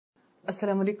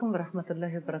السلام علیکم ورحمۃ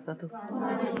اللہ وبرکاتہ۔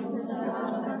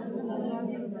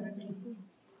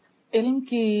 علم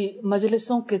کی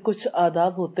مجلسوں کے کچھ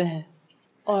آداب ہوتے ہیں،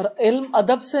 اور علم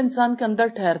ادب سے انسان کے اندر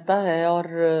ٹھہرتا ہے، اور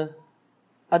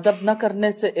ادب نہ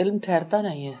کرنے سے علم ٹھہرتا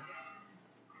نہیں ہے۔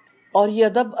 اور یہ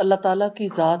ادب اللہ تعالیٰ کی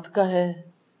ذات کا ہے،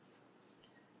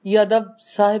 یہ ادب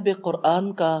صاحب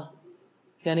قرآن کا،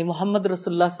 یعنی محمد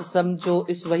رسول اللہ صلی اللہ علیہ وسلم جو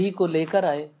اس وحی کو لے کر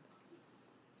آئے،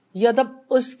 یہ ادب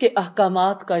اس کے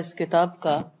احکامات کا، اس کتاب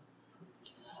کا،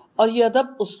 اور یہ ادب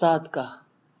استاد کا،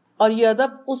 اور یہ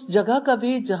ادب اس جگہ کا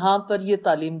بھی جہاں پر یہ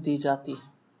تعلیم دی جاتی ہے۔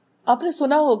 آپ نے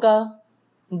سنا ہوگا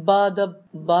با ادب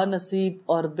با نصیب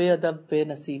اور بے ادب بے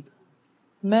نصیب۔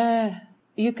 میں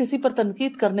یہ کسی پر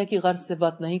تنقید کرنے کی غرض سے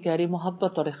بات نہیں کہہ رہی،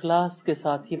 محبت اور اخلاص کے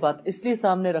ساتھ یہ بات اس لیے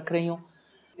سامنے رکھ رہی ہوں،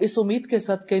 اس امید کے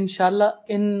ساتھ کہ انشاءاللہ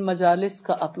ان مجالس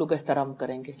کا آپ لوگ احترام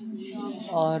کریں گے۔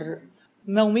 اور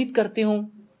میں امید کرتی ہوں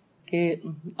کہ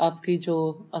آپ کی جو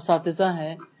اساتذہ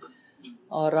ہیں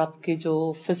اور آپ کے جو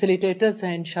فیسیلیٹیٹرز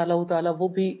ہیں انشاءاللہ تعالی وہ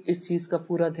بھی اس چیز کا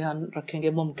پورا دھیان رکھیں گے،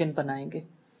 ممکن بنائیں گے۔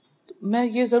 تو میں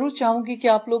یہ ضرور چاہوں گی کہ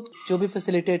آپ لوگ جو بھی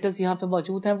فیسیلیٹیٹرز یہاں پہ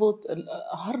موجود ہیں وہ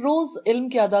ہر روز علم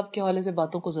کے آداب کے حوالے سے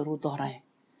باتوں کو ضرور دہرائیں،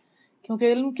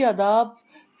 کیونکہ علم کے آداب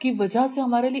کی وجہ سے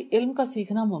ہمارے لیے علم کا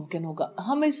سیکھنا ممکن ہوگا۔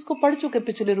 ہم اس کو پڑھ چکے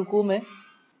پچھلے رکوع میں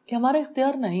کہ ہمارا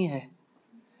اختیار نہیں ہے،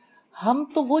 ہم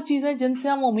تو وہ چیزیں جن سے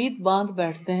ہم امید باندھ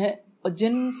بیٹھتے ہیں اور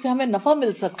جن سے ہمیں نفع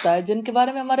مل سکتا ہے، جن کے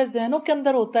بارے میں ہمارے ذہنوں کے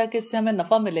اندر ہوتا ہے کہ اس سے ہمیں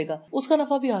نفع ملے گا، اس کا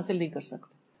نفع بھی حاصل نہیں کر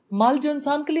سکتے۔ مال جو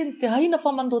انسان کے لیے انتہائی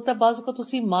نفع مند ہوتا ہے، بعض اوقات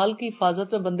اسی مال کی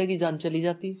حفاظت میں بندے کی جان چلی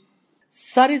جاتی ہے،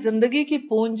 ساری زندگی کی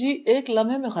پونجی ایک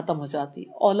لمحے میں ختم ہو جاتی۔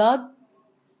 اولاد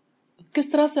کس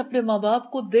طرح سے اپنے ماں باپ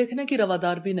کو دیکھنے کی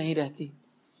روادار بھی نہیں رہتی،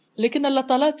 لیکن اللہ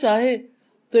تعالیٰ چاہے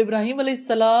تو ابراہیم علیہ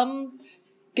السلام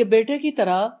کے بیٹے کی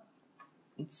طرح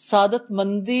سعادت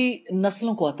مندی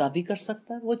نسلوں کو عطا بھی کر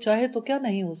سکتا ہے، وہ چاہے تو کیا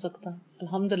نہیں ہو سکتا،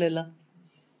 الحمدللہ۔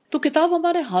 تو کتاب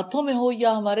ہمارے ہاتھوں میں ہو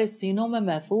یا ہمارے سینوں میں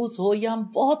محفوظ ہو، یا ہم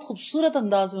بہت خوبصورت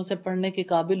انداز میں اسے پڑھنے کے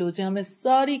قابل ہو جائیں، ہمیں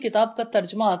ساری کتاب کا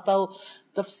ترجمہ آتا ہو،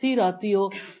 تفسیر آتی ہو،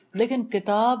 لیکن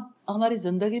کتاب ہماری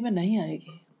زندگی میں نہیں آئے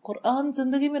گی، قرآن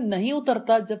زندگی میں نہیں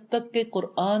اترتا جب تک کہ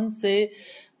قرآن سے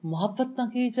محبت نہ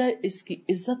کی جائے، اس کی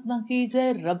عزت نہ کی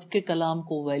جائے، رب کے کلام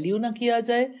کو ویلیو نہ کیا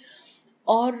جائے،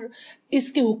 اور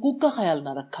اس کے حقوق کا خیال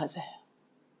نہ رکھا جائے۔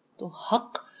 تو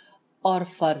حق اور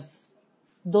فرض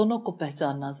دونوں کو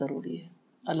پہچاننا ضروری ہے۔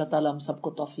 اللہ تعالیٰ ہم سب کو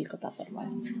توفیق عطا فرمائے۔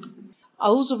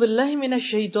 اعوذ باللہ من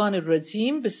الشیطان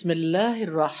الرجیم، بسم اللہ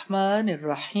الرحمن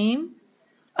الرحیم۔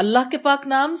 اللہ کے پاک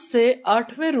نام سے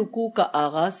 8ویں رکوع کا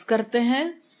آغاز کرتے ہیں۔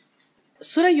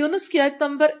 سورہ یونس کی آیت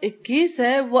نمبر 21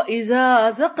 ہے، وَإِذَا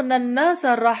أَذَقْنَا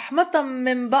النَّاسَ رَحْمَةً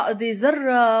مِّن بَعْدِ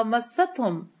ضَرَّةٍ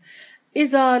مَسَّتْهُمْ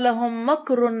إِذَا لَهُمْ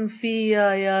مَكْرٌ فِي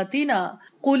آيَاتِنَا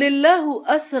قُلِ اللَّهُ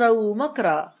أَسْرَعُ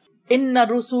مَكْرًا إِنَّ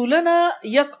رُسُولَنَا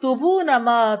يَكْتُبُونَ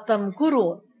مَا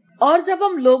تَمْكُرُونَ۔ اور جب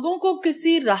ہم لوگوں کو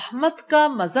کسی رحمت کا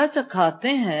مزہ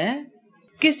چکھاتے ہیں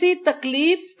کسی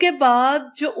تکلیف کے بعد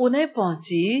جو انہیں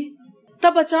پہنچی،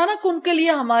 تب اچانک ان کے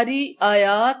لیے ہماری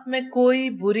آیات میں کوئی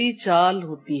بری چال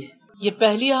ہوتی ہے۔ یہ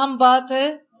پہلی اہم بات ہے،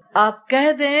 آپ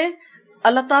کہہ دیں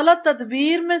اللہ تعالیٰ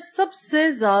تدبیر میں سب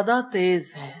سے زیادہ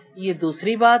تیز ہے۔ یہ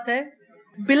دوسری بات ہے،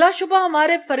 بلا شبہ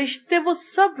ہمارے فرشتے وہ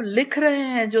سب لکھ رہے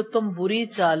ہیں جو تم بری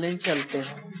چالیں چلتے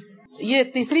ہو۔ یہ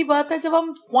تیسری بات ہے، جب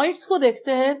ہم پوائنٹس کو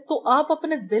دیکھتے ہیں تو آپ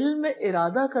اپنے دل میں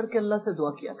ارادہ کر کے اللہ سے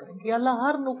دعا کیا کریں کہ اللہ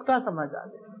ہر نقطہ سمجھ آ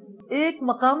جائے، ایک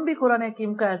مقام بھی قرآن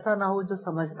حکیم کا ایسا نہ ہو جو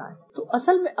سمجھ نہ آئے۔ تو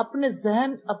اصل میں اپنے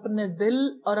ذہن، اپنے دل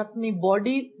اور اپنی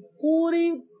باڈی پوری،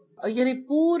 یعنی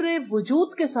پورے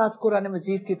وجود کے ساتھ قرآن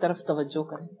مجید کی طرف توجہ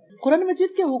کریں۔ قرآن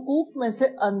مجید کے حقوق میں سے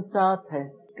انصات ہے،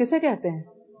 کسے کہتے ہیں؟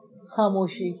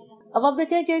 خاموشی۔ اب آپ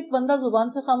دیکھیں کہ ایک بندہ زبان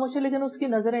سے خاموش ہے لیکن اس کی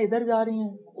نظریں ادھر جا رہی ہیں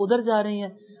ادھر جا رہی ہیں،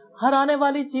 ہر آنے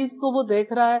والی چیز کو وہ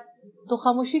دیکھ رہا ہے، تو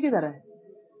خاموشی کی طرح ہے۔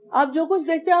 آپ جو کچھ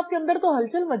دیکھتے ہیں آپ کے اندر تو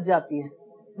ہلچل مچ جاتی ہے،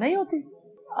 نہیں ہوتی؟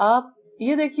 آپ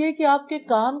یہ دیکھیے کہ آپ کے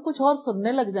کان کچھ اور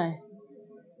سننے لگ جائیں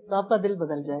تو آپ کا دل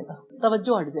بدل جائے گا،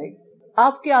 توجہ ہٹ جائے گی۔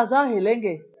 آپ کے اعضاء ہلیں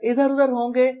گے، ادھر ادھر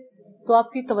ہوں گے تو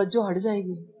آپ کی توجہ ہٹ جائے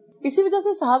گی۔ اسی وجہ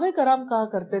سے صحابہ کرام کہا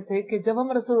کرتے تھے کہ جب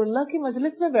ہم رسول اللہ کی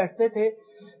مجلس میں بیٹھتے تھے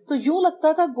تو یوں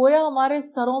لگتا تھا گویا ہمارے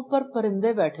سروں پر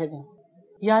پرندے بیٹھے ہوئے،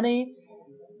 یعنی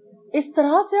اس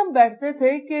طرح سے ہم بیٹھتے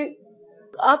تھے کہ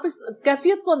آپ اس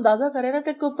کیفیت کو اندازہ کریں نا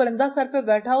کہ کوئی پرندہ سر پہ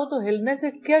بیٹھا ہو تو ہلنے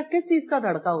سے کس چیز کا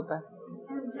دھڑکا ہوتا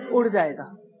ہے؟ اڑ جائے گا۔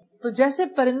 تو جیسے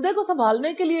پرندے کو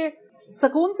سنبھالنے کے لیے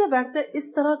سکون سے بیٹھتے،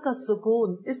 اس طرح کا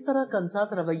سکون، اس طرح کا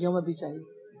انصات رویوں میں بھی چاہیے۔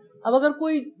 اب اگر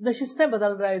کوئی نشستیں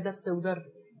بدل رہا ہے، ادھر سے ادھر،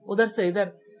 ادھر سے ادھر،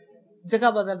 جگہ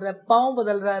بدل رہا ہے، پاؤں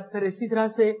بدل رہا ہے، پھر اسی طرح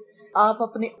سے آپ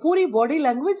اپنی پوری باڈی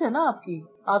لینگویج ہے نا آپ کی،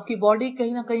 آپ کی باڈی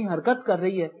کہیں نہ کہیں حرکت کر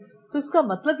رہی ہے تو اس کا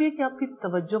مطلب یہ کہ آپ کی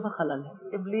توجہ میں خلل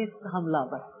ہے، ابلیس حملہ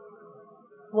آور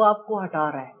ہے، وہ آپ کو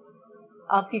ہٹا رہا ہے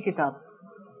آپ کی کتاب سے،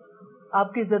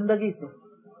 آپ کی زندگی سے.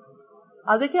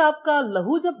 آپ دیکھیں آپ کا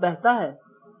لہو جب بہتا ہے،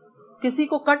 کسی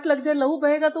کو کٹ لگ جائے لہو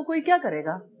بہے گا تو کوئی کیا کرے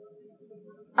گا؟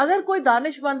 اگر کوئی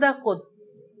دانش مند ہے خود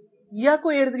یا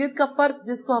کوئی ارد گرد کا فرد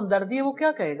جس کو ہمدردی ہے، وہ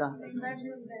کیا کہے گا؟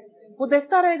 وہ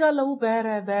دیکھتا رہے گا لہو بہ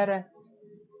رہا ہے بہ رہا ہے،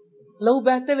 لہو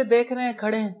بہتے ہوئے دیکھ رہے ہیں،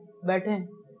 کھڑے ہیں بیٹھے ہیں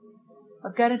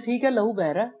اور کہہ رہے ہیں ٹھیک ہے لہو بہ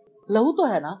رہا ہے، لہو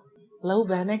تو ہے نا، لہو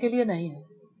بہنے کے لیے نہیں ہے.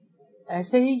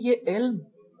 ایسے ہی یہ علم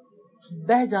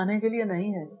بہ جانے کے لیے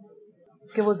نہیں ہے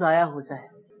کہ وہ ضائع ہو جائے.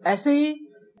 ایسے ہی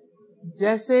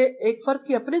جیسے ایک فرد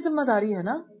کی اپنی ذمہ داری ہے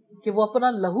نا کہ وہ اپنا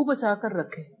لہو بچا کر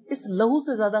رکھے، اس لہو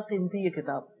سے زیادہ قیمتی یہ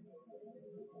کتاب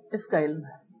اس کا علم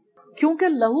ہے. کیونکہ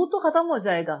لہو تو ختم ہو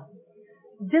جائے گا،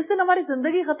 جس دن ہماری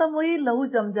زندگی ختم ہوئی لہو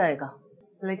جم جائے گا،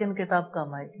 لیکن کتاب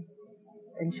کام آئے گی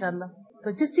انشاءاللہ.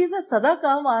 تو جس چیز نے سدا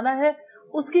کام آنا ہے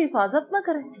اس کی حفاظت نہ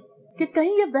کریں کہ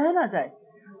کہیں یہ بہہ نہ جائے.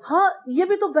 ہاں یہ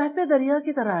بھی تو بہتے دریا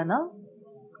کی طرح ہے نا،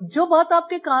 جو بات آپ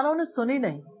کے کانوں نے سنی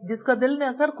نہیں، جس کا دل نے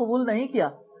اثر قبول نہیں کیا،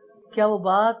 کیا وہ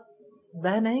بات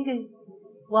بہہ نہیں گئی؟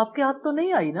 وہ آپ کے ہاتھ تو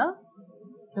نہیں آئی نا،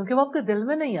 کیونکہ وہ آپ کے دل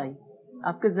میں نہیں آئی،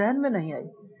 آپ کے ذہن میں نہیں آئی.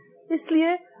 اس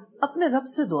لیے اپنے رب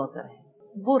سے دعا کریں،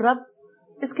 وہ رب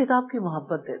اس کتاب کی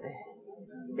محبت دے دے،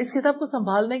 اس کتاب کو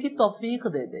سنبھالنے کی توفیق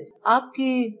دے دے. آپ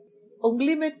کی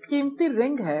انگلی میں قیمتی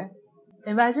رنگ ہے،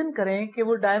 امیجن کریں کہ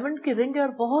وہ ڈائمنڈ کی رنگ ہے اور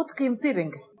بہت قیمتی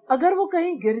رنگ ہے. اگر وہ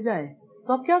کہیں گر جائے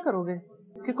تو آپ کیا کرو گے؟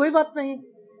 کہ کوئی بات نہیں،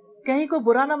 کہیں کوئی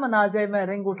برا نہ منا جائے میں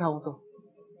رنگ اٹھاؤں تو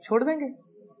چھوڑ دیں گے؟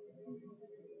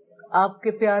 آپ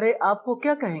کے پیارے آپ کو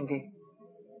کیا کہیں گے؟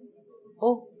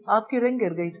 اوہ آپ کی رنگ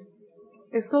گر گئی،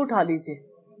 اس کو اٹھا لیجئے.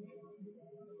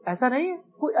 ایسا نہیں ہے،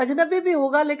 کوئی اجنبی بھی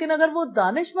ہوگا لیکن اگر وہ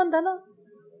دانش مند ہے نا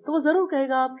تو وہ ضرور کہے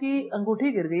گا آپ کی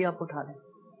انگوٹھی گر گئی، آپ اٹھا لیں.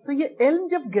 تو یہ علم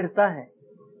جب گرتا ہے،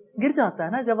 گر جاتا ہے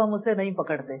نا جب ہم اسے نہیں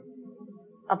پکڑتے،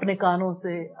 اپنے کانوں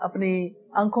سے، اپنی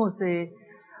آنکھوں سے،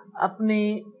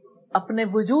 اپنے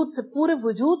وجود سے، پورے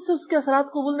وجود سے اس کے اثرات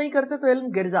قبول نہیں کرتے تو علم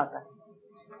گر جاتا ہے.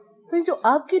 تو یہ جو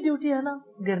آپ کی ڈیوٹی ہے نا،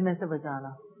 گرنے سے بچانا،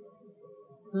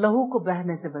 لہو کو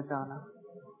بہنے سے بچانا،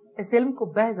 اس علم کو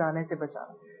بہ جانے سے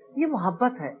بچانا، یہ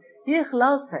محبت ہے، یہ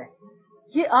اخلاص ہے،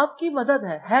 یہ آپ کی مدد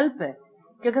ہے، ہیلپ ہے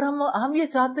کہ اگر ہم یہ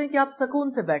چاہتے ہیں کہ آپ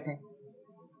سکون سے بیٹھیں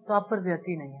تو آپ پر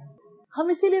زیادتی نہیں ہے. ہم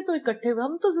اسی لیے تو اکٹھے ہوئے،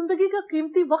 ہم تو زندگی کا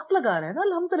قیمتی وقت لگا رہے ہیں نا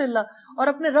الحمدللہ، اور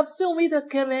اپنے رب سے امید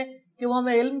رکھے ہوئے کہ وہ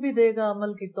ہمیں علم بھی دے گا،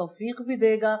 عمل کی توفیق بھی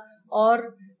دے گا، اور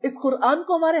اس قرآن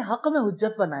کو ہمارے حق میں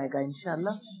حجت بنائے گا انشاءاللہ.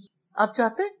 آپ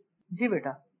چاہتے ہیں؟ جی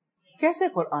بیٹا. کیسے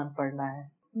قرآن پڑھنا ہے؟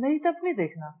 میری طرف نہیں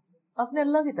دیکھنا، اپنے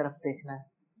اللہ کی طرف دیکھنا ہے،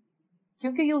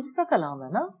 کیونکہ یہ اس کا کلام ہے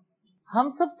نا. ہم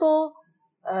سب تو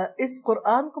اس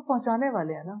قرآن کو پہنچانے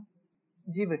والے ہیں نا.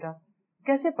 جی بیٹا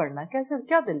کیسے پڑھنا ہے؟ کیسے،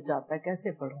 کیا دل چاہتا ہے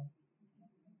کیسے پڑھوں؟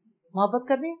 محبت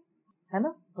کرنی ہے نا،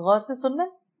 غور سے سننا ہے،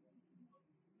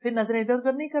 پھر نظریں ادھر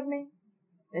ادھر نہیں کرنی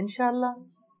انشاءاللہ،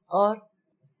 اور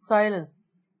سائلنس،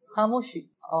 خاموشی.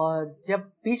 اور جب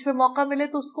بیچ میں موقع ملے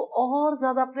تو اس کو اور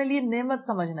زیادہ اپنے لیے نعمت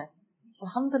سمجھنا ہے.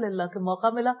 الحمدللہ کہ موقع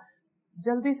ملا،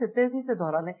 جلدی سے تیزی سے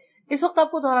دہرا لیں. اس وقت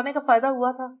آپ کو دہرانے کا فائدہ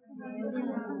ہوا تھا؟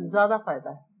 زیادہ فائدہ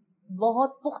ہے،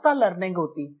 بہت پختہ لرننگ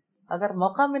ہوتی. اگر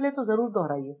موقع ملے تو ضرور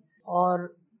دہرائیے، اور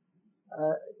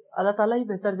اللہ تعالیٰ ہی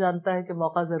بہتر جانتا ہے کہ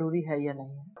موقع ضروری ہے یا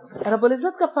نہیں. رب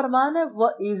العزت کا فرمان ہے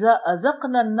وَإِذَا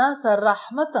أَذَقْنَا النَّاسَ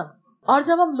رَحْمَةً، اور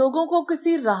جب ہم لوگوں کو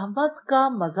کسی رحمت کا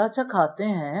مزہ چکھاتے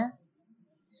ہیں،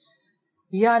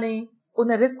 یعنی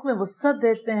انہیں رزق میں وسعت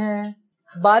دیتے ہیں،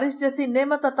 بارش جیسی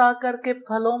نعمت عطا کر کے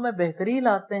پھلوں میں بہتری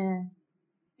لاتے ہیں.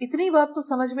 اتنی بات تو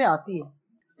سمجھ میں آتی ہے،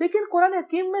 لیکن قرآن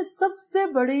حکیم میں سب سے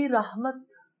بڑی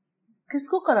رحمت کس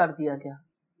کو قرار دیا گیا؟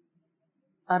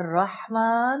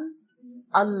 الرحمن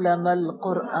علم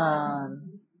القرآن.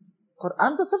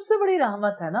 قرآن تو سب سے بڑی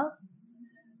رحمت ہے نا.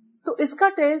 تو اس کا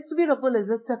ٹیسٹ بھی رب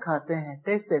العزت سے کھاتے ہیں،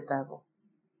 ٹیسٹ دیتا ہے وہ،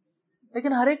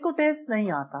 لیکن ہر ایک کو ٹیسٹ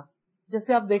نہیں آتا.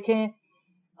 جیسے آپ دیکھیں،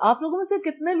 آپ لوگوں میں سے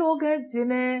کتنے لوگ ہیں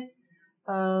جنہیں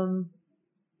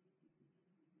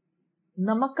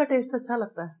نمک کا ٹیسٹ اچھا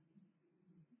لگتا ہے؟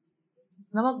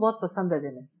 نمک بہت پسند ہے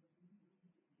جنہیں.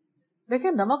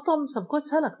 دیکھیں نمک تو ہم سب کو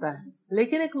اچھا لگتا ہے،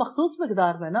 لیکن ایک مخصوص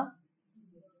مقدار میں نا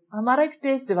ہمارا ایک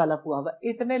ٹیسٹ ڈیولپ ہوا ہوا،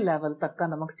 اتنے لیول تک کا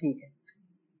نمک ٹھیک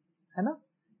ہے نا.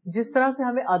 جس طرح سے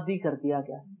ہمیں عادی کر دیا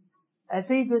گیا،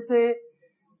 ایسے ہی جیسے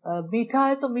میٹھا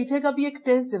ہے تو میٹھے کا بھی ایک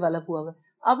ٹیسٹ ڈیولپ ہوا ہوا ہے.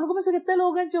 آپ لوگوں میں سے کتنے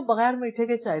لوگ ہیں جو بغیر میٹھے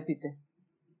کے چائے پیتے ہیں؟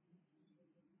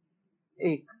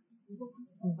 1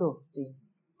 2 3،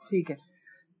 ٹھیک ہے.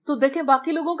 تو دیکھیں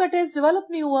باقی لوگوں کا ٹیسٹ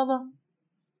ڈیولپ نہیں ہوا ہوا،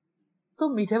 تو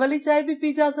میٹھے والی چائے بھی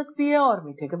پی جا سکتی ہے اور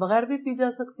میٹھے کے بغیر بھی پی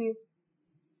جا سکتی ہے.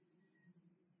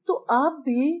 تو آپ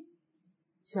بھی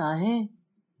چاہیں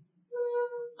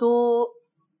تو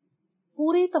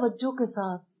پوری توجہ کے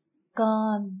ساتھ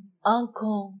کان،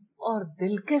 آنکھوں اور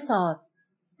دل کے ساتھ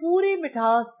پوری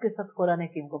مٹھاس کے ساتھ قرآن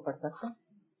حکیم کو پڑھ سکتے ہیں.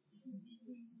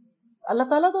 اللہ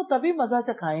تعالیٰ تو تبھی مزہ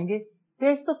چکھائیں گے،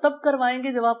 ٹیسٹ تو تب کروائیں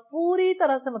گے جب آپ پوری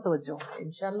طرح سے متوجہ ہوں گے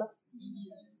انشاءاللہ.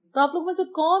 تو آپ لوگ میں سے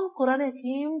کون قرآن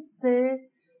حکیم سے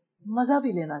مزہ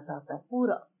بھی لینا چاہتا ہے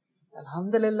پورا؟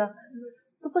 الحمدللہ.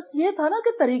 تو بس یہ تھا نا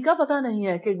کہ طریقہ پتہ نہیں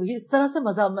ہے کہ اس طرح سے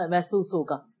مزہ محسوس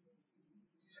ہوگا.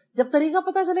 جب طریقہ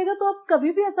پتہ چلے گا تو آپ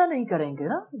کبھی بھی ایسا نہیں کریں گے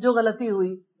نا، جو غلطی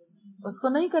ہوئی اس کو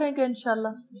نہیں کریں گے انشاءاللہ.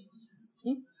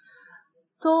 ٹھیک.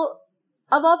 تو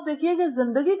اب آپ دیکھیے کہ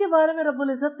زندگی کے بارے میں رب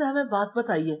العزت نے ہمیں بات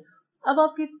بتائی ہے. اب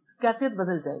آپ کی کیفیت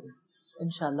بدل جائے گی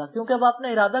انشاءاللہ، کیونکہ اب آپ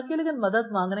نے ارادہ کیا، لیکن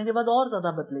مدد مانگنے کے بعد اور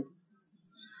زیادہ بدلے گی.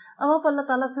 اب آپ اللہ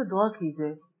تعالیٰ سے دعا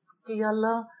کیجئے کہ یا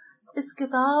اللہ اس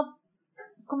کتاب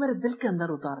کو میرے دل کے اندر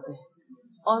اتار دے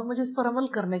اور مجھے اس پر عمل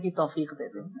کرنے کی توفیق دے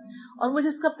دے اور مجھے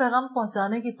اس کا پیغام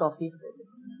پہنچانے کی توفیق دے دے.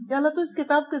 یا اللہ تو اس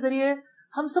کتاب کے ذریعے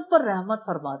ہم سب پر رحمت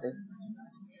فرما دے.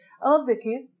 اب آپ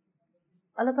دیکھیے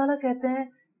اللہ تعالیٰ کہتے ہیں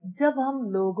جب ہم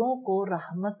لوگوں کو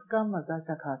رحمت کا مزہ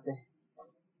چکھاتے ہیں،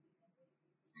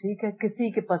 ٹھیک ہے، کسی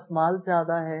کے پاس مال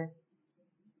زیادہ ہے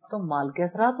تو مال کے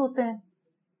اثرات ہوتے ہیں،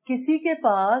 کسی کے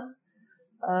پاس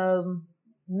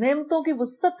نعمتوں کی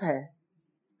وسعت ہے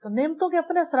تو نعمتوں کے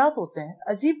اپنے اثرات ہوتے ہیں.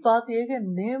 عجیب بات یہ ہے کہ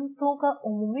نعمتوں کا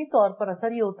عمومی طور پر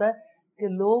اثر یہ ہوتا ہے کہ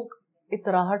لوگ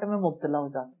اطراحٹ میں مبتلا ہو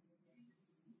جاتے ہیں.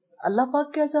 اللہ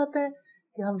پاک کیا چاہتے ہیں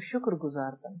کہ ہم شکر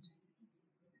گزار بن جائیں.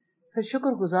 پھر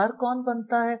شکر گزار کون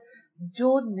بنتا ہے؟ جو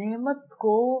نعمت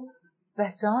کو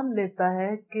پہچان لیتا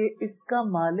ہے کہ اس کا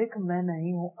مالک میں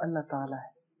نہیں ہوں، اللہ تعالیٰ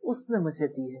ہے، اس نے مجھے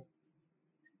دی ہے.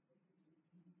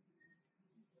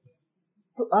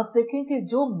 تو آپ دیکھیں کہ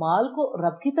جو مال کو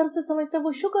رب کی طرف سے سمجھتا ہے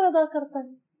وہ شکر ادا کرتا ہے.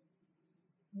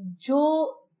 جو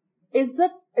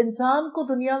عزت انسان کو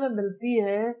دنیا میں ملتی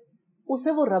ہے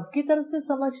اسے وہ رب کی طرف سے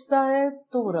سمجھتا ہے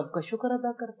تو وہ رب کا شکر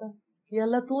ادا کرتا ہے کہ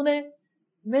اللہ تو نے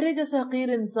میرے جیسے حقیر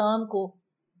انسان کو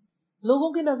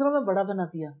لوگوں کی نظروں میں بڑا بنا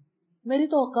دیا. میری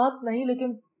تو اوقات نہیں،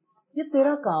 لیکن یہ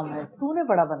تیرا کام ہے، تو نے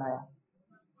بڑا بنایا.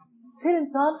 پھر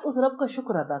انسان اس رب کا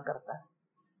شکر ادا کرتا ہے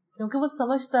کیونکہ وہ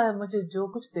سمجھتا ہے مجھے جو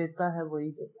کچھ دیتا ہے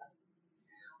وہی دیتا ہے.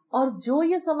 اور جو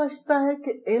یہ سمجھتا ہے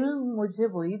کہ علم مجھے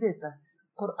وہی دیتا ہے،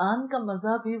 قرآن کا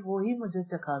مزہ بھی وہی مجھے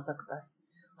چکھا سکتا ہے،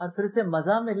 اور پھر اسے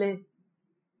مزہ ملے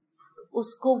تو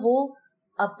اس کو وہ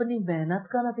اپنی محنت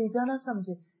کا نتیجہ نہ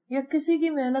سمجھے یا کسی کی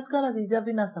محنت کا نتیجہ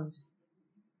بھی نہ سمجھے،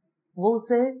 وہ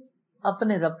اسے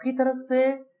اپنے رب کی طرف سے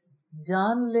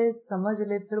جان لے، سمجھ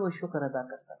لے، پھر وہ شکر ادا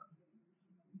کر سکتا.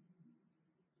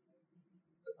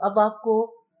 تو اب آپ کو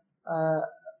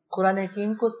قرآن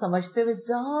حکیم کو سمجھتے ہوئے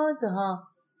جہاں جہاں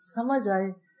سمجھ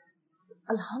آئے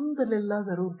الحمدللہ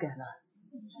ضرور کہنا ہے.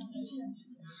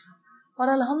 اور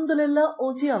الحمدللہ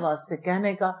اونچی آواز سے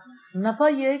کہنے کا نفع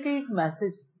یہ ہے کہ ایک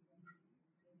میسج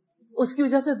اس کی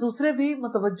وجہ سے دوسرے بھی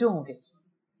متوجہ ہوں گے،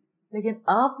 لیکن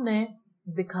آپ نے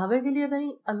دکھاوے کے لیے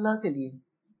نہیں، اللہ کے لیے،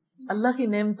 اللہ کی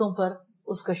نعمتوں پر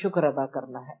اس کا شکر ادا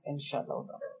کرنا ہے انشاءاللہ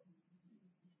تعالی.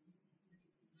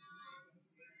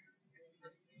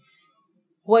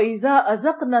 وَإِذَا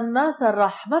أَذَقْنَا النَّاسَ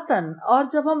رَحْمَةً، اور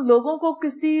جب ہم لوگوں کو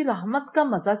کسی رحمت کا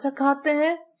مزہ چکھاتے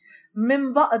ہیں،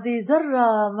 مِن بَعْدِ ضَرَّ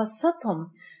مَسَّتْهُمْ،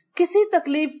 کسی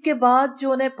تکلیف کے بعد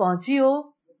جو انہیں پہنچی ہو،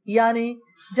 یعنی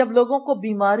جب لوگوں کو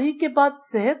بیماری کے بعد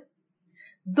صحت،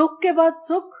 دکھ کے بعد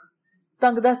سکھ،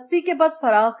 تنگ دستی کے بعد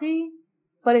فراخی،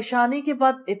 پریشانی کے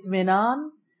بعد اطمینان،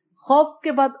 خوف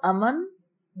کے بعد امن،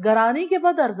 گرانی کے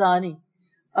بعد ارزانی،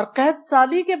 اور قحط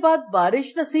سالی کے بعد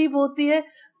بارش نصیب ہوتی ہے،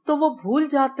 تو وہ بھول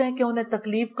جاتے ہیں کہ انہیں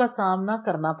تکلیف کا سامنا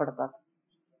کرنا پڑتا تھا.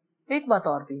 ایک بات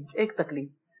اور بھی، ایک تکلیف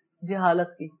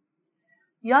جہالت کی.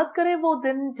 یاد کریں وہ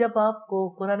دن جب آپ کو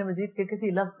قرآن مجید کے کسی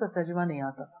لفظ کا ترجمہ نہیں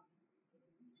آتا تھا.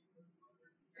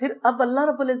 پھر اب اللہ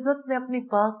رب العزت نے اپنی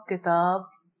پاک کتاب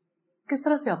کس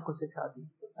طرح سے آپ کو سکھا دی،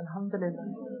 الحمدللہ.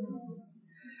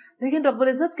 لیکن رب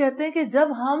العزت کہتے ہیں کہ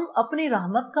جب ہم اپنی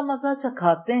رحمت کا مزہ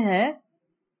چکھاتے ہیں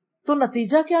تو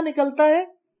نتیجہ کیا نکلتا ہے؟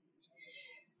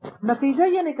 نتیجہ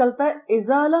یہ نکلتا ہے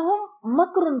اذا لہم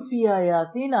مکر فی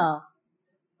آیاتنا،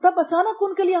 تب اچانک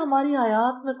ان کے لیے ہماری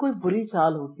آیات میں کوئی بری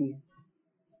چال ہوتی ہے.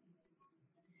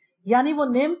 یعنی وہ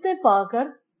نعمتیں پا کر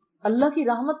اللہ کی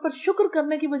رحمت پر شکر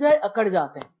کرنے کی بجائے اکڑ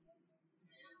جاتے ہیں.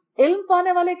 علم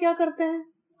پانے والے کیا کرتے ہیں؟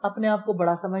 اپنے آپ کو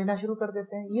بڑا سمجھنا شروع کر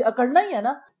دیتے ہیں. یہ اکڑنا ہی ہے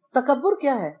نا. تکبر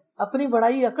کیا ہے؟ اپنی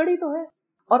بڑائی اکڑی تو ہے.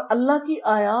 اور اللہ کی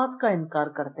آیات کا انکار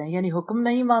کرتے ہیں، یعنی حکم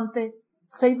نہیں مانتے.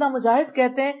 سیدنا مجاہد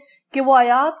کہتے ہیں کہ وہ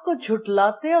آیات کو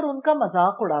جھٹلاتے اور ان کا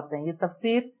مذاق اڑاتے ہیں. یہ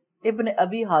تفسیر ابن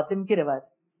ابی حاتم کی روایت.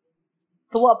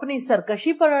 تو وہ اپنی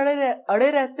سرکشی پر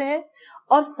اڑے رہتے ہیں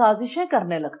اور سازشیں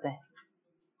کرنے لگتے ہیں.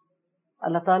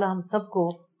 اللہ تعالی ہم سب کو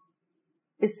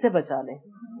اس سے بچا لے.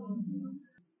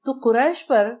 تو قریش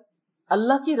پر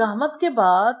اللہ کی رحمت کے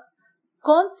بعد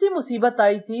کون سی مصیبت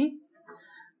آئی تھی؟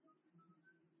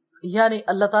 یعنی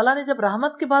اللہ تعالیٰ نے جب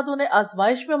رحمت کے بعد انہیں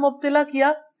آزمائش میں مبتلا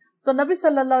کیا تو نبی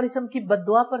صلی اللہ علیہ وسلم کی بد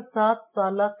دعا پر 7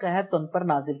 سالہ قحط ان پر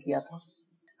نازل کیا تھا.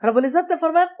 رب العزت نے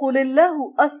فرمایا قُلِ اللَّهُ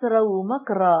أَسْرَعُ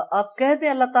مَكْرًا، آپ کہہ دیں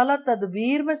اللہ تعالیٰ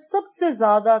تدبیر میں سب سے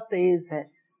زیادہ تیز ہے،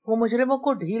 وہ مجرموں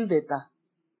کو ڈھیل دیتا.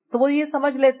 تو وہ یہ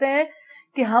سمجھ لیتے ہیں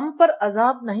کہ ہم پر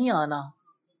عذاب نہیں آنا،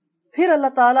 پھر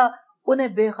اللہ تعالیٰ انہیں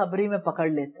بے خبری میں پکڑ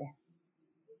لیتے ہیں.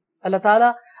 اللہ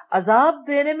تعالیٰ عذاب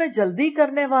دینے میں جلدی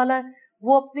کرنے والا ہے،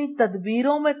 وہ اپنی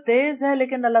تدبیروں میں تیز ہے،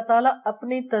 لیکن اللہ تعالیٰ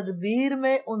اپنی تدبیر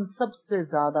میں ان سب سے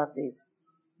زیادہ تیز.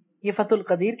 یہ فتح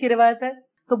القدیر کی روایت ہے.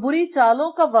 تو بری چالوں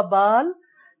کا وبال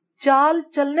چال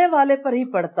چلنے والے پر ہی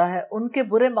پڑتا ہے، ان کے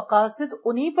برے مقاصد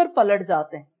انہی پر پلٹ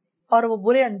جاتے ہیں اور وہ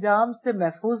برے انجام سے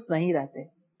محفوظ نہیں رہتے،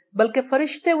 بلکہ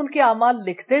فرشتے ان کے اعمال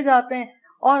لکھتے جاتے ہیں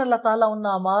اور اللہ تعالیٰ ان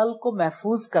اعمال کو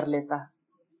محفوظ کر لیتا ہے،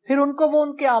 پھر ان کو وہ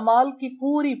ان کے اعمال کی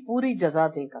پوری پوری جزا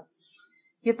دے گا.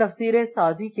 یہ تفسیر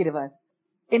سعدی کی روایت.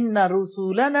 ان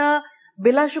رسولنا،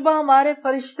 بلا شبہ ہمارے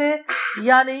فرشتے،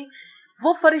 یعنی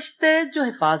وہ فرشتے جو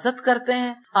حفاظت کرتے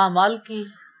ہیں اعمال کی.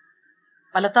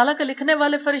 اللہ تعالیٰ کے لکھنے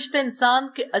والے فرشتے انسان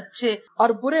کے اچھے اور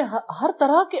برے ہر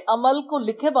طرح کے عمل کو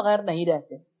لکھے بغیر نہیں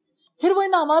رہتے، پھر وہ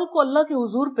ان اعمال کو اللہ کے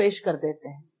حضور پیش کر دیتے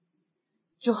ہیں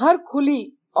جو ہر کھلی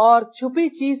اور چھپی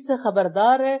چیز سے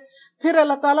خبردار ہے. پھر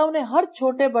اللہ تعالیٰ انہیں ہر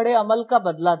چھوٹے بڑے عمل کا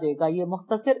بدلہ دے گا. یہ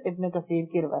مختصر ابن کثیر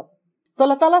کی روایت. تو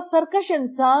اللہ تعالیٰ سرکش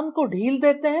انسان کو ڈھیل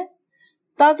دیتے ہیں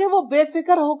تاکہ وہ بے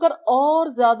فکر ہو کر اور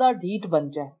زیادہ ڈھیٹ بن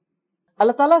جائے.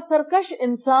 اللہ تعالیٰ سرکش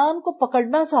انسان کو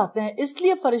پکڑنا چاہتے ہیں، اس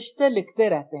لیے فرشتے لکھتے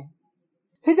رہتے ہیں.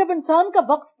 پھر جب انسان کا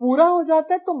وقت پورا ہو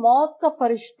جاتا ہے تو موت کا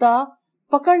فرشتہ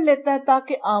پکڑ لیتا ہے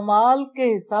تاکہ اعمال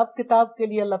کے حساب کتاب کے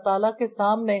لیے اللہ تعالیٰ کے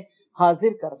سامنے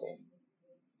حاضر کر دے.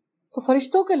 تو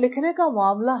فرشتوں کے لکھنے کا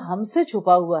معاملہ ہم سے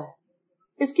چھپا ہوا ہے،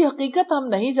 اس کی حقیقت ہم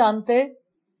نہیں جانتے،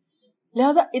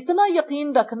 لہذا اتنا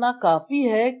یقین رکھنا کافی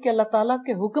ہے کہ اللہ تعالیٰ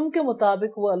کے حکم کے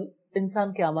مطابق وہ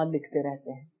انسان کے اعمال لکھتے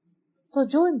رہتے ہیں. تو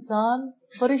جو انسان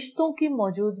فرشتوں کی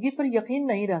موجودگی پر یقین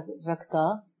نہیں رکھتا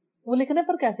وہ لکھنے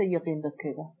پر کیسے یقین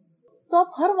رکھے گا؟ تو آپ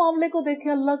ہر معاملے کو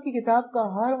دیکھیں، اللہ کی کتاب کا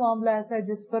ہر معاملہ ایسا ہے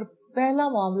جس پر پہلا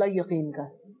معاملہ یقین کا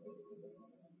ہے.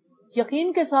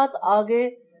 یقین کے ساتھ آگے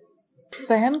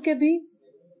فہم کے بھی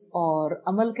اور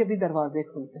عمل کے بھی دروازے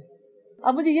کھلتے ہیں.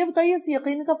 اب مجھے یہ بتائیے اس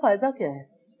یقین کا فائدہ کیا ہے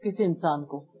کسی انسان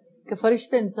کو کہ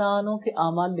فرشتے انسانوں کے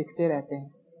اعمال لکھتے رہتے ہیں؟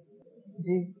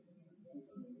 جی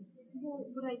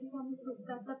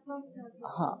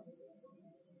ہاں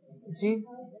جی،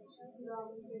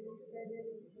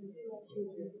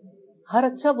 ہر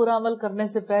اچھا برا عمل کرنے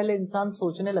سے پہلے انسان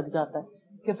سوچنے لگ جاتا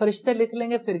ہے کہ فرشتے لکھ لیں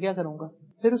گے پھر کیا کروں گا.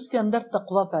 پھر اس کے اندر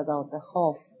تقوی پیدا ہوتا ہے،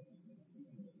 خوف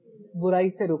برائی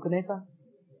سے رکنے کا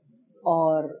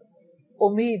اور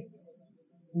امید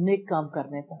نیک کام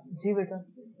کرنے کا. جی بیٹا،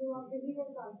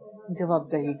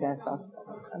 جواب دہی کا احساس.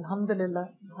 الحمدللہ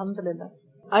الحمدللہ.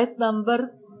 آیت نمبر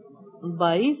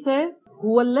 22 ہے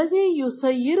هو الذی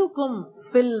یسیرکم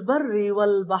فی البر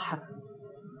والبحر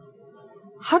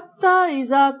حتی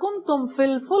اذا کنتم فی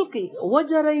الفلک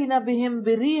وجرین بهم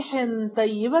بریح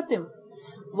طیبۃ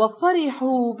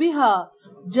وفرحوا بها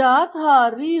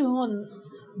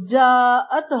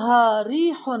جاءتها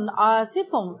ریح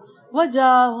عاصف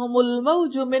وجاءهم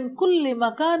الموج من كل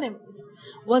مكان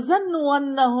وظنوا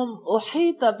انهم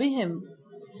احیط بهم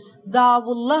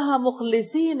دعوا الله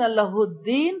مخلصین له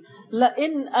الدین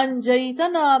لئن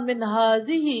انجیتنا من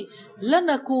هذه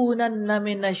لنکونن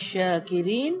من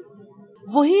الشاکرین.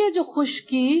 وہی ہے جو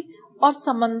خشکی اور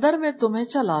سمندر میں تمہیں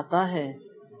چلاتا ہے.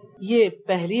 یہ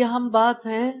پہلی اہم بات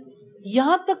ہے.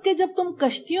 یہاں تک کہ جب تم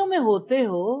کشتیوں میں ہوتے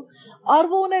ہو اور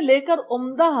وہ انہیں لے کر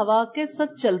عمدہ ہوا کے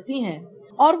ساتھ چلتی ہیں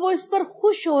اور وہ اس پر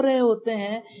خوش ہو رہے ہوتے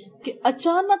ہیں کہ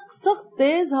اچانک سخت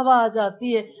تیز ہوا آ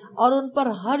جاتی ہے اور ان پر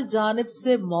ہر جانب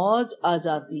سے موج آ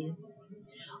جاتی ہے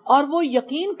اور وہ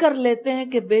یقین کر لیتے ہیں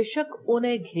کہ بے شک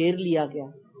انہیں گھیر لیا گیا.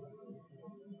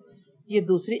 یہ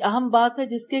دوسری اہم بات ہے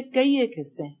جس کے کئی ایک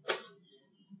حصے ہیں.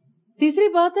 تیسری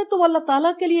بات ہے تو وہ اللہ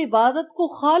تعالیٰ کے لیے عبادت کو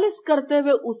خالص کرتے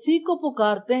ہوئے اسی کو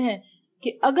پکارتے ہیں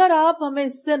کہ اگر آپ ہمیں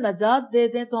اس سے نجات دے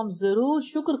دیں تو ہم ضرور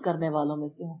شکر کرنے والوں میں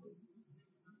سے ہوں.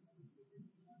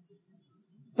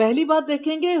 پہلی بات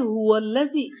دیکھیں گے هو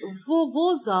الذی، وہ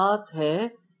ذات ہے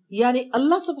یعنی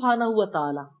اللہ سبحانہ و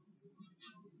تعالی،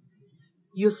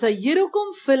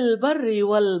 یسیرکم فی البر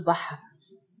والبحر.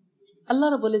 اللہ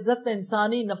رب العزت نے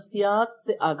انسانی نفسیات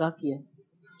سے آگاہ کیا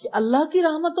کہ اللہ کی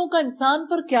رحمتوں کا انسان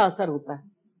پر کیا اثر ہوتا ہے.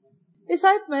 اس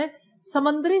آیت میں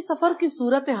سمندری سفر کی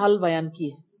صورت حال بیان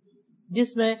کی ہے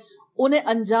جس میں انہیں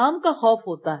انجام کا خوف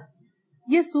ہوتا ہے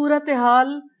یہ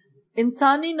صورتحال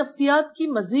انسانی نفسیات کی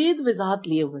مزید وضاحت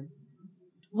لیے ہوئے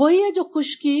وہی ہے جو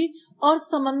خشکی اور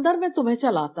سمندر میں تمہیں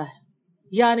چلاتا ہے.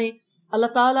 یعنی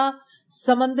اللہ تعالی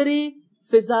سمندری،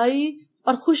 فضائی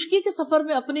اور خشکی کے سفر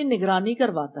میں اپنی نگرانی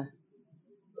کرواتا ہے،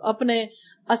 اپنے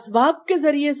اسباب کے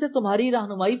ذریعے سے تمہاری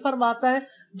رہنمائی فرماتا ہے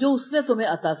جو اس نے تمہیں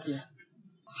عطا کیا.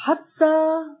 حتی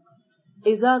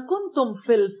اذا کنتم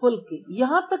فی الفلک،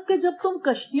 یہاں تک کہ جب تم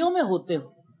کشتیوں میں ہوتے ہو،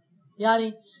 یعنی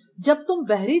جب تم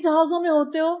بحری جہازوں میں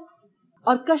ہوتے ہو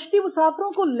اور کشتی مسافروں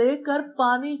کو لے کر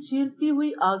پانی چیرتی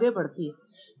ہوئی آگے بڑھتی ہے،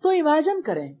 تو امیجن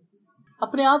کریں،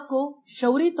 اپنے آپ کو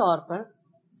شعوری طور پر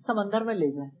سمندر میں لے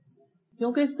جائیں،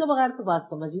 کیونکہ اس کے بغیر تو بات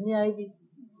سمجھ ہی نہیں آئے گی.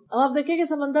 اب آپ دیکھیں کہ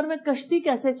سمندر میں کشتی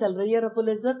کیسے چل رہی ہے. رب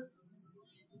العزت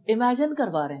امیجن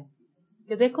کروا رہے ہیں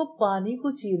کہ دیکھو پانی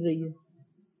کو چیر رہی ہے،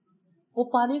 وہ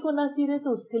پانی کو نہ چیرے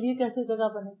تو اس کے لیے کیسے جگہ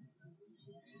بنے.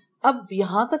 اب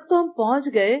یہاں تک تو ہم پہنچ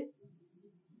گئے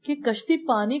کہ کشتی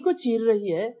پانی کو چیر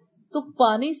رہی ہے تو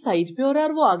پانی سائڈ پہ ہو رہا ہے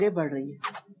اور وہ آگے بڑھ رہی ہے.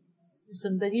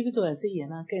 زندگی بھی تو ایسے ہی ہے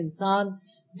نا کہ انسان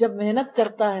جب محنت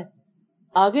کرتا ہے،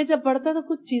 آگے جب بڑھتا ہے تو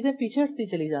کچھ چیزیں پیچھے ہٹتی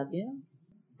چلی جاتی ہیں،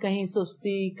 کہیں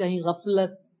سستی، کہیں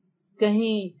غفلت،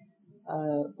 کہیں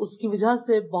اس کی وجہ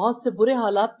سے بہت سے برے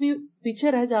حالات بھی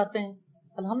پیچھے رہ جاتے ہیں.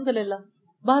 الحمدللہ.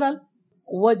 بہرحال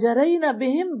وَجَرَيْنَ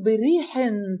بِهِمْ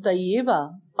بِرِيحٍ طَيِّبَةٍ،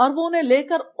 اور وہ انہیں لے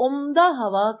کر عمدہ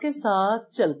ہوا کے ساتھ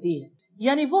چلتی ہے،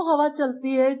 یعنی وہ ہوا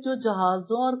چلتی ہے جو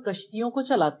جہازوں اور کشتیوں کو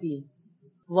چلاتی ہے.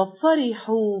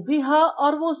 وَفَرِحُوا بِهَا،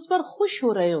 اور وہ اس پر خوش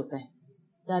ہو رہے ہوتے ہیں،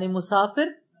 یعنی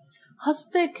مسافر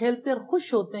ہنستے کھیلتے اور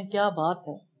خوش ہوتے ہیں. کیا بات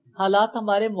ہے، حالات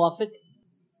ہمارے موافق،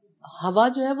 ہوا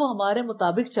جو ہے وہ ہمارے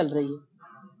مطابق چل رہی ہے.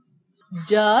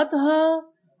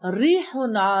 جَاءَتْهَا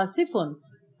رِيحٌ عَاصِفٌ،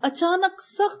 اچانک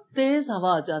سخت تیز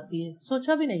ہوا آ جاتی ہے.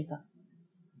 سوچا بھی نہیں تھا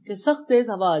کہ سخت تیز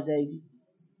ہوا آ جائے گی.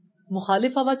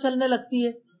 مخالف ہوا چلنے لگتی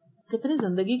ہے. کتنی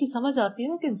زندگی کی سمجھ آتی ہے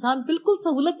نا کہ انسان بالکل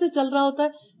سہولت سے چل رہا ہوتا ہے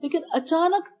لیکن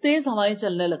اچانک تیز ہوائیں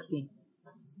چلنے لگتی ہیں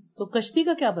تو کشتی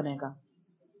کا کیا بنے گا؟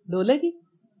 ڈولے گی،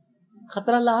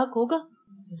 خطرہ لاحق ہوگا.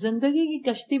 زندگی کی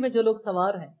کشتی میں جو لوگ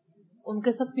سوار ہیں ان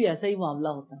کے ساتھ بھی ایسا ہی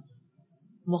معاملہ ہوتا ہے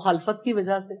مخالفت کی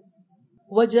وجہ سے.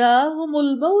 وَجَاءَهُمُ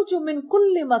الْمَوْجُ مِنْ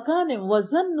كُلِّ مَكَانٍ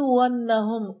وَظَنُّوا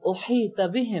أَنَّهُمْ أُحِيطَ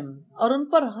بِهِمْ، اور ان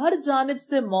پر ہر جانب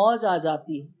سے موج آ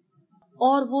جاتی ہے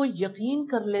اور وہ یقین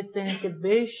کر لیتے ہیں کہ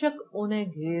بے شک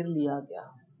انہیں گھیر لیا گیا.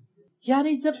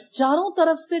 یعنی جب چاروں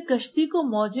طرف سے کشتی کو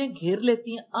موجیں گھیر لیتی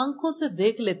ہیں، آنکھوں سے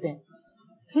دیکھ لیتے ہیں،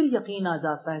 پھر یقین آ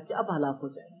جاتا ہے کہ اب ہلاک ہو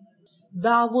جائے.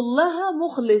 دعوا اللہ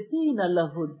مخلصین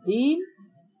لہ الدین،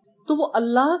 تو وہ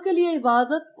اللہ کے لیے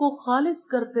عبادت کو خالص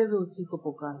کرتے ہوئے اسی کو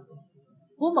پکارتے ہیں.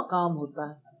 وہ مقام ہوتا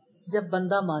ہے جب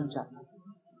بندہ مان جاتا ہے،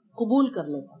 قبول کر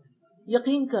لیتا ہے،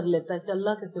 یقین کر لیتا ہے کہ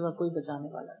اللہ کے سوا کوئی بچانے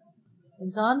والا ہے.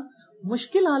 انسان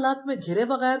مشکل حالات میں گھرے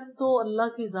بغیر تو اللہ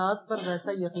کی ذات پر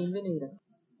ویسا یقین بھی نہیں رکھتا.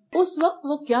 اس وقت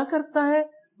وہ کیا کرتا ہے؟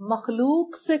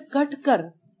 مخلوق سے کٹ کر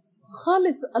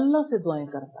خالص اللہ سے دعائیں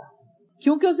کرتا ہے،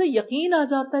 کیونکہ اسے یقین آ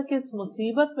جاتا ہے کہ اس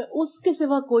مصیبت میں اس کے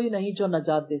سوا کوئی نہیں جو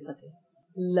نجات دے سکے.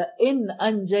 لَإِنْ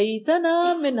أَنْجَيْتَنَا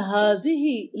مِنْ هَٰذِهِ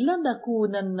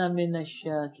لَنَكُونَنَّ مِنَ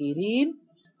الشَّاكِرِينَ،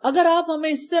 اگر آپ ہمیں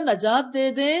اس سے نجات دے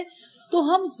دیں تو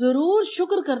ہم ضرور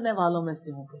شکر کرنے والوں میں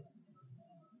سے ہوں گے.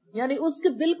 یعنی اس کے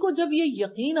دل کو جب یہ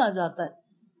یقین آ جاتا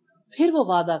ہے پھر وہ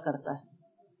وعدہ کرتا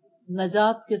ہے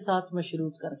نجات کے ساتھ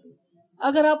مشروط کر کے،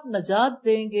 اگر آپ نجات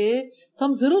دیں گے تو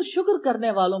ہم ضرور شکر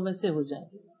کرنے والوں میں سے ہو جائیں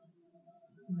گے.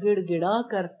 گڑ گڑا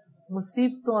کر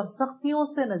مصیبتوں اور سختیوں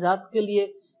سے نجات کے لیے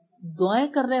دعائیں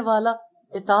کرنے والا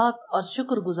اطاعت اور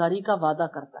شکر گزاری کا وعدہ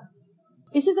کرتا ہے.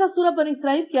 اسی طرح سورہ بنی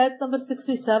اسرائیل کی آیت نمبر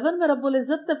 67 میں رب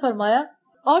العزت نے فرمایا،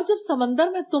 اور جب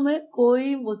سمندر میں تمہیں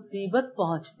کوئی مصیبت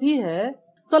پہنچتی ہے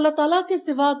تو اللہ تعالیٰ کے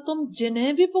سوا تم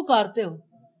جنہیں بھی پکارتے ہو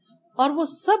اور وہ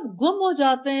سب گم ہو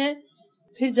جاتے ہیں،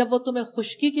 پھر جب وہ تمہیں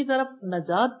خشکی کی طرف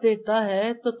نجات دیتا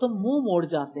ہے تو تم منہ موڑ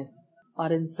جاتے ہو، اور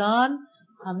انسان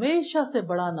ہمیشہ سے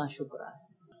بڑا ناشکرا ہے.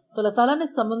 تو اللہ تعالیٰ نے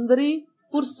سمندری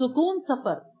پرسکون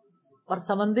سفر اور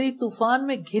سمندری طوفان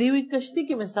میں گھری ہوئی کشتی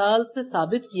کی مثال سے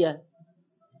ثابت کیا ہے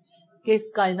کہ اس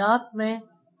کائنات میں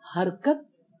حرکت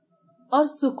اور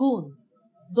سکون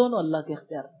دونوں اللہ کے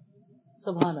اختیار میں.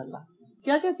 سبحان اللہ.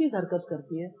 کیا کیا چیز حرکت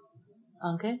کرتی ہے؟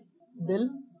 آنکھیں،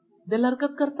 دل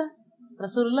حرکت کرتا ہے.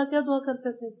 رسول اللہ کیا دعا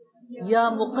کرتے تھے؟ یا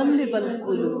مقلب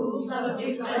القلوب،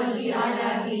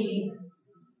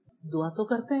 دعا تو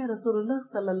کرتے ہیں رسول اللہ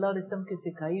صلی اللہ علیہ وسلم کی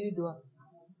سکھائی ہوئی دعا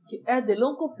کہ اے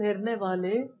دلوں کو پھیرنے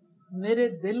والے، میرے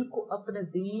دل کو اپنے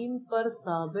دین پر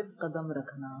ثابت قدم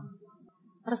رکھنا.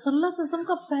 رسول اللہ صلی اللہ علیہ وسلم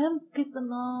کا فہم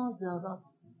کتنا زیادہ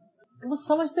کہ وہ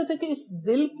سمجھتے تھے کہ اس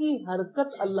دل کی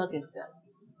حرکت اللہ کے اختیار.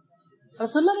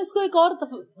 رسول اللہ نے اس کو ایک اور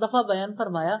دفعہ بیان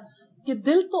فرمایا، کہ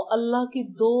دل تو اللہ کی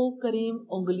دو کریم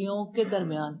انگلیوں کے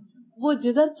درمیان، وہ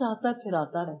جدھر چاہتا ہے پھر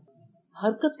آتا رہے.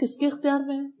 حرکت کس کے اختیار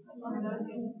میں ہے؟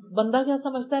 بندہ کیا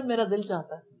سمجھتا ہے؟ میرا دل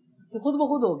چاہتا ہے کہ خود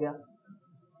بخود ہو گیا،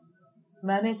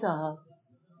 میں نے چاہا.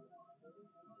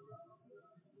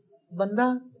 بندہ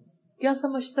کیا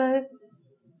سمجھتا ہے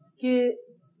کہ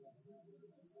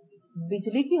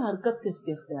بجلی کی حرکت کس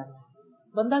کے اختیار میں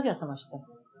ہے؟ بندہ کیا سمجھتا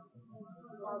ہے؟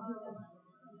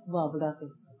 وابڑا کے.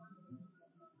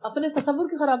 اپنے تصور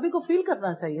کی خرابی کو فیل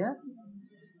کرنا چاہیے.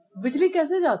 بجلی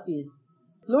کیسے جاتی ہے؟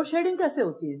 لوڈ شیڈنگ کیسے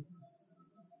ہوتی ہے؟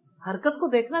 حرکت کو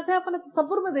دیکھنا چاہیے، اپنے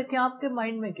تصور میں دیکھیں آپ کے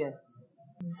مائنڈ میں کیا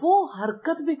ہے. وہ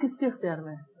حرکت بھی کس کے اختیار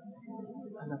میں ہے؟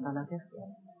 اللہ تعالیٰ کے اختیار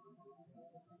میں.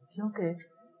 کیونکہ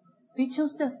پیچھے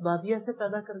اس نے اسبابیہ سے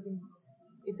پیدا کر دی.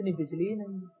 اتنی بجلی ہی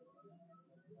نہیں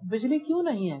ہے. بجلی کیوں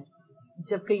نہیں ہے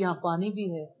جبکہ یہاں پانی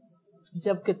بھی ہے،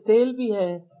 جبکہ تیل بھی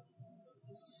ہے،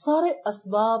 سارے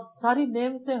اسباب ساری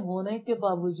نعمتیں ہونے کے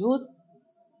باوجود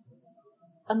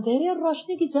اندھیرے اور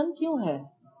روشنی کی جنگ کیوں ہے؟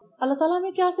 اللہ تعالیٰ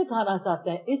میں کیا سکھانا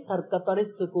چاہتے ہیں اس حرکت اور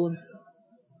اس سکون سے؟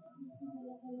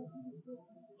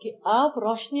 کہ آپ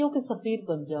روشنیوں کے سفیر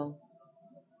بن جاؤ،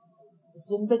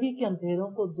 زندگی کے اندھیروں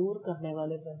کو دور کرنے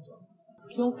والے بن جاؤ.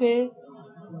 کیونکہ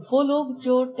وہ لوگ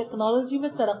جو ٹیکنالوجی میں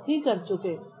ترقی کر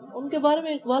چکے، ان کے بارے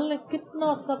میں اقبال نے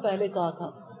کتنا عرصہ پہلے کہا تھا،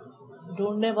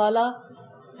 ڈھونڈنے والا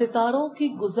ستاروں کی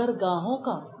گزرگاہوں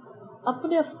کا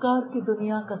اپنے افکار کی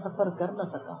دنیا کا سفر کر نہ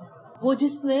سکا. وہ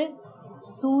جس نے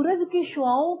سورج کی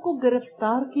شعاؤں کو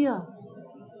گرفتار کیا،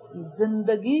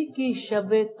 زندگی کی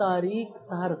شب تاریک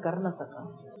سحر کر نہ سکا.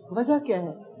 وجہ کیا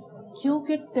ہے؟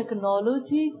 کیونکہ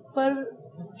ٹیکنالوجی پر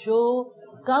جو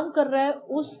کام کر رہا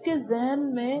ہے اس کے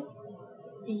ذہن میں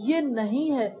یہ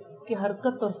نہیں ہے کہ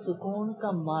حرکت اور سکون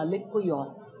کا مالک کوئی اور.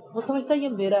 وہ سمجھتا ہے یہ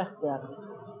میرا اختیار ہے.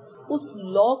 اس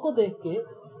لا کو دیکھ کے،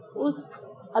 اس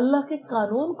اللہ کے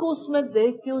قانون کو اس میں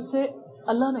دیکھ کے اسے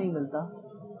اللہ نہیں ملتا،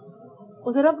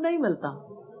 اسے رب نہیں ملتا.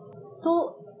 تو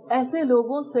ایسے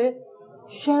لوگوں سے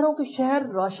شہروں کے شہر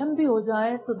روشن بھی ہو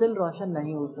جائیں تو دل روشن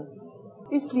نہیں ہوتے.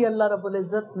 اس لیے اللہ رب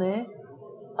العزت نے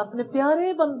اپنے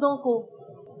پیارے بندوں کو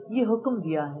یہ حکم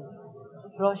دیا ہے،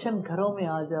 روشن گھروں میں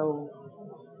آ جاؤ،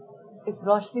 اس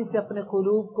روشنی سے اپنے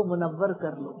قلوب کو منور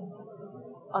کر لو.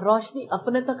 اور روشنی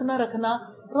اپنے تک نہ رکھنا.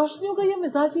 روشنیوں کا یہ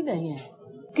مزاج ہی نہیں ہے.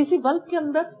 کسی بلب کے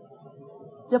اندر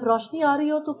جب روشنی آ رہی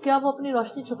ہو تو کیا وہ اپنی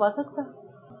روشنی چھپا سکتا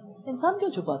ہے؟ انسان کیوں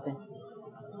چھپاتے ہیں؟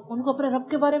 ان کو اپنے رب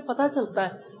کے بارے میں پتا چلتا ہے،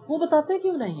 وہ بتاتے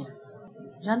کیوں نہیں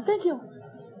ہیں؟ جانتے کیوں؟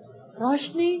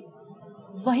 روشنی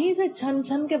وہیں سے چھن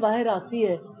چھن کے باہر آتی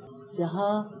ہے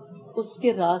جہاں اس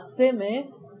کے راستے میں،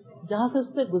 جہاں سے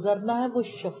اس نے گزرنا ہے وہ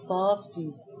شفاف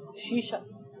چیز، شیشہ.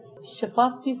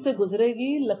 شفاف چیز سے گزرے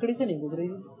گی، لکڑی سے نہیں گزرے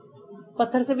گی،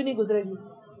 پتھر سے بھی نہیں گزرے گی،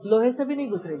 لوہے سے بھی نہیں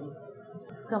گزرے گی.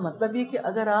 اس کا مطلب یہ کہ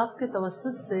اگر آپ کے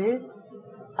توسط سے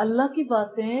اللہ کی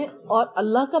باتیں اور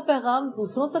اللہ کا پیغام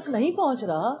دوسروں تک نہیں پہنچ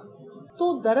رہا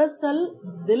تو دراصل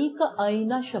دل کا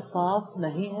آئینہ شفاف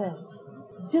نہیں ہے.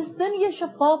 جس دن یہ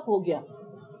شفاف ہو گیا،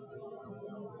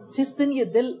 جس دن یہ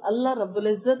دل اللہ رب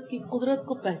العزت کی قدرت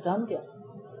کو پہچان گیا،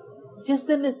 جس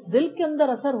دن اس دل کے اندر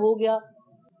اثر ہو گیا،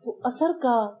 تو اثر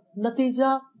کا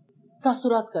نتیجہ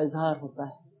تاثرات کا اظہار ہوتا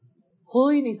ہے. ہو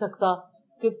ہی نہیں سکتا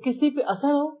کہ کسی پہ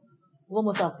اثر ہو وہ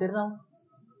متاثر نہ ہو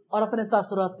اور اپنے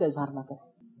تاثرات کا اظہار نہ کرے.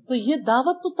 تو یہ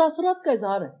دعوت تو تاثرات کا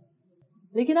اظہار ہے،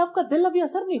 لیکن آپ کا دل ابھی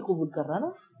اثر نہیں قبول کر رہا نا،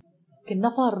 کہ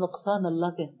نفع اور نقصان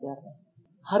اللہ کے اختیار میں،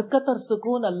 حرکت اور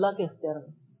سکون اللہ کے اختیار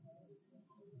میں.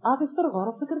 آپ اس پر غور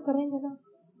و فکر کریں گے نا،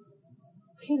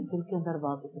 پھر دل کے اندر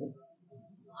بات اترے گی.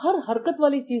 ہر حرکت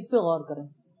والی چیز پہ غور کریں،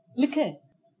 لکھیں.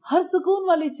 ہر سکون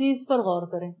والی چیز پر غور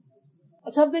کریں.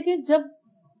 اچھا اب دیکھیں، جب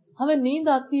ہمیں نیند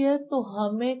آتی ہے تو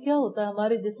ہمیں کیا ہوتا ہے؟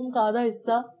 ہمارے جسم کا آدھا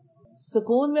حصہ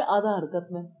سکون میں، آدھا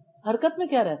حرکت میں. حرکت میں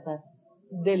کیا رہتا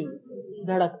ہے؟ دل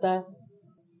دھڑکتا ہے.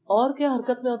 اور کیا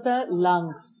حرکت میں ہوتا ہے؟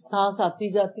 لنگس، سانس آتی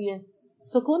جاتی ہے.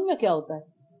 سکون میں کیا ہوتا ہے؟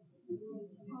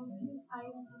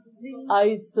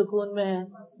 آئیز سکون میں ہے.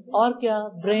 اور کیا؟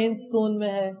 برین سکون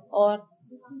میں ہے. اور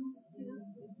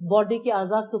باڈی کے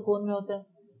اعضاء سکون میں ہوتے ہیں.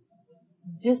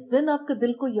 جس دن آپ کے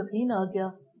دل کو یقین آ گیا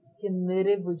کہ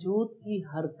میرے وجود کی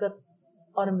حرکت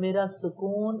اور میرا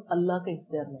سکون اللہ کے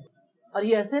اختیار میں، اور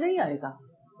یہ ایسے نہیں آئے گا،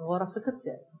 غور و فکر سے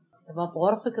آئے گا. جب آپ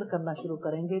غور و فکر کرنا شروع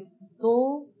کریں گے تو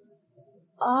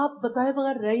آپ بتائے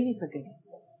بغیر رہ ہی نہیں سکیں گے.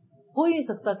 ہو ہی نہیں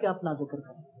سکتا کہ آپ نہ ذکر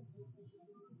کریں.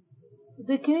 تو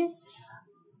دیکھیں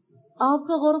آپ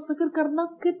کا غور و فکر کرنا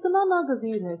کتنا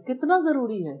ناگزیر ہے، کتنا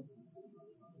ضروری ہے.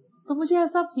 تو مجھے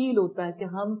ایسا فیل ہوتا ہے کہ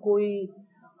ہم کوئی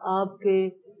آپ کے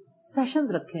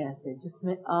سیشنز رکھیں ایسے جس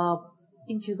میں آپ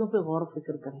ان چیزوں پہ غور و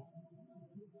فکر کریں،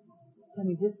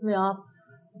 یعنی جس میں آپ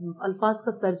الفاظ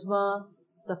کا ترجمہ،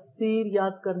 تفسیر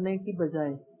یاد کرنے کی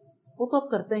بجائے وہ تو آپ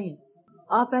کرتے ہی ہیں.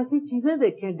 آپ ایسی چیزیں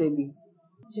دیکھیں ڈیلی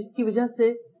جس کی وجہ سے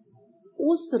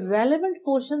اس ریلیونٹ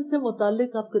پورشن سے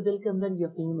متعلق آپ کے دل کے اندر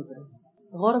یقین اترے,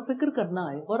 غور و فکر کرنا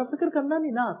آئے. غور و فکر کرنا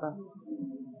نہیں نہ آتا,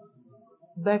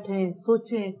 بیٹھیں,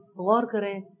 سوچیں, غور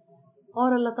کریں,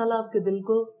 اور اللہ تعالیٰ آپ کے دل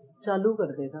کو چالو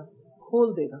کر دے گا,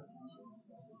 کھول دے گا.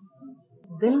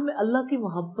 دل میں اللہ کی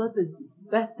محبت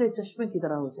بہتے چشمے کی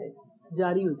طرح ہو جائے,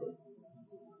 جاری ہو جائے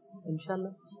انشاءاللہ.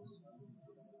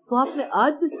 تو آپ نے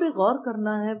آج جس پہ غور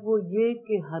کرنا ہے وہ یہ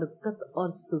کہ حرکت اور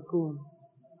سکون.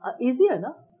 ایزی ہے نا,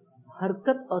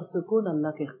 حرکت اور سکون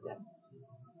اللہ کے اختیار.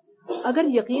 اگر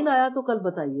یقین آیا تو کل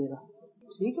بتائیے گا,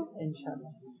 ٹھیک ہے انشاءاللہ.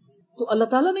 تو اللہ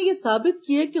تعالیٰ نے یہ ثابت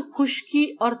کیا کہ خشکی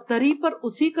اور تری پر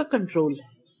اسی کا کنٹرول ہے.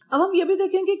 اب ہم یہ بھی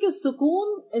دیکھیں گے کہ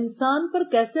سکون انسان پر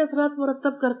کیسے اثرات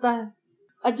مرتب کرتا ہے.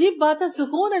 عجیب بات ہے,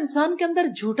 سکون انسان کے اندر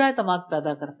جھوٹا اعتماد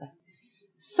پیدا کرتا ہے.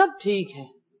 سب ٹھیک ہے,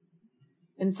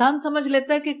 انسان سمجھ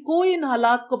لیتا ہے کہ کوئی ان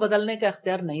حالات کو بدلنے کا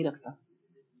اختیار نہیں رکھتا.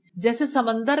 جیسے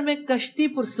سمندر میں کشتی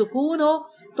پرسکون ہو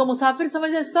تو مسافر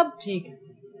سمجھے سب ٹھیک ہے.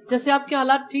 جیسے آپ کے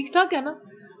حالات ٹھیک ٹھاک ہے نا,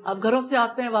 آپ گھروں سے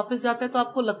آتے ہیں واپس جاتے ہیں تو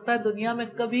آپ کو لگتا ہے دنیا میں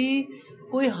کبھی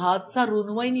کوئی حادثہ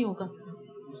رونما ہی نہیں ہوگا.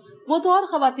 وہ تو اور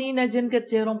خواتین ہیں جن کے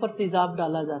چہروں پر تیزاب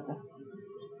ڈالا جاتا ہے,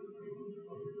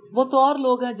 وہ تو اور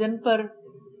لوگ ہیں جن پر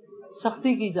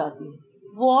سختی کی جاتی ہے,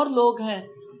 وہ اور لوگ ہیں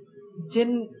جن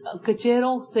کے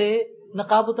چہروں سے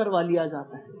نقاب اتروا لیا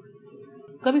جاتا ہے.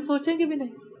 کبھی سوچیں گے بھی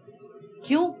نہیں.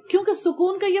 کیوں؟ کیونکہ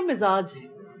سکون کا یہ مزاج ہے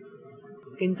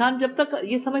کہ انسان جب تک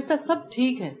یہ سمجھتا ہے سب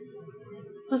ٹھیک ہے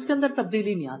تو اس کے اندر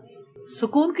تبدیلی نہیں آتی.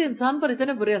 سکون کے انسان پر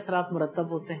اتنے برے اثرات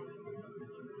مرتب ہوتے ہیں.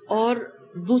 اور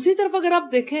دوسری طرف اگر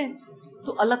آپ دیکھیں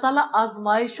تو اللہ تعالیٰ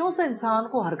آزمائشوں سے انسان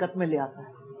کو حرکت میں لے آتا ہے.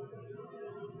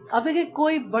 اب دیکھیں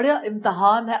کوئی بڑا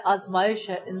امتحان ہے, آزمائش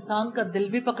ہے, انسان کا دل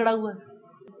بھی پکڑا ہوا ہے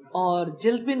اور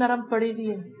جلد بھی نرم پڑی ہوئی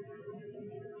ہے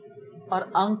اور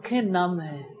آنکھیں نم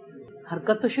ہے.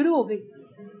 حرکت تو شروع ہو گئی,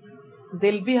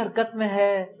 دل بھی حرکت میں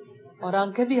ہے اور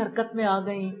آنکھیں بھی حرکت میں آ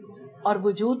گئیں اور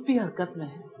وجود بھی حرکت میں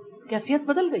ہے. کیفیت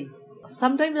بدل گئی.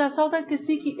 سم ٹائم ایسا ہوتا ہے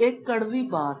کسی کی ایک کڑوی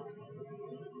بات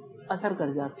اثر کر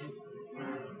جاتی,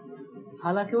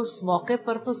 حالانکہ اس موقع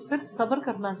پر تو صرف صبر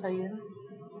کرنا چاہیے نا,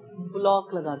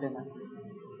 بلاک لگا دینا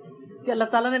چاہیے کہ اللہ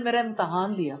تعالیٰ نے میرا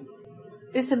امتحان لیا,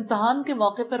 اس امتحان کے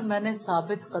موقع پر میں نے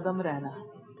ثابت قدم رہنا ہے.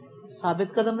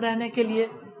 ثابت قدم رہنے کے لیے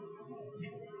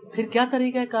پھر کیا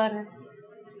طریقہ کار ہے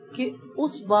کہ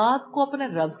اس بات کو اپنے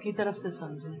رب کی طرف سے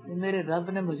سمجھیں کہ میرے رب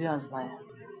نے مجھے آزمایا.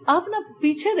 آپ نا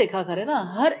پیچھے دیکھا کریں نا,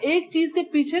 ہر ایک چیز کے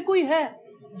پیچھے کوئی ہے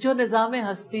جو نظام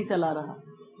ہستی چلا رہا.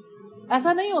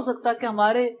 ایسا نہیں ہو سکتا کہ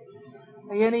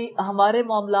ہمارے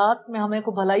معاملات میں ہمیں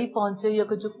کوئی بھلائی پہنچے یا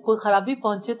کوئی خرابی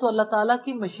پہنچے تو اللہ تعالیٰ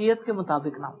کی مشیت کے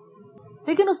مطابق نہ ہو.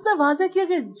 لیکن اس نے واضح کیا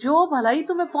کہ جو بھلائی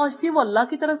تمہیں پہنچتی ہے وہ اللہ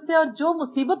کی طرف سے, اور جو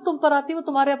مصیبت تم پر آتی ہے وہ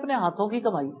تمہارے اپنے ہاتھوں کی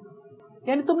کمائی.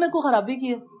 یعنی تم نے کوئی خرابی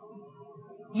کی ہے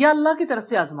یا اللہ کی طرف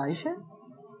سے آزمائش ہے,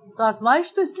 تو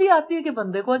آزمائش تو اس لیے آتی ہے کہ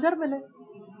بندے کو اجر ملے.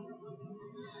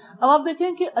 اب آپ دیکھیں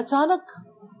کہ اچانک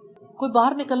کوئی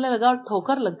باہر نکلنے لگا اور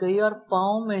ٹھوکر لگ گئی اور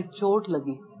پاؤں میں چوٹ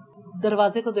لگی,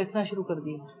 دروازے کو دیکھنا شروع کر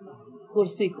دیا,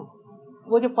 کرسی کو,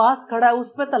 وہ جو پاس کھڑا ہے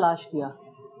اس پہ تلاش کیا,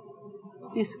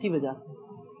 اس کی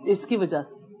وجہ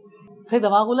سے پھر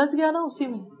دماغ الجھ گیا نا اسی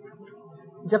میں.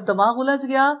 جب دماغ الجھ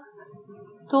گیا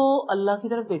تو اللہ کی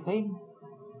طرف دیکھا ہی نہیں.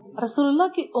 رسول اللہ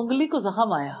کی انگلی کو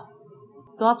زخم آیا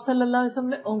تو آپ صلی اللہ علیہ وسلم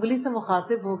نے انگلی سے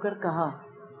مخاطب ہو کر کہا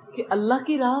کہ اللہ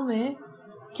کی راہ میں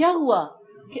کیا ہوا,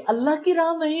 کہ اللہ کی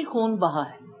راہ میں ہی خون بہا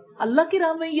ہے, اللہ کی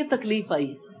راہ میں یہ تکلیف آئی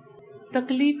ہے.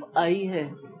 تکلیف آئی ہے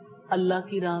اللہ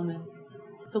کی راہ میں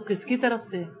تو کس کی طرف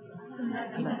سے؟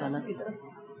 اللہ تعالیٰ کی طرف سے.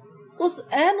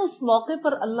 اس موقع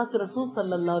پر اللہ کے رسول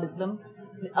صلی اللہ علیہ وسلم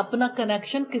نے اپنا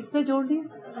کنیکشن کس سے جوڑ لیا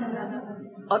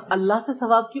اور اللہ سے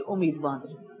ثواب کی امید باندھ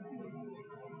لی.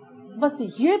 بس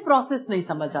یہ پروسیس نہیں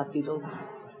سمجھ آتی لوگ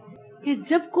کہ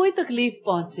جب کوئی تکلیف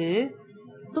پہنچے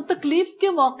تو تکلیف کے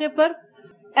موقع پر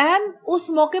اس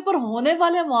موقع پر ہونے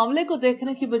والے معاملے کو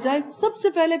دیکھنے کی بجائے سب سے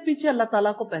پہلے پیچھے اللہ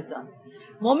تعالیٰ کو پہچان.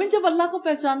 مومن جب اللہ کو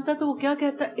پہچانتا ہے تو وہ کیا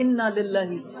کہتا ہے, انا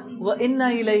للہ و انا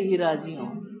الیہ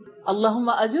راجعون, اللہم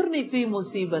اجرنی فی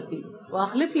مصیبتی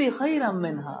واخلف لی خیرا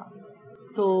منہا.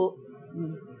 تو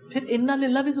پھر انا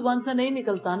للہ بھی زبان سے نہیں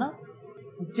نکلتا نا.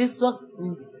 جس وقت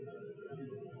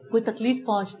کوئی تکلیف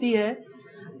پہنچتی ہے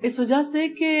اس وجہ سے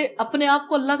کہ اپنے آپ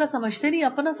کو اللہ کا سمجھتے نہیں,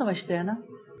 اپنا سمجھتے ہیں نا,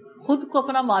 خود کو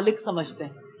اپنا مالک سمجھتے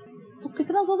ہیں. تو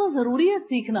کتنا زیادہ ضروری ہے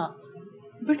سیکھنا.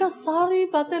 بیٹا ساری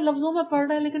باتیں لفظوں میں پڑھ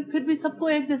رہے ہیں لیکن پھر بھی سب کو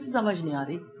ایک جیسی سمجھ نہیں آ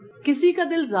رہی. کسی کا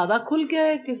دل زیادہ کھل کے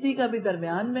ہے, کسی کا بھی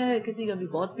درمیان میں ہے, کسی کا بھی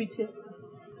بہت پیچھے.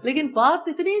 لیکن بات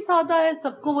اتنی سادہ ہے,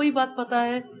 سب کو وہی بات پتا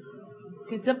ہے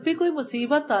کہ جب بھی کوئی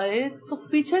مصیبت آئے تو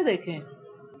پیچھے دیکھیں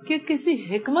کہ کسی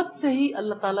حکمت سے ہی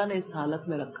اللہ تعالیٰ نے اس حالت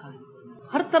میں رکھا ہے.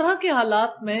 ہر طرح کے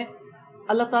حالات میں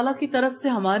اللہ تعالیٰ کی طرف سے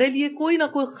ہمارے لیے کوئی نہ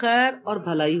کوئی خیر اور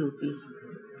بھلائی ہوتی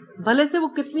ہے، بھلے سے وہ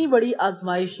کتنی بڑی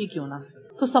آزمائشی کیوں نہ۔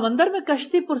 تو سمندر میں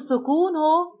کشتی پرسکون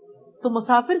ہو تو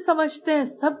مسافر سمجھتے ہیں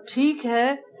سب ٹھیک ہے،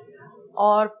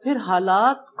 اور پھر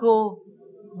حالات کو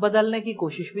بدلنے کی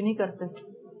کوشش بھی نہیں کرتے۔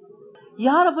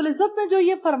 یہاں رب العزت نے جو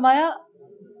یہ فرمایا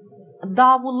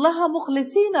دعوا اللہ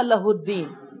مخلصین لہ الدین،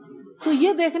 تو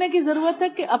یہ دیکھنے کی ضرورت ہے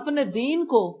کہ اپنے دین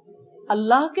کو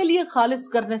اللہ کے لیے خالص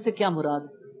کرنے سے کیا مراد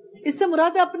ہے۔ اس سے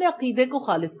مراد ہے اپنے عقیدے کو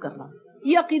خالص کرنا۔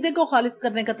 یہ عقیدے کو خالص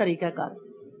کرنے کا طریقہ کار،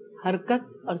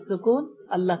 حرکت اور سکون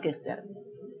اللہ کے اختیار میں،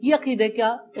 یہ عقیدے کا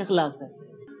اخلاص ہے۔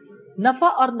 نفع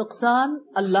اور نقصان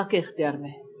اللہ کے اختیار میں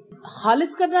ہے۔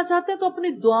 خالص کرنا چاہتے ہیں تو اپنی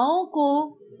دعاؤں کو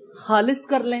خالص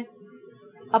کر لیں،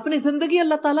 اپنی زندگی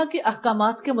اللہ تعالیٰ کے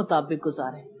احکامات کے مطابق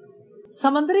گزاریں۔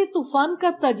 سمندری طوفان کا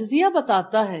تجزیہ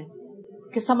بتاتا ہے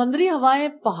کہ سمندری ہوائیں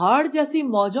پہاڑ جیسی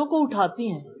موجوں کو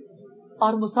اٹھاتی ہیں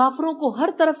اور مسافروں کو ہر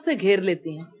طرف سے گھیر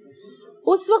لیتی ہیں۔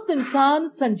 اس وقت انسان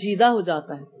سنجیدہ ہو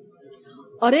جاتا ہے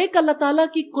اور ایک اللہ تعالیٰ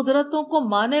کی قدرتوں کو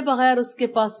مانے بغیر اس کے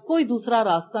پاس کوئی دوسرا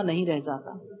راستہ نہیں رہ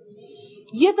جاتا۔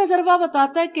 یہ تجربہ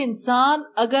بتاتا ہے کہ انسان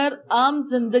اگر عام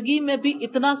زندگی میں بھی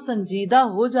اتنا سنجیدہ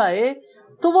ہو جائے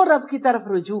تو وہ رب کی طرف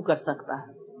رجوع کر سکتا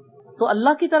ہے۔ تو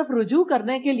اللہ کی طرف رجوع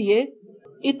کرنے کے لیے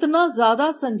اتنا زیادہ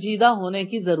سنجیدہ ہونے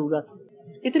کی ضرورت ہے،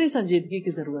 اتنی سنجیدگی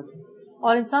کی ضرورت ہے۔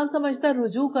 اور انسان سمجھتا ہے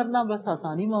رجوع کرنا بس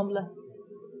آسانی معاملہ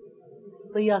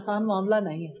ہے، تو یہ آسان معاملہ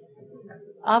نہیں ہے۔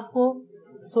 آپ کو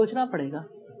سوچنا پڑے گا،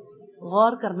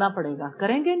 غور کرنا پڑے گا۔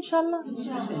 کریں گے انشاءاللہ؟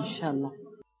 انشاءاللہ۔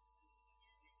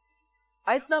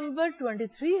 آیت نمبر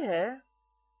 23 ہے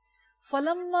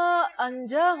فَلَمَّا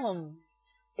أَنْجَاهُمْ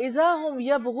إِذَا هُمْ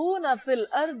يَبْغُونَ فِي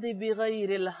الْأَرْضِ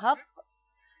بِغَيْرِ الْحَقِّ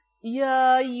يَا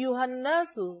أَيُّهَا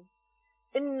النَّاسُ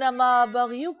إِنَّمَا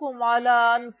بَغْيُكُمْ عَلَىٰ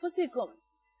أَنفُسِكُمْ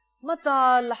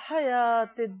مَتَاعُ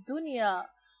الْحَيَاةِ الدُّنْيَا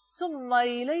ثُمَّ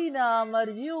إِلَيْنَا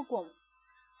مَرْجِعُكُمْ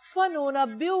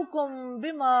فَنُنَبِّئُكُمْ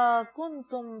بِمَا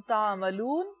كُنْتُمْ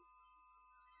تَعْمَلُونَ۔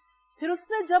 پھر اس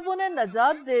نے جب انہیں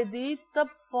نجات دے دی تب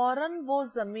فوراً وہ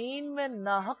زمین میں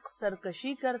ناحق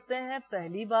سرکشی کرتے ہیں،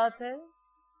 پہلی بات ہے۔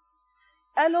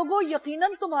 اے لوگو،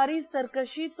 یقیناً تمہاری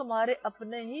سرکشی تمہارے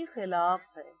اپنے ہی خلاف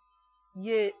ہے،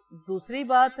 یہ دوسری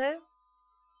بات ہے۔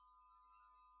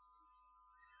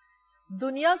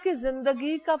 دنیا کی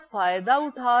زندگی کا فائدہ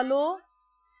اٹھا لو،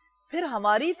 پھر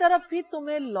ہماری طرف ہی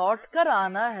تمہیں لوٹ کر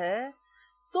آنا ہے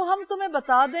تو ہم تمہیں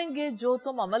بتا دیں گے جو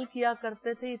تم عمل کیا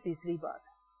کرتے تھے، یہ تیسری بات ہے۔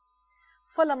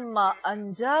 فَلَمَّا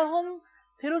أَنْجَاهُمْ،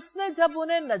 پھر اس نے جب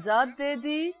انہیں نجات دے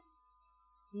دی،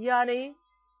 یعنی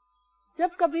جب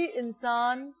کبھی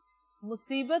انسان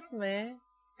مصیبت میں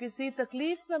کسی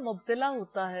تکلیف میں مبتلا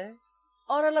ہوتا ہے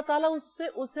اور اللہ تعالیٰ اس سے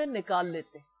اسے نکال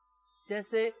لیتے،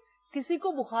 جیسے کسی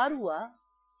کو بخار ہوا،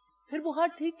 پھر بخار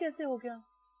ٹھیک کیسے ہو گیا؟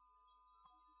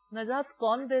 نجات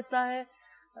کون دیتا ہے؟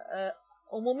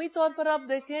 عمومی طور پر آپ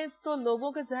دیکھیں تو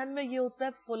لوگوں کے ذہن میں یہ ہوتا ہے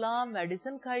فلاں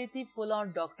میڈیسن کھائی تھی، فلاں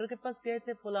ڈاکٹر کے پاس گئے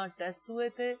تھے، فلاں ٹیسٹ ہوئے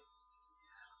تھے،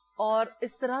 اور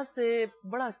اس طرح سے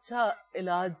بڑا اچھا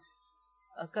علاج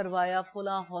کروایا،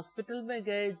 فلاں ہاسپٹل میں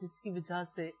گئے جس کی وجہ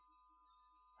سے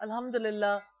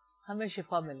الحمدللہ ہمیں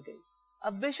شفا مل گئی۔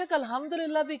 اب بے شک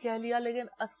الحمدللہ بھی کہہ لیا، لیکن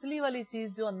اصلی والی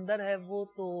چیز جو اندر ہے وہ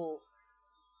تو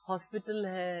ہاسپٹل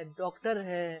ہے، ڈاکٹر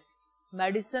ہے،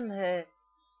 میڈیسن ہے،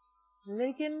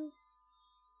 لیکن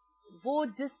وہ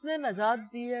جس نے نجات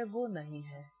دی ہے وہ نہیں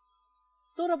ہے۔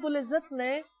 تو رب العزت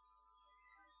نے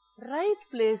رائٹ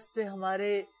پلیس پہ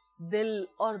ہمارے دل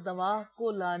اور دماغ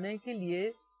کو لانے کے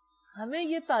لیے ہمیں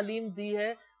یہ تعلیم دی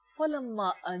ہے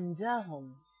فَلَمَّا أَنْجَاهُمْ،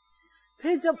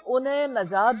 پھر جب انہیں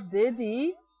نجات دے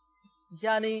دی،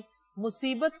 یعنی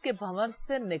مصیبت کے بھنور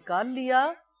سے نکال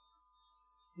لیا،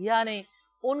 یعنی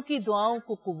ان کی دعاؤں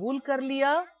کو قبول کر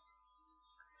لیا،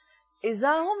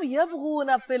 اِذَا هُمْ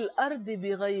يَبْغُونَ فِي الْأَرْضِ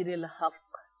بِغَيْرِ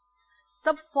الْحَقِّ،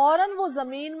 تب فوراً وہ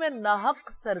زمین میں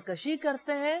ناحق سرکشی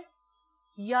کرتے ہیں،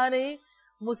 یعنی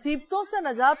مصیبتوں سے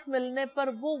نجات ملنے پر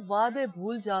وہ وعدے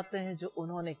بھول جاتے ہیں جو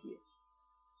انہوں نے کیے،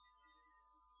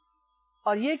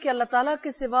 اور یہ کہ اللہ تعالیٰ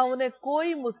کے سوا انہیں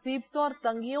کوئی مصیبتوں اور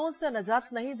تنگیوں سے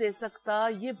نجات نہیں دے سکتا،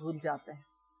 یہ بھول جاتے ہیں۔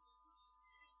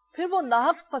 پھر وہ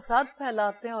ناحق فساد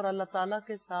پھیلاتے ہیں اور اللہ تعالیٰ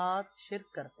کے ساتھ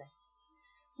شرک کرتے ہیں۔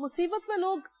 مصیبت میں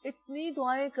لوگ اتنی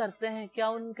دعائیں کرتے ہیں، کیا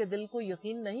ان کے دل کو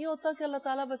یقین نہیں ہوتا کہ اللہ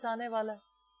تعالیٰ بچانے والا ہے؟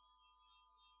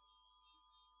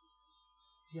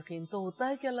 یقین تو ہوتا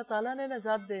ہے کہ اللہ تعالیٰ نے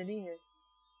نجات دینی ہے،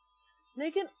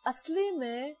 لیکن اصلی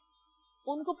میں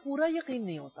ان کو پورا یقین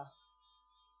نہیں ہوتا۔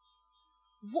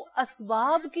 وہ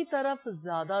اسباب کی طرف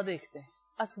زیادہ دیکھتے ہیں،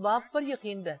 اسباب پر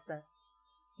یقین رہتا ہے،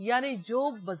 یعنی جو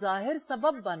بظاہر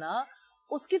سبب بنا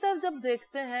اس کی طرف جب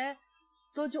دیکھتے ہیں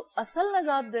تو جو اصل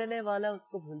نجات دینے والا ہے اس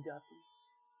کو بھول جاتی ہے۔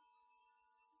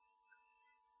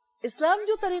 اسلام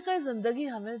جو طریقہ زندگی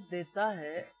ہمیں دیتا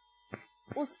ہے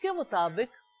اس کے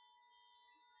مطابق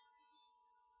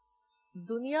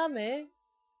دنیا میں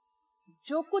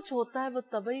جو کچھ ہوتا ہے وہ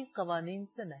طبعی قوانین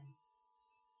سے نہیں،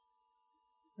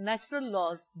 نیچرل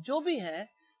لاز جو بھی ہیں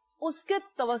اس کے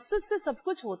توسط سے سب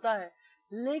کچھ ہوتا ہے،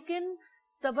 لیکن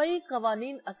طبعی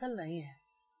قوانین اصل نہیں ہے،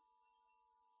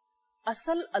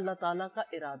 اصل اللہ تعالی کا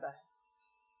ارادہ ہے،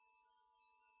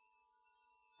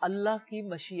 اللہ کی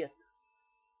مشیت،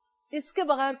 اس کے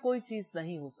بغیر کوئی چیز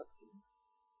نہیں ہو سکتی،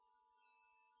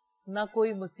 نہ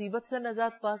کوئی مصیبت سے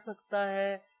نجات پا سکتا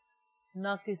ہے،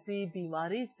 نہ کسی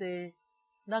بیماری سے،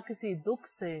 نہ کسی دکھ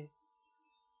سے،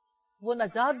 وہ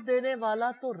نجات دینے والا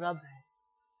تو رب ہے۔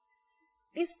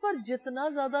 اس پر جتنا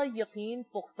زیادہ یقین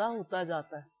پختہ ہوتا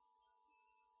جاتا ہے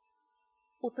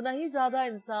اتنا ہی زیادہ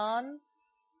انسان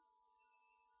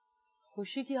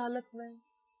خوشی کی حالت میں،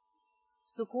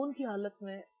 سکون کی حالت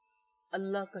میں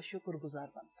اللہ کا شکر گزار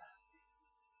بنتا ہے۔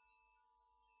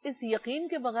 اس یقین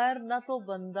کے بغیر نہ تو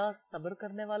بندہ صبر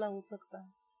کرنے والا ہو سکتا ہے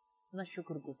نہ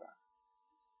شکر گزار،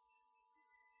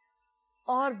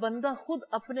 اور بندہ خود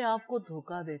اپنے آپ کو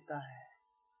دھوکہ دیتا ہے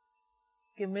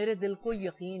کہ میرے دل کو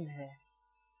یقین ہے،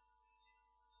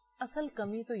 اصل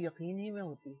کمی تو یقین ہی میں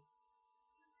ہوتی ہے۔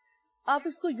 آپ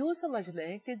اس کو یوں سمجھ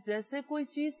لیں کہ جیسے کوئی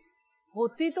چیز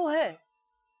ہوتی تو ہے،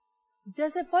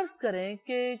 جیسے فرض کریں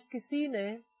کہ کسی نے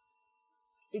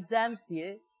ایگزامز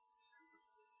دیے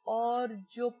اور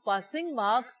جو پاسنگ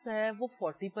مارکس ہے وہ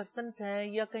 40% ہے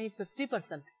یا کہیں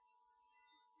 50%،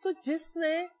 تو جس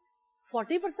نے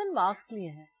 40% مارکس لیے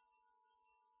ہیں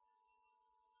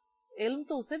علم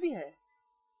تو اسے بھی ہے،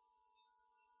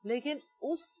 لیکن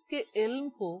اس کے علم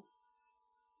کو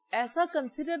ایسا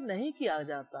کنسیڈر نہیں کیا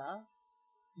جاتا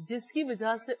جس کی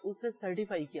وجہ سے اسے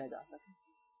سرٹیفائی کیا جا سکے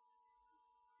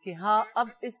کہ ہاں اب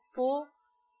اس کو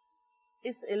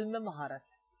اس علم میں مہارت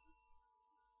ہے۔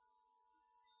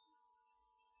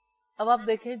 اب آپ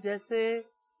دیکھیں جیسے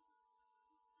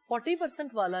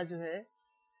 40% والا جو ہے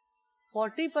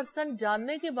 40%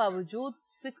 جاننے کے باوجود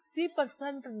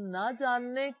 60% نہ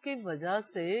جاننے کی وجہ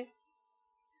سے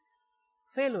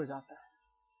فیل ہو جاتا ہے۔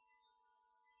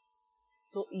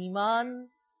 تو ایمان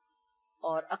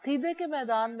اور عقیدے کے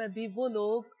میدان میں بھی وہ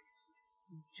لوگ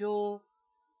جو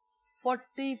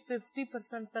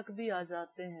 40-50% تک بھی آ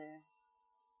جاتے ہیں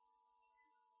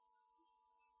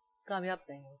کامیاب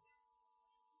نہیں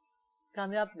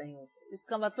ہوتے۔ اس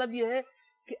کا مطلب یہ ہے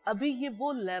کہ ابھی یہ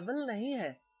وہ لیول نہیں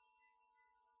ہے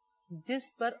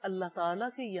جس پر اللہ تعالی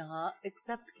کے یہاں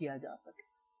ایکسپٹ کیا جا سکے۔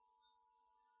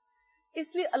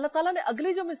 اس لیے اللہ تعالیٰ نے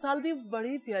اگلی جو مثال دی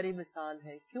بڑی پیاری مثال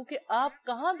ہے، کیونکہ آپ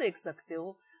کہاں دیکھ سکتے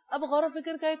ہو، اب غور و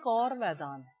فکر کا ایک اور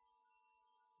میدان ہے۔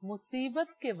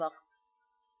 مصیبت کے وقت،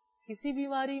 کسی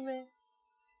بیماری میں،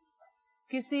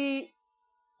 کسی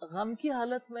غم کی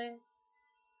حالت میں،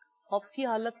 خوف کی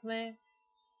حالت میں،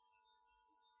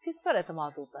 کس پر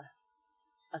اعتماد ہوتا ہے؟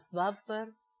 اسباب پر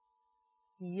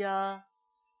یا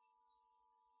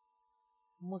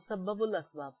مسبب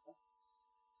الاسباب پر؟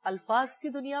 الفاظ کی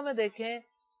دنیا میں دیکھیں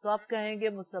تو آپ کہیں گے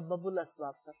مسبب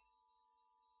الاسباب پر،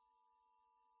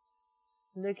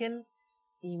 لیکن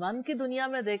ایمان کی دنیا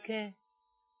میں دیکھیں،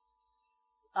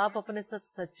 آپ اپنے ساتھ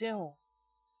سچے ہوں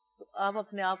تو آپ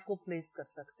اپنے آپ کو پلیس کر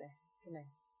سکتے ہیں کہ نہیں،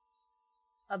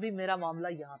 ابھی میرا معاملہ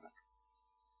یہاں تک۔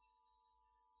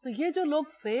 تو یہ جو لوگ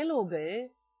فیل ہو گئے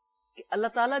کہ اللہ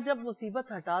تعالیٰ جب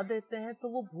مصیبت ہٹا دیتے ہیں تو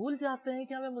وہ بھول جاتے ہیں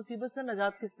کہ ہمیں مصیبت سے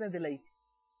نجات کس نے دلائی تھی۔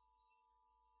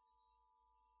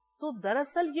 تو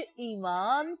دراصل یہ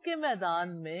ایمان کے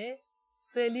میدان میں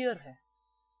فیلئر ہے،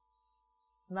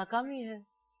 ناکامی ہے۔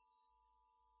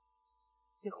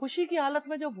 کہ خوشی کی حالت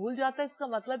میں جو بھول جاتا ہے، اس کا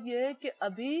مطلب یہ ہے کہ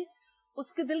ابھی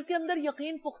اس کے دل کے اندر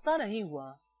یقین پختہ نہیں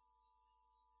ہوا۔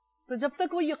 تو جب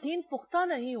تک وہ یقین پختہ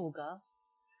نہیں ہوگا،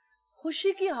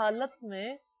 خوشی کی حالت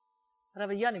میں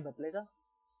رویہ نہیں بدلے گا۔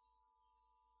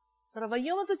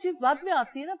 رویوں میں تو چیز بعد میں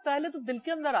آتی ہے نا، پہلے تو دل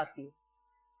کے اندر آتی ہے،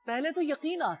 پہلے تو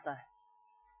یقین آتا ہے۔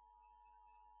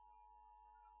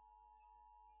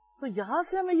 تو یہاں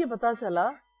سے ہمیں یہ پتا چلا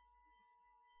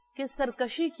کہ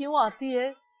سرکشی کیوں آتی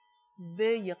ہے؟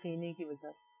 بے یقینی کی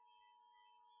وجہ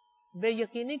سے۔ بے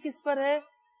یقینی کس پر ہے؟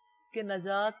 کہ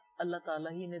نجات اللہ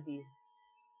تعالیٰ ہی نے دی ہے۔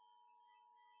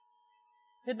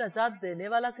 پھر نجات دینے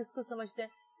والا کس کو سمجھتے ہیں؟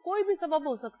 کوئی بھی سبب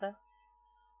ہو سکتا ہے۔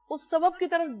 اس سبب کی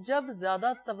طرف جب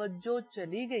زیادہ توجہ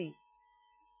چلی گئی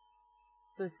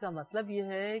تو اس کا مطلب یہ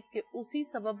ہے کہ اسی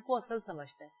سبب کو اصل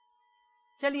سمجھتے ہیں۔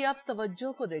 چلیے آپ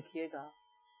توجہ کو دیکھیے گا۔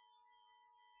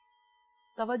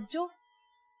 توجہ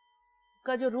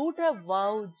کا جو روٹ ہے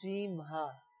واو جیم ہا،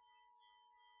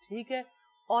 ٹھیک ہے،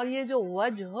 اور یہ جو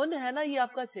وجہن ہے نا، یہ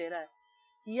آپ کا چہرہ ہے۔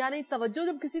 یعنی توجہ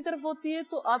جب کسی طرف ہوتی ہے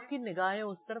تو آپ کی نگاہیں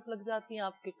اس طرف لگ جاتی ہیں،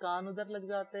 آپ کے کان ادھر لگ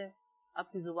جاتے ہیں،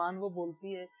 آپ کی زبان وہ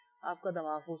بولتی ہے، آپ کا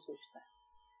دماغ وہ سوچتا ہے.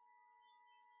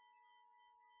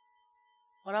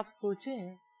 اور آپ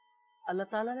سوچیں اللہ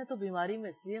تعالیٰ نے تو بیماری میں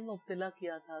اس لیے مبتلا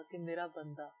کیا تھا کہ میرا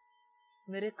بندہ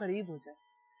میرے قریب ہو جائے،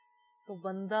 تو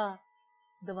بندہ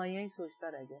دوائیاں ہی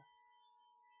سوچتا رہ گیا،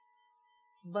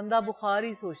 بندہ بخار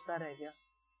ہی سوچتا رہ گیا،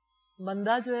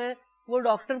 بندہ جو ہے وہ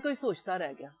ڈاکٹر کو ہی سوچتا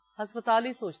رہ گیا، ہسپتال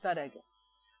ہی سوچتا رہ گیا.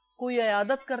 کوئی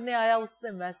عیادت کرنے آیا، اس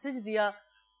نے میسج دیا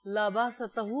لا باس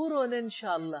طہور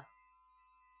انشاءاللہ،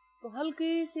 تو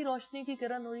ہلکی سی روشنی کی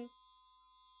کرن ہوئی،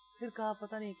 پھر کہا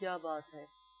پتہ نہیں کیا بات ہے،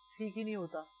 ٹھیک ہی نہیں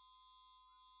ہوتا،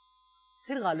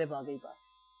 پھر غالب آ گئی بات،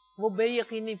 وہ بے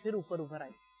یقینی پھر اوپر ابھر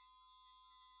آئی.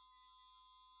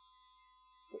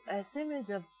 تو ایسے میں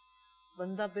جب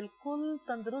بندہ بالکل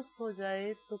تندرست ہو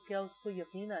جائے تو کیا اس کو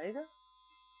یقین آئے گا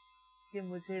کہ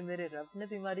مجھے میرے رب نے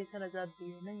بیماری سے نجات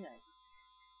دی ہے؟ نہیں آئے گا.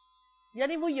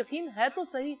 یعنی وہ یقین ہے تو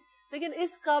صحیح، لیکن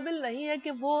اس قابل نہیں ہے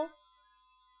کہ وہ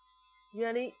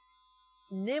یعنی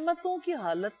نعمتوں کی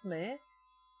حالت میں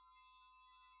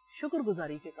شکر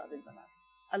گزاری کے قابل بنا دے،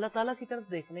 اللہ تعالیٰ کی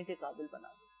طرف دیکھنے کے قابل بنا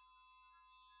دے.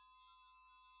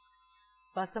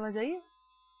 بات سمجھ آئیے؟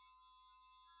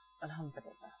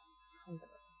 الحمدللہ.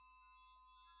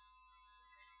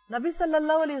 نبی صلی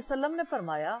اللہ علیہ وسلم نے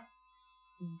فرمایا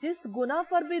جس گناہ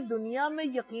پر بھی دنیا میں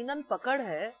یقیناً پکڑ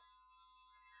ہے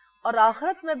اور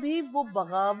آخرت میں بھی، وہ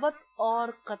بغاوت اور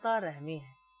قطع رحمی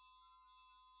ہے.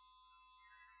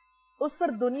 اس پر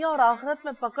دنیا اور آخرت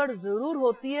میں پکڑ ضرور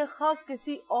ہوتی ہے، خواہ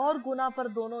کسی اور گناہ پر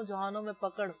دونوں جہانوں میں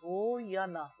پکڑ ہو یا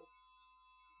نہ ہو.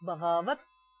 بغاوت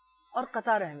اور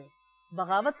قطع رحمی.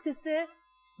 بغاوت کس سے ہے؟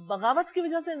 بغاوت کی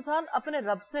وجہ سے انسان اپنے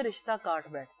رب سے رشتہ کاٹ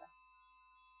بیٹھتا ہے.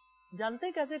 جانتے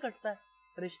ہیں کیسے کٹتا ہے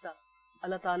رشتہ؟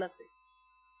 اللہ تعالیٰ سے،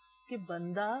 کہ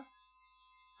بندہ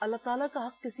اللہ تعالیٰ کا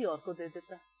حق کسی اور کو دے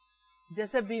دیتا ہے.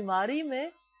 جیسے بیماری میں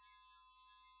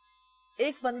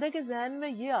ایک بندے کے ذہن میں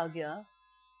یہ آ گیا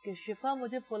کہ شفا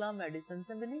مجھے فلاں میڈیسن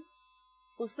سے ملی،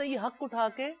 اس نے یہ حق اٹھا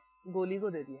کے گولی کو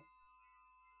دے دیا،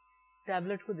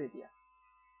 ٹیبلٹ کو دے دیا،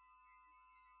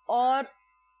 اور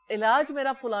علاج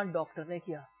میرا فلاں ڈاکٹر نے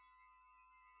کیا.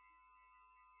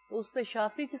 تو اس نے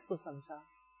شافی کس کو سمجھا؟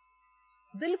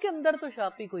 دل کے اندر تو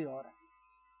شافی کوئی اور ہے.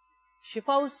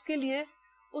 شفا اس کے لیے،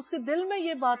 اس کے دل میں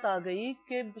یہ بات آ گئی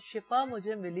کہ شفا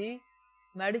مجھے ملی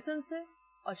میڈیسن سے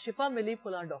اور شفا ملی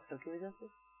فلاں ڈاکٹر کی وجہ سے.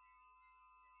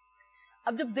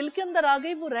 اب جب دل کے اندر آ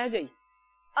گئی وہ رہ گئی.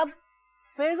 اب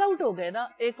فیز آؤٹ ہو گئے نا،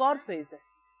 ایک اور فیز ہے.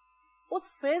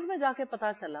 اس فیز میں جا کے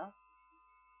پتا چلا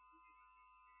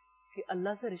کہ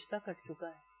اللہ سے رشتہ کٹ چکا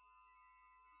ہے،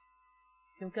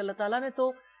 کیونکہ اللہ تعالیٰ نے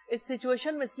تو اس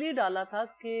سچویشن میں اس لیے ڈالا تھا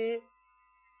کہ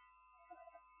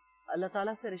اللہ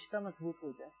تعالیٰ سے رشتہ مضبوط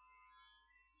ہو جائے.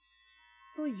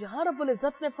 تو یہاں رب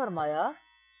العزت نے فرمایا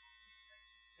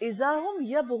اذا ہم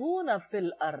یبغون فی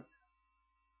الارض،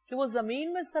 کہ وہ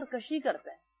زمین میں سرکشی کرتے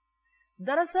ہیں.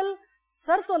 دراصل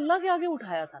سر تو اللہ کے آگے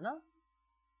اٹھایا تھا نا،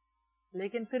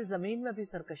 لیکن پھر زمین میں بھی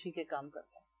سرکشی کے کام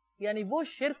کرتے ہیں. یعنی وہ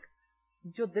شرک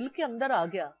جو دل کے اندر آ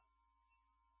گیا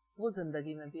وہ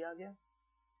زندگی میں بھی آ گیا.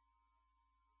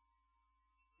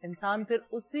 انسان پھر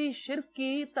اسی شرک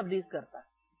کی تبلیغ کرتا ہے،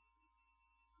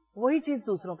 وہی چیز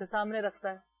دوسروں کے سامنے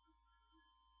رکھتا ہے.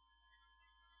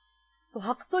 تو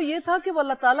حق تو یہ تھا کہ وہ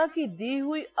اللہ تعالیٰ کی دی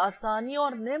ہوئی آسانیوں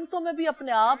اور نعمتوں میں بھی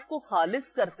اپنے آپ کو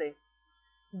خالص کرتے،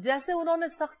 جیسے انہوں نے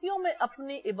سختیوں میں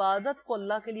اپنی عبادت کو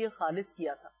اللہ کے لیے خالص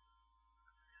کیا تھا.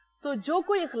 تو جو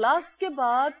کوئی اخلاص کے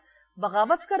بعد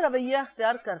بغاوت کا رویہ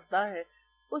اختیار کرتا ہے،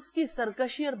 اس کی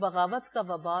سرکشی اور بغاوت کا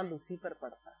وبال اسی پر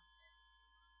پڑتا ہے.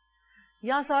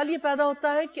 یہاں سوال یہ پیدا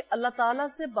ہوتا ہے کہ اللہ تعالیٰ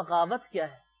سے بغاوت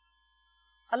کیا ہے؟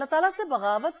 اللہ تعالیٰ سے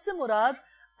بغاوت سے مراد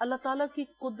اللہ تعالیٰ کی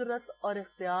قدرت اور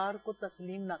اختیار کو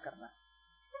تسلیم نہ کرنا.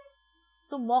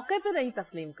 تو موقع پہ نہیں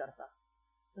تسلیم کرتا،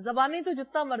 زبانی تو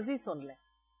جتنا مرضی سن لیں،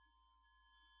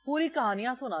 پوری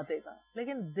کہانیاں سنا دے گا،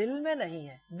 لیکن دل میں نہیں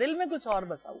ہے، دل میں کچھ اور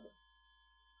بسا ہوا.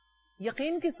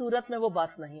 یقین کی صورت میں وہ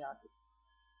بات نہیں آتی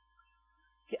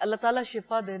کہ اللہ تعالیٰ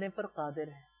شفا دینے پر قادر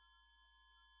ہے.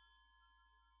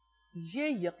 یہ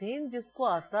یقین جس کو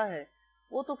آتا ہے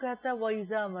وہ تو کہتا ہے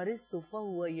وَإِذَا مَرِضْتُ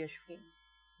فَهُوَ يَشْفِينِ،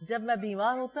 جب میں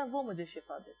بیمار ہوتا ہے وہ مجھے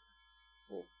شفا دیتا ہے،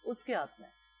 وہ اس کے ہاتھ میں،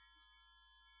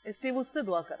 اس لیے وہ اس سے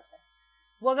دعا کرتا ہے.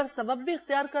 وہ اگر سبب بھی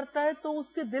اختیار کرتا ہے تو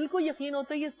اس کے دل کو یقین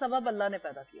ہوتا ہے یہ سبب اللہ نے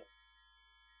پیدا کیا،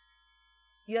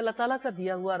 یہ اللہ تعالیٰ کا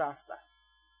دیا ہوا راستہ ہے.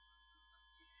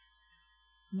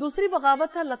 دوسری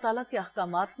بغاوت ہے اللہ تعالیٰ کے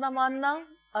احکامات نہ ماننا،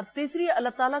 اور تیسری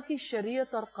اللہ تعالیٰ کی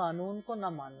شریعت اور قانون کو نہ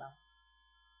ماننا.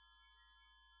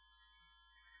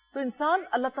 تو انسان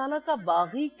اللہ تعالیٰ کا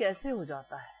باغی کیسے ہو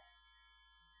جاتا ہے؟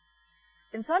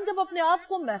 انسان جب اپنے آپ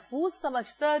کو محفوظ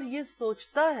سمجھتا ہے اور یہ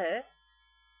سوچتا ہے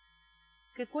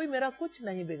کہ کوئی میرا کچھ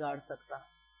نہیں بگاڑ سکتا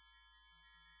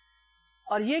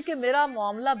اور یہ کہ میرا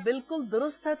معاملہ بالکل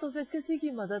درست ہے، تو اسے کسی کی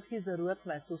مدد کی ضرورت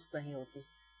محسوس نہیں ہوتی،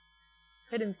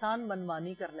 پھر انسان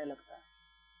منمانی کرنے لگتا ہے،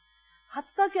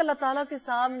 حتیٰ کہ اللہ تعالیٰ کے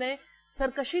سامنے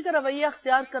سرکشی کا رویہ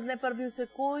اختیار کرنے پر بھی اسے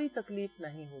کوئی تکلیف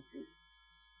نہیں ہوتی۔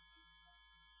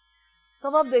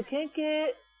 تو آپ دیکھیں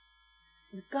کہ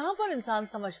کہاں پر انسان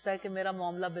سمجھتا ہے کہ میرا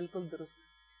معاملہ بالکل درست ہے؟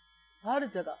 ہر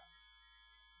جگہ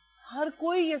ہر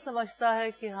کوئی یہ سمجھتا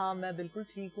ہے کہ ہاں میں بالکل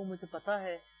ٹھیک ہوں، مجھے پتا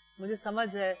ہے، مجھے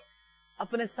سمجھ ہے۔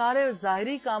 اپنے سارے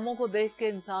ظاہری کاموں کو دیکھ کے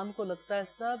انسان کو لگتا ہے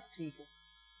سب ٹھیک ہے۔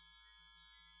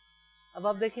 اب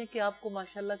آپ دیکھیں کہ آپ کو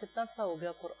ماشاءاللہ کتنا عرصہ ہو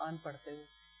گیا قرآن پڑھتے ہوئے،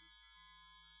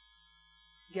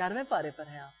 11ویں پارے پر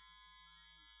ہیں آپ،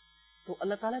 تو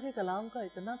اللہ تعالیٰ کے کلام کا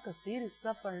اتنا کثیر حصہ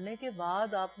پڑھنے کے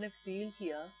بعد آپ نے فیل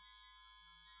کیا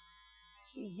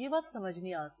کہ یہ بات سمجھ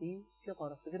نہیں آتی کہ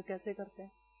غور و فکر کیسے کرتے ہیں،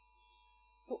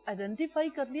 تو آئیڈینٹیفائی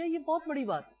کر لیا، یہ بہت بڑی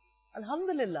بات ہے،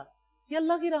 الحمدللہ یہ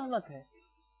اللہ کی رحمت ہے۔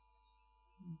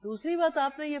 دوسری بات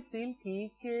آپ نے یہ فیل کی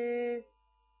کہ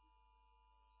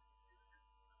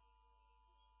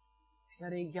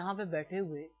یعنی یہاں پہ بیٹھے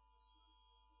ہوئے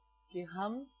کہ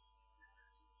ہم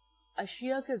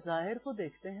اشیاء کے ظاہر کو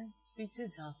دیکھتے ہیں، پیچھے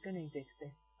جھانک کے نہیں دیکھتے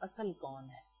اصل کون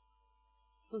ہے،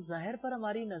 تو ظاہر پر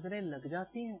ہماری نظریں لگ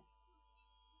جاتی ہیں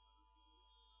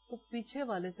تو پیچھے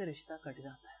والے سے رشتہ کٹ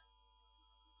جاتا ہے۔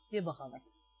 یہ بغاوت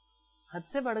حد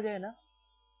سے بڑھ گئے نا،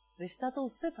 رشتہ تو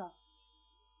اس سے تھا،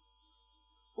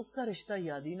 اس کا رشتہ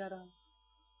یاد ہی نہ رہا،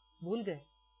 بھول گئے،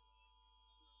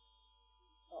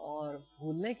 اور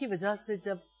بھولنے کی وجہ سے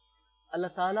جب اللہ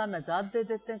تعالیٰ نجات دے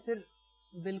دیتے ہیں پھر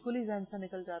بالکل ہی ذہن سے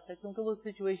نکل جاتا ہے، کیونکہ وہ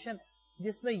سچویشن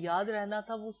جس میں یاد رہنا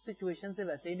تھا وہ اس سچویشن سے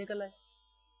ویسے ہی نکل آئے۔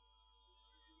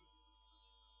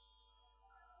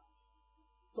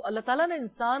 تو اللہ تعالیٰ نے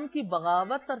انسان کی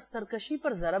بغاوت اور سرکشی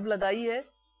پر ضرب لگائی ہے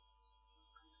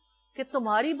کہ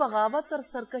تمہاری بغاوت اور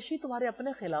سرکشی تمہارے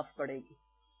اپنے خلاف پڑے گی،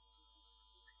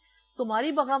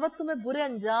 تمہاری بغاوت تمہیں برے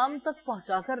انجام تک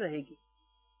پہنچا کر رہے گی۔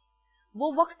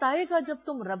 وہ وقت آئے گا جب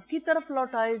تم رب کی طرف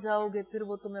لوٹائے جاؤ گے، پھر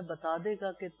وہ تمہیں بتا دے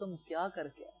گا کہ تم کیا کر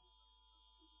کے آئے۔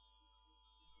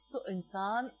 تو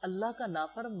انسان اللہ کا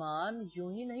نافرمان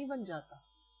یوں ہی نہیں بن جاتا،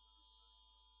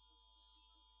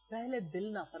 پہلے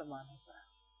دل نافرمان ہوتا ہے،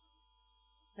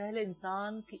 پہلے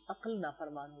انسان کی عقل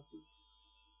نافرمان ہوتی ہے،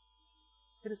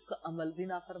 پھر اس کا عمل بھی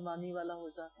نافرمانی والا ہو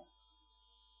جاتا ہے،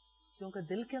 کیونکہ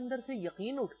دل کے اندر سے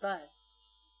یقین اٹھتا ہے،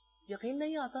 یقین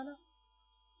نہیں آتا نا،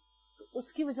 تو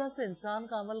اس کی وجہ سے انسان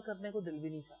کا عمل کرنے کو دل بھی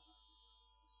نہیں چاہتا۔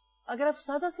 اگر آپ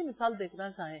سادہ سی مثال دیکھنا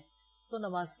چاہیں تو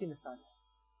نماز کی مثال ہے۔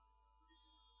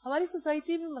 ہماری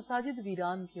سوسائٹی میں مساجد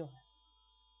ویران کیوں ہے؟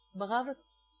 بغاوت،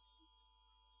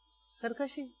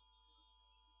 سرکشی۔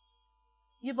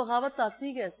 یہ بغاوت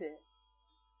آتی کیسے ہے؟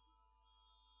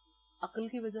 عقل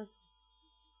کی وجہ سے۔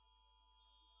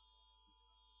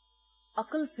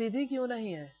 عقل سیدھی کیوں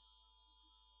نہیں ہے؟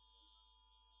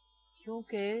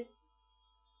 کیونکہ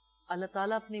اللہ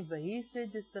تعالیٰ اپنی وحی سے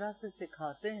جس طرح سے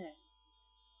سکھاتے ہیں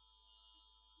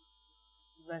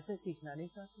ویسے سیکھنا نہیں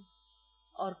چاہتے،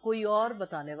 اور کوئی اور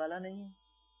بتانے والا نہیں ہے،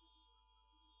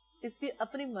 اس لیے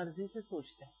اپنی مرضی سے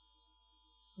سوچتے ہیں،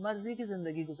 مرضی کی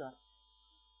زندگی گزارتے۔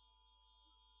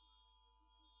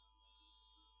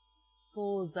 تو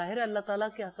ظاہر اللہ تعالیٰ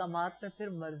کے احکامات میں پھر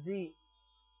مرضی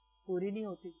پوری نہیں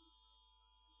ہوتی،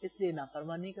 اس لیے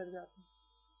نافرمانی کر جاتے۔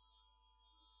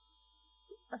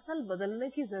 اصل بدلنے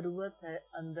کی ضرورت ہے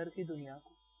اندر کی دنیا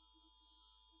کو،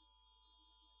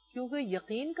 کیونکہ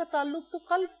یقین کا تعلق تو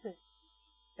قلب سے،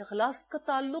 اخلاص کا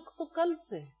تعلق تو قلب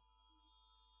سے ہے۔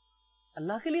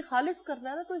 اللہ کے لیے خالص کرنا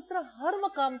ہے نا، تو اس طرح ہر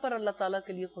مقام پر اللہ تعالیٰ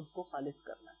کے لیے خود کو خالص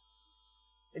کرنا ہے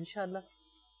انشاءاللہ۔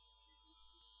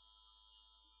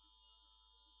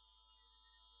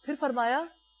 پھر فرمایا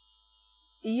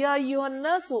یا ایھا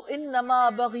الناس انما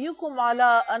بغیکم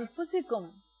علی انفسکم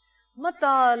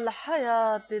متاع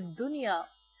الحیات الدنیا،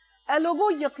 اے لوگو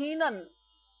یقیناً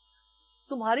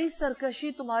تمہاری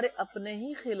سرکشی تمہارے اپنے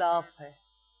ہی خلاف ہے۔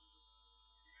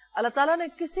 اللہ تعالیٰ نے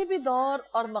کسی بھی دور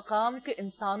اور مقام کے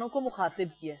انسانوں کو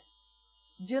مخاطب کیا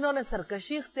جنہوں نے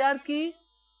سرکشی اختیار کی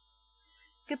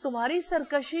کہ تمہاری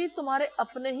سرکشی تمہارے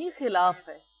اپنے ہی خلاف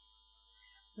ہے۔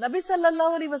 نبی صلی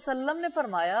اللہ علیہ وسلم نے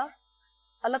فرمایا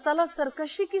اللہ تعالیٰ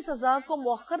سرکشی کی سزا کو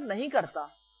مؤخر نہیں کرتا،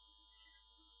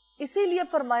 اسی لیے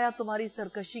فرمایا تمہاری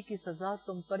سرکشی کی سزا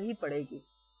تم پر ہی پڑے گی۔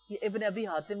 یہ ابن ابی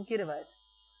حاتم کی روایت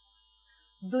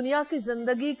ہے۔ دنیا کی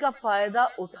زندگی کا فائدہ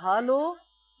اٹھا لو،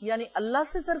 یعنی اللہ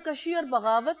سے سرکشی اور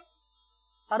بغاوت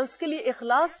اور اس کے لیے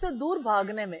اخلاص سے دور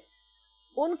بھاگنے میں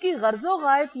ان کی غرض و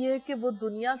غایت یہ ہے کہ وہ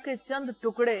دنیا کے چند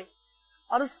ٹکڑے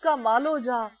اور اس کا مال و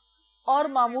جاہ اور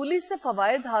معمولی سے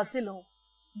فوائد حاصل ہوں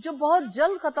جو بہت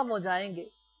جلد ختم ہو جائیں گے،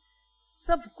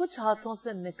 سب کچھ ہاتھوں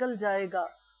سے نکل جائے گا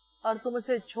اور تم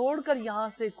اسے چھوڑ کر یہاں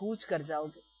سے کوچ کر جاؤ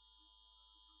گے۔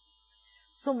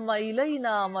 ثم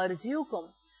الینا مرجعکم،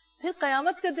 پھر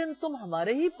قیامت کے دن تم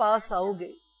ہمارے ہی پاس آؤ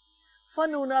گے۔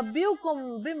 فننبئکم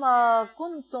بما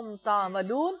کنتم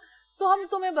تعملون، تو ہم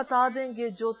تمہیں بتا دیں گے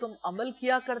جو تم عمل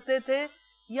کیا کرتے تھے،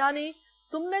 یعنی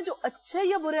تم نے جو اچھے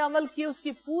یا برے عمل کیے اس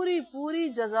کی پوری پوری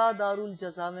جزا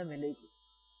دارالجزا میں ملے گی۔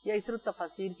 یہ عصرت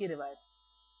تفاسیر کی روایت،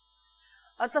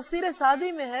 اور تفسیر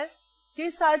سعدی میں ہے کہ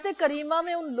اس آیت کریمہ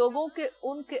میں ان لوگوں کے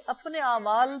ان کے اپنے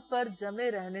اعمال پر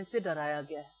جمے رہنے سے ڈرایا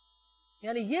گیا ہے،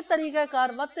 یعنی یہ طریقہ کار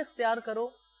مت اختیار کرو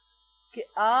کہ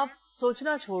آپ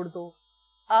سوچنا چھوڑ دو،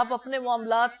 آپ اپنے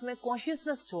معاملات میں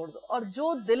کانشیسنس چھوڑ دو اور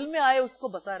جو دل میں آئے اس کو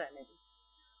بسا رہنے دو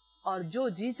اور جو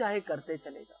جی چاہے کرتے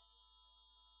چلے جاؤ۔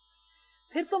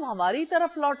 پھر تم ہماری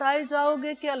طرف لوٹائے جاؤ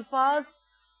گے کہ الفاظ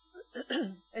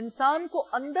انسان کو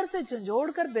اندر سے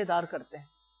جھنجھوڑ کر بیدار کرتے ہیں،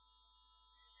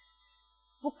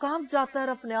 وہ کانپ جاتا ہے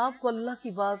اور اپنے آپ کو اللہ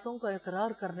کی باتوں کا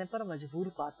اقرار کرنے پر مجبور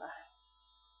پاتا ہے۔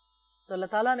 تو اللہ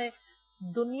تعالیٰ نے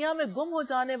دنیا میں گم ہو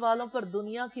جانے والوں پر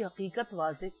دنیا کی حقیقت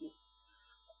واضح کی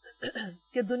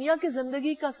کہ دنیا کی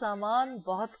زندگی کا سامان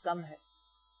بہت کم ہے۔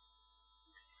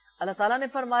 اللہ تعالیٰ نے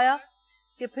فرمایا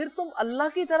کہ پھر تم اللہ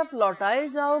کی طرف لوٹائے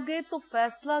جاؤ گے تو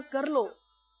فیصلہ کر لو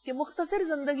کہ مختصر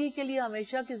زندگی کے لیے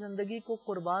ہمیشہ کی زندگی کو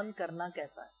قربان کرنا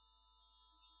کیسا ہے۔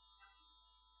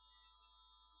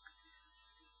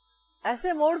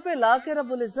 ایسے موڑ پہ لا کے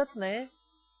رب العزت نے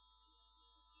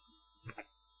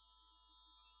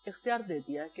اختیار دے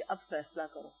دیا کہ اب فیصلہ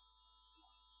کرو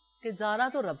کہ جانا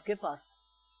تو رب کے پاس،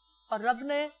 اور رب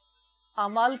نے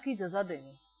اعمال کی جزا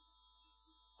دینی،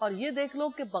 اور یہ دیکھ لو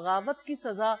کہ بغاوت کی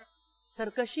سزا،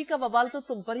 سرکشی کا وبال تو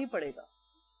تم پر ہی پڑے گا۔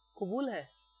 قبول ہے؟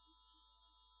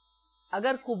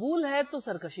 اگر قبول ہے تو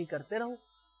سرکشی کرتے رہو،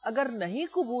 اگر نہیں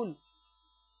قبول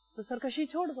تو سرکشی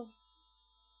چھوڑ دو۔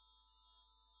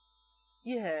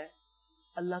 یہ ہے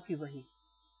اللہ کی وحی،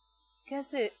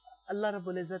 کیسے اللہ رب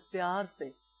العزت پیار سے،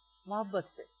 محبت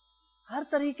سے، ہر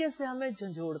طریقے سے ہمیں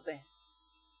جھنجھوڑتے ہیں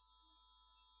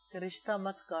کہ رشتہ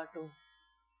مت کاٹو،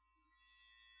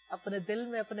 اپنے دل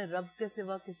میں اپنے رب کے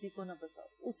سوا کسی کو نہ بساؤ،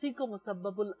 اسی کو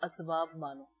مسبب الاسباب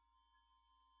مانو،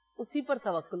 اسی پر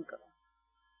توکل کرو،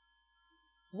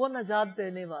 وہ نجات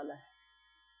دینے والا ہے،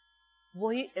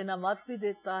 وہی انعامات بھی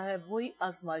دیتا ہے، وہی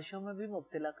آزمائشوں میں بھی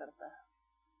مبتلا کرتا ہے،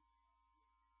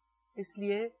 اس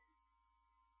لیے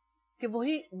کہ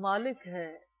وہی مالک ہے،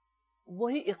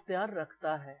 وہی اختیار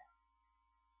رکھتا ہے،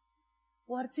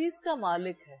 وہ ہر چیز کا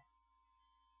مالک ہے،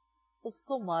 اس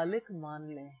کو مالک مان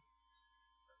لیں،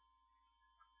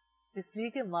 اس لیے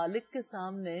کہ مالک کے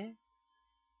سامنے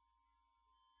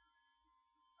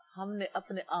ہم نے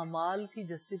اپنے اعمال کی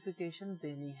جسٹیفیکیشن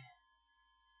دینی ہے۔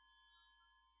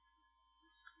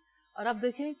 اور آپ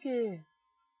دیکھیں کہ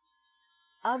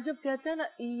آپ جب کہتے ہیں نا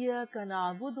ایاک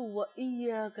نعبد و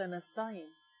ایاک نستعین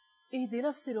اہدنا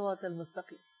الصراط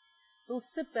المستقیم، تو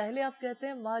اس سے پہلے آپ کہتے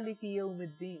ہیں مالک یوم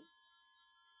الدین۔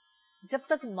 جب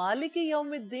تک مالک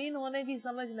یوم الدین ہونے کی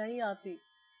سمجھ نہیں آتی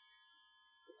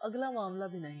تو اگلا معاملہ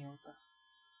بھی نہیں ہوتا۔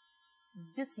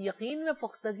 جس یقین میں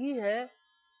پختگی ہے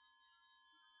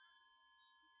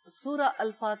سورہ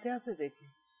الفاتحہ سے دیکھیں،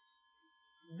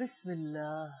 بسم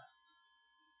اللہ،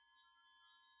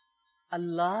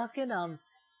 اللہ کے نام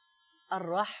سے،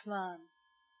 الرحمن،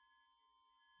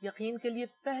 یقین کے لیے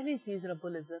پہلی چیز رب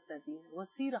العزت نے دی ہے،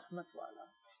 وسیع رحمت والا،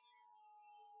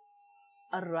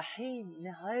 الرحیم،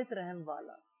 نہایت رحم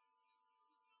والا،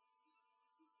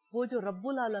 وہ جو رب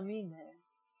العالمین ہے،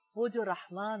 وہ جو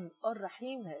رحمان اور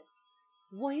رحیم ہے،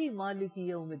 وہی مالک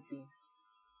یوم الدین،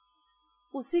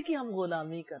 اسی کی ہم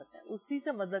غلامی کرتے ہیں، اسی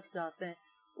سے مدد چاہتے ہیں،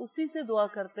 اسی سے دعا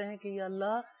کرتے ہیں کہ یا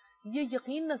اللہ یہ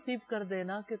یقین نصیب کر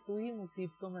دینا کہ تو ہی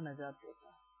مصیبتوں میں نجات دیتا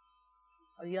ہے،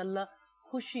 اور یا اللہ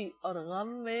خوشی اور غم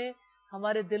میں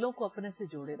ہمارے دلوں کو اپنے سے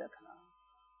جوڑے رکھنا۔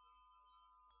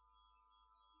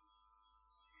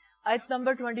 آیت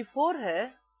نمبر 24 ہے،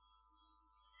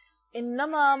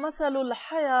 انما مثل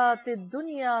الحیات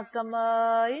الدنیا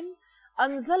کماء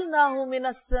انزلناه من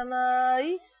السماء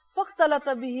فاختلط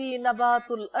به نبات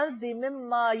الارض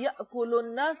مما يأكل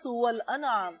الناس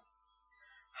والانعام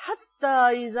حتى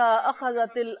اذا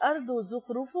اخذت الارض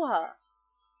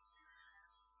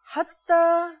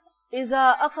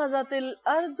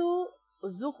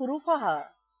زخرفها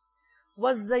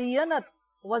وزينت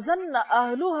وظن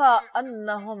اهلها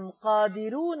انهم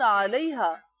قادرون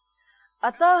عليها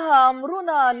اتاها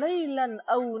امرنا ليلا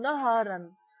او نهارا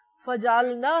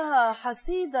فجعلناها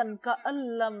حسيدا كأن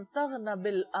لم تغن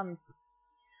بالامس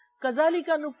كذلك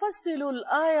نفصل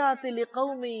الآيات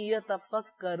لقوم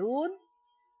يتفكرون۔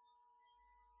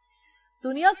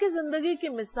 دنیا کی زندگی کی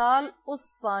مثال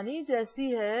اس پانی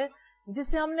جیسی ہے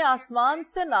جسے ہم نے آسمان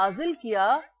سے نازل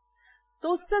کیا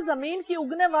تو اس سے زمین کی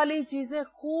اگنے والی چیزیں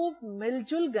خوب مل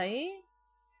جل گئیں،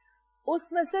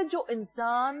 اس میں سے جو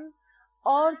انسان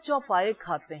اور چوپائے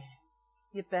کھاتے ہیں۔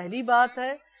 یہ پہلی بات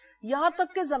ہے، یہاں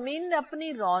تک کہ زمین نے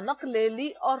اپنی رونق لے لی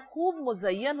اور خوب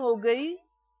مزین ہو گئی،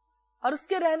 اور اس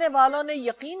کے رہنے والوں نے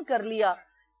یقین کر لیا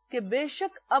کہ بے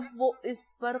شک اب وہ اس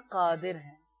پر قادر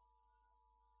ہیں۔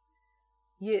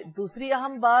 یہ دوسری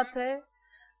اہم بات ہے۔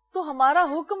 تو ہمارا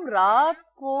حکم رات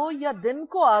کو یا دن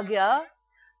کو آ گیا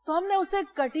تو ہم نے اسے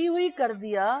کٹی ہوئی کر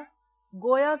دیا،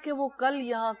 گویا کہ وہ کل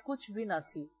یہاں کچھ بھی نہ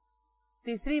تھی۔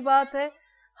 تیسری بات ہے،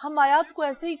 ہم آیات کو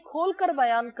ایسے ہی کھول کر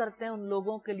بیان کرتے ہیں ان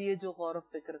لوگوں کے لیے جو غور و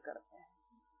فکر کرتے ہیں۔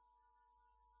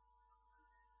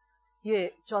 یہ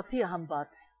چوتھی اہم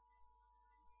بات ہے۔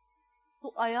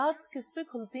 تو آیات کس پہ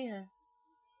کھلتی ہیں؟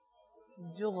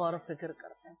 جو غور و فکر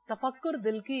کرتے ہیں۔ تفکر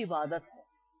دل کی عبادت ہے۔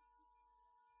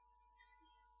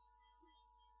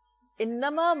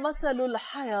 انما مثل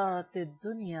الحیات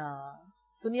الدنیا،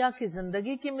 دنیا کی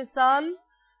زندگی کی مثال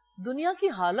دنیا کی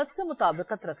حالت سے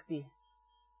مطابقت رکھتی ہے۔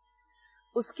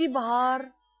 اس کی بہار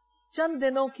چند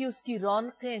دنوں کی، اس کی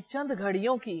رونقیں چند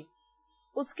گھڑیوں کی،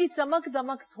 اس کی چمک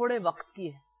دمک تھوڑے وقت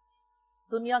کی ہے۔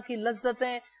 دنیا کی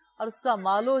لذتیں اور اس کا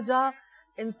مال و جاہ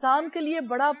انسان کے لیے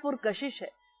بڑا پرکشش ہے،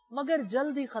 مگر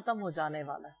جلد ہی ختم ہو جانے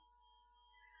والا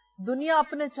ہے۔ دنیا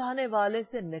اپنے چاہنے والے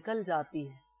سے نکل جاتی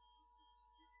ہے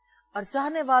اور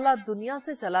چاہنے والا دنیا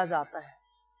سے چلا جاتا ہے۔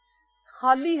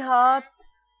 خالی ہاتھ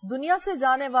دنیا سے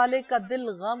جانے والے کا دل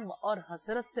غم اور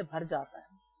حسرت سے بھر جاتا ہے۔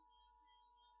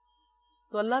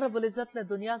 تو اللہ رب العزت نے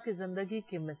دنیا کی زندگی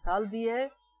کی مثال دی ہے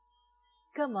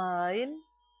کمائن،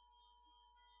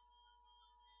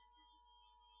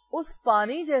 اس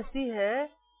پانی جیسی ہے،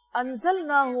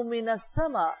 انزلناہ من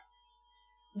السماء،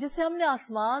 جسے ہم نے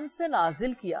آسمان سے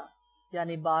نازل کیا،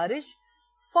 یعنی بارش،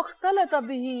 فاختلط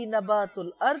بہ نبات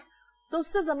الارض، تو اس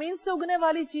سے زمین سے اگنے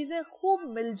والی چیزیں خوب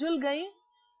مل جل گئیں۔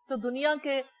 تو دنیا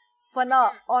کے فنا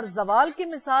اور زوال کی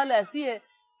مثال ایسی ہے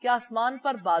کہ آسمان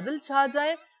پر بادل چھا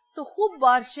جائیں تو خوب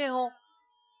بارشیں ہوں،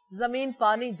 زمین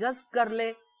پانی جذب کر لے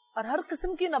اور ہر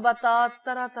قسم کی نباتات،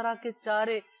 طرح طرح کے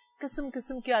چارے، قسم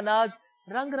قسم کے اناج،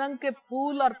 رنگ رنگ کے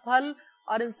پھول اور پھل،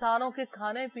 اور انسانوں کے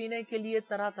کھانے پینے کے لیے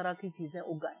طرح طرح کی چیزیں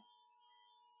اگائیں۔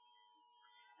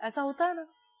 ایسا ہوتا ہے نا،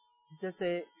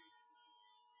 جیسے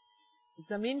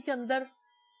زمین کے اندر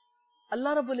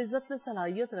اللہ رب العزت نے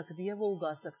صلاحیت رکھ دی ہے، وہ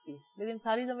اگا سکتی ہے، لیکن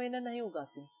ساری زمینیں نہیں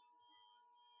اگاتی۔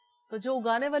 تو جو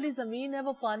اگانے والی زمین ہے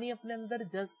وہ پانی اپنے اندر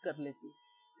جذب کر لیتی،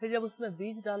 پھر جب اس میں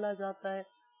بیج ڈالا جاتا ہے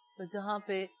تو جہاں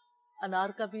پہ انار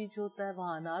کا بیج ہوتا ہے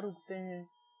وہاں انار اگتے ہیں،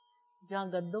 جہاں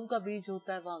گندم کا بیج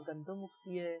ہوتا ہے وہاں گندم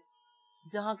اگتی ہے،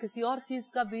 جہاں کسی اور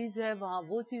چیز کا بیج ہے وہاں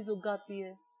وہ چیز اگاتی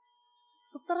ہے۔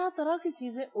 تو طرح طرح کی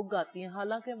چیزیں اگاتی ہیں،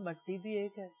 حالانکہ مٹی بھی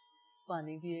ایک ہے،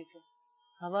 پانی بھی ایک ہے،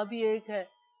 ہوا بھی ایک ہے،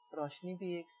 روشنی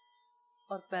بھی ایک،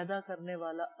 اور پیدا کرنے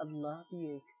والا اللہ بھی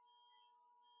ایک۔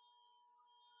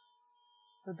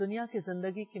 تو دنیا کی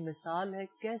زندگی کی مثال ہے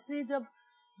کیسے جب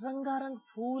رنگا رنگ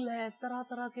پھول ہے، طرح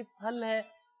طرح کے پھل ہے،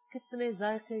 کتنے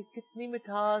ذائقے، کتنی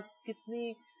مٹھاس،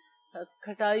 کتنی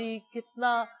کھٹائی،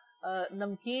 کتنا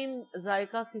نمکین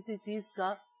ذائقہ کسی چیز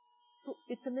کا، تو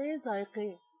اتنے ذائقے،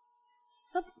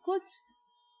 سب کچھ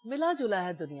ملا جلا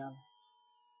ہے دنیا میں۔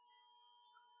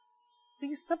 تو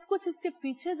یہ سب کچھ اس کے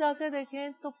پیچھے جا کے دیکھیں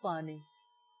تو پانی،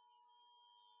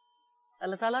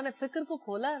 اللہ تعالیٰ نے فکر کو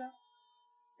کھولا ہے نا،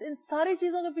 تو ان ساری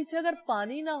چیزوں کے پیچھے اگر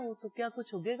پانی نہ ہو تو کیا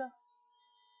کچھ اگے گا؟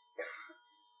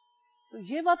 تو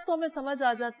یہ بات تو ہمیں سمجھ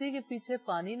آ جاتی ہے کہ پیچھے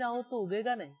پانی نہ ہو تو اگے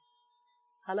گا نہیں،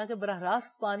 حالانکہ براہ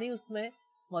راست پانی اس میں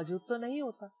موجود تو نہیں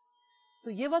ہوتا۔ تو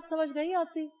یہ بات سمجھ نہیں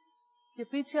آتی کہ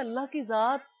پیچھے اللہ کی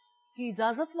ذات کی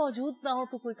اجازت موجود نہ ہو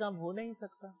تو کوئی کام ہو نہیں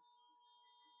سکتا۔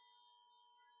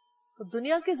 تو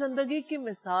دنیا کی زندگی کی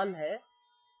مثال ہے،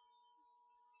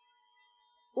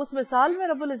 اس مثال میں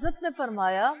رب العزت نے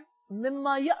فرمایا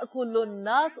مما یأکل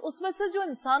الناس، اس میں سے جو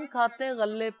انسان کھاتے ہیں،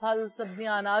 غلے، پھل،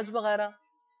 سبزیاں، اناج وغیرہ،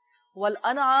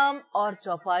 والانعام، اور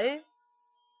چوپائے،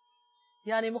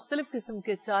 یعنی مختلف قسم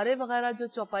کے چارے وغیرہ جو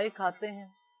چوپائے کھاتے ہیں،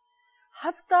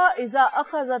 حتی اذا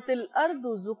اخذت الارض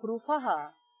زخرفها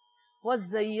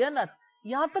وزینت،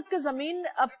 یہاں تک کہ زمین نے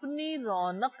اپنی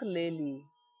رونق لے لی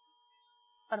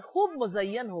اور خوب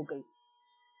مزین ہو گئی،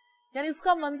 یعنی اس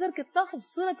کا منظر کتنا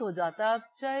خوبصورت ہو جاتا ہے۔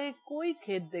 آپ چاہے کوئی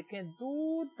کھیت دیکھیں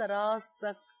دور دراز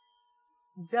تک،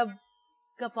 جب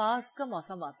کپاس کا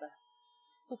موسم آتا ہے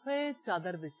سفید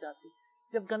چادر بچھ جاتی،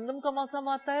 جب گندم کا موسم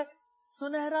آتا ہے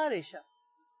سنہرا ریشہ،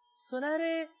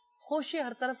 سنہرے خوشے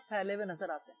ہر طرف پھیلے ہوئے نظر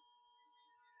آتے ہیں۔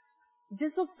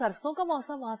 جس وقت سرسوں کا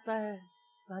موسم آتا ہے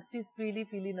تو ہر چیز پیلی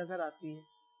پیلی نظر آتی ہے۔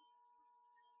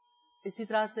 इसी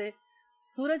तरह से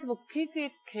सूरजमुखी के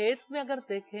खेत में अगर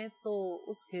देखें तो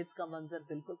उस खेत का मंजर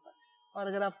बिल्कुल और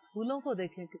अगर आप फूलों को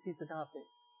देखें किसी जगह पे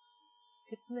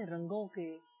कितने रंगों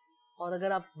के, और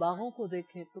अगर आप बागों को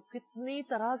देखें तो कितनी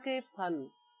तरह के फल,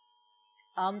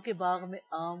 आम के बाग में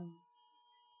आम,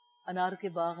 अनार के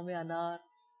बाग में अनार,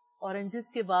 ऑरेंजेस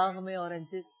के बाग में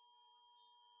ऑरेंजेस,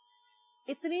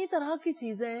 इतनी तरह की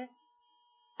चीजें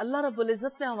अल्लाह रब्बुल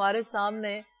इज्जत ने हमारे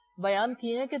सामने बयान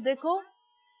किए हैं कि देखो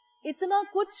इतना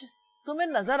कुछ तुम्हें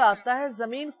नजर आता है।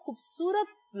 जमीन खूबसूरत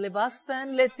लिबास पहन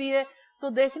लेती है तो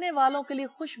देखने वालों के लिए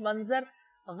खुश मंजर,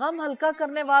 गम हल्का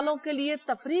करने वालों के लिए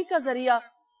तफरीह का जरिया,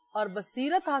 और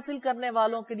बसीरत हासिल करने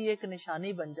वालों के लिए एक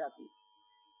निशानी बन जाती।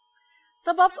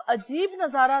 तब आप अजीब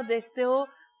नजारा देखते हो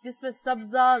जिसमें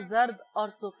सब्जा, जर्द और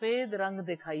सफेद रंग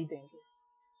दिखाई देंगे।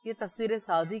 ये तफसीर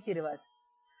सादी की रिवायत।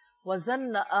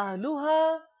 वज़न्न अहलुहा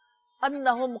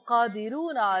अन्नहुम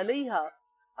कादिरून अलैहा,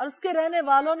 और उसके रहने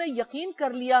वालों ने यकीन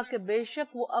कर लिया कि बेशक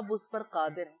वो अब उस पर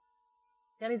कादिर है।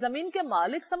 यानी जमीन के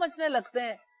मालिक समझने लगते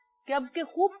हैं कि अब के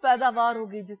खूब पैदावार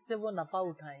होगी जिससे वो नफा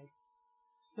उठाएंगे,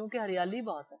 क्योंकि हरियाली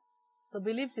बहुत है। तो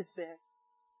बिलीव किस पे है?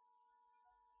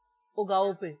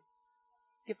 उगाओ पे,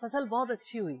 कि फसल बहुत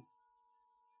अच्छी हुई,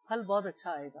 फल बहुत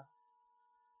अच्छा आएगा।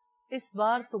 इस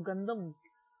बार तो गंदम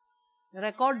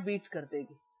रिकॉर्ड बीट कर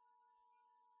देगी,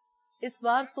 इस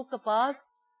बार तो कपास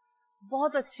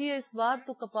बहुत अच्छी है, इस बार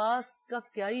तो कपास का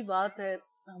क्या ही बात है।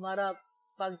 हमारा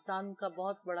पाकिस्तान का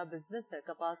बहुत बड़ा बिजनेस है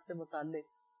कपास से मुताल्लिक,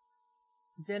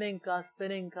 जिनिंग का,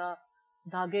 स्पिनिंग का,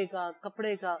 धागे का,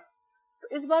 कपड़े का, तो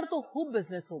इस बार तो खूब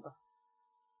बिजनेस होगा।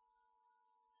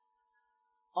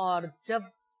 और जब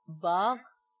बाग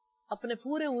अपने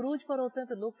पूरे उरूज पर होते हैं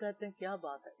तो लोग कहते हैं क्या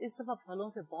बात है, इस दफा फलों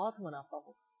से बहुत मुनाफा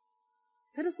होगा।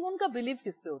 फिर उसमें उनका बिलीव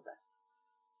किस पे होता है?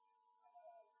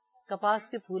 कपास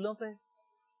के फूलों पे,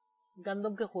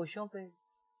 गंदम के खोशों पे,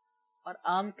 और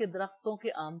आम के दरख्तों के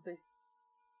आम पे।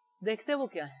 देखते वो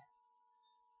क्या है?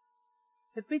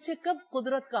 फिर पीछे कब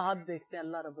कुदरत का हाथ देखते हैं,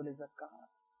 अल्लाह रब्बुल इज्जत का हाथ।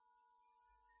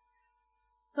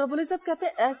 तो रब्बुल इज्जत कहते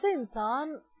हैं ऐसे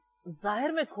इंसान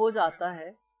जाहिर में खो जाता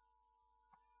है,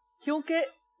 क्योंकि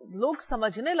लोग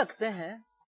समझने लगते हैं,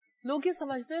 लोग ये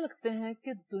समझने लगते हैं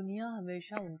कि दुनिया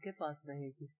हमेशा उनके पास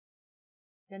रहेगी,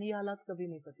 यानी ये हालात कभी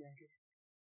नहीं बदलेंगे,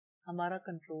 हमारा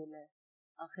कंट्रोल है,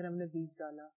 आखिर हमने बीज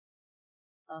डाला,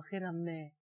 आखिर हमने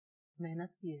मेहनत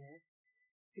की है,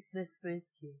 इतने स्प्रेस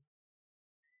किए,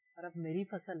 और अब मेरी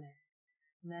फसल है,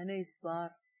 मैंने इस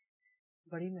बार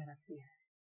बड़ी मेहनत की है।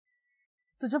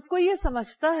 तो जब कोई ये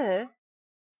समझता है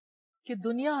कि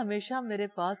दुनिया हमेशा मेरे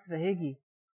पास रहेगी,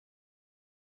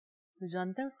 तो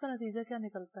जानते हैं उसका नतीजा क्या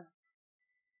निकलता है?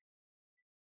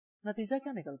 नतीजा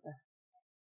क्या निकलता है?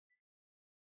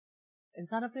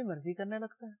 इंसान अपनी मर्जी करने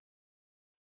लगता है।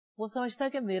 वो समझता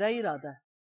है कि मेरा ही इरादा है,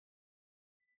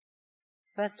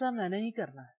 फैसला मैंने ही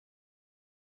करना है।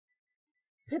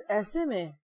 फिर ऐसे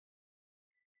में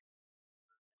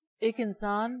एक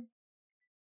इंसान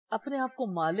अपने आप को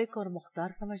मालिक और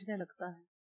मुख्तार समझने लगता है,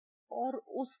 और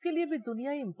उसके लिए भी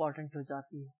दुनिया ही इंपॉर्टेंट हो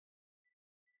जाती है,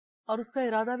 और उसका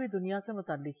इरादा भी दुनिया से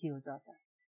मुताल्लिक ही हो जाता है।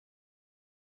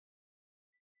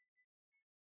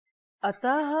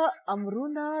 अताह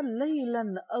अमरुना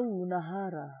लैलन औ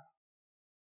नहारा,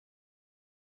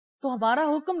 तो हमारा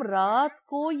हुक्म रात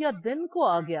को या दिन को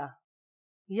आ गया,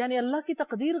 यानी अल्लाह की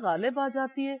तकदीर गालिब आ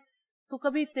जाती है। तो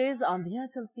कभी तेज आंधियां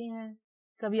चलती हैं,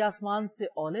 कभी आसमान से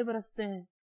ओले बरसते हैं,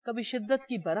 कभी शिद्दत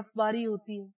की बर्फबारी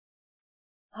होती है।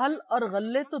 फल और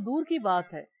गल्ले तो दूर की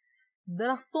बात है,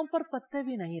 दरख्तों पर पत्ते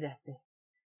भी नहीं रहते,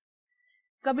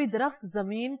 कभी दरख्त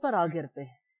जमीन पर आ गिरते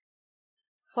हैं।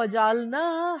 फजालना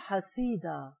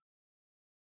हसीदा,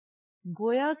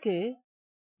 गोया के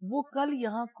वो कल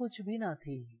यहाँ कुछ भी ना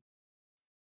थी,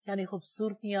 यानी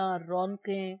खूबसूरतियां,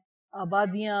 रौनकें,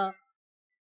 आबादियां,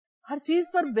 हर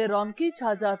चीज पर बेरौनकी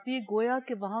छा जाती, गोया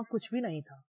कि वहां कुछ भी नहीं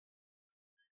था।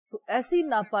 तो ऐसी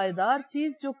नापायदार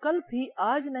चीज जो कल थी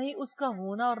आज नहीं, उसका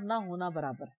होना और ना होना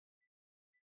बराबर है।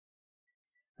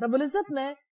 रब्बुल इज्जत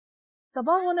ने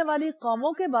तबाह होने वाली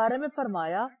कौमों के बारे में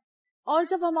फरमाया, और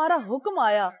जब हमारा हुक्म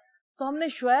आया तो हमने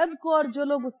शुएब को और जो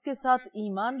लोग उसके साथ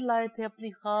ईमान लाए थे अपनी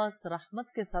खास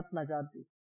रहमत के साथ नजात दी,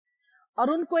 और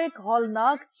उनको एक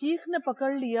हौलनाक चीख ने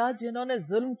पकड़ लिया जिन्होंने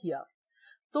जुल्म किया।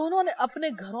 तो उन्होंने अपने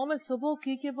घरों में सुबह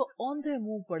की कि वो औंधे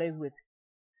मुंह पड़े हुए थे,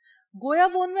 गोया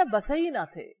वो उनमें बसे ही ना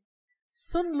थे।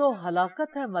 सुन लो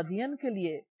हलाकत है मदियन के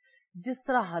लिए जिस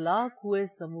तरह हलाक हुए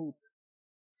समूद।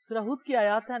 सूरह हूद की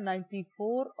आयत है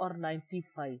 94 और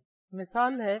 95।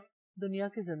 मिसाल है दुनिया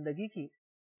की जिंदगी की,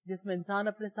 जिसमें इंसान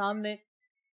अपने सामने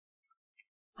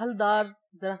फलदार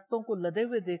दरख्तों को लदे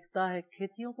हुए देखता है,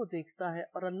 खेतियों को देखता है,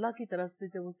 और अल्लाह की तरफ से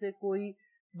जब उसे कोई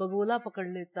बगोला पकड़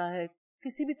लेता है,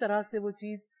 کسی بھی طرح سے وہ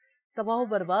چیز تباہ و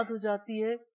برباد ہو جاتی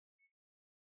ہے،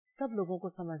 تب لوگوں کو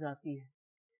سمجھ آتی ہے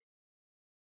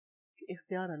کہ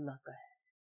اختیار اللہ کا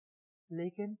ہے،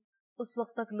 لیکن اس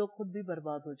وقت تک لوگ خود بھی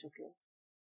برباد ہو چکے ہیں۔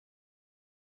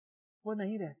 وہ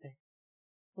نہیں رہتے،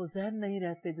 وہ ذہن نہیں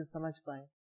رہتے جو سمجھ پائے،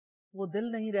 وہ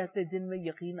دل نہیں رہتے جن میں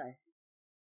یقین آئے،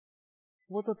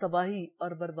 وہ تو تباہی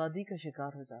اور بربادی کا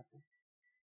شکار ہو جاتے ہیں۔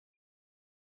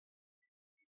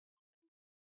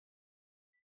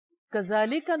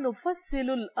 کذالک نفصل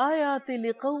الآیات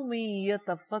لقوم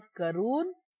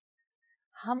یتفکرون،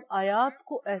 ہم آیات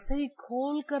کو ایسے ہی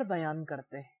کھول کر بیان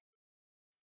کرتے ہیں،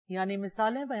 یعنی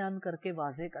مثالیں بیان کر کے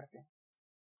واضح کرتے ہیں۔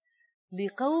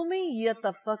 لقوم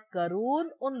یتفکرون،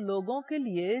 ان لوگوں کے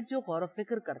لیے جو غور و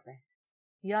فکر کرتے ہیں،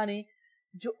 یعنی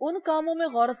جو ان کاموں میں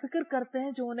غور و فکر کرتے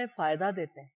ہیں جو انہیں فائدہ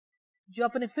دیتے ہیں، جو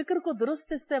اپنے فکر کو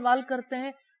درست استعمال کرتے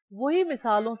ہیں، وہی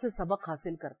مثالوں سے سبق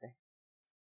حاصل کرتے ہیں۔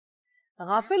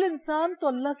 غافل انسان تو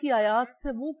اللہ کی آیات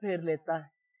سے منہ پھیر لیتا ہے،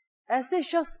 ایسے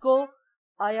شخص کو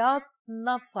آیات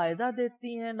نہ فائدہ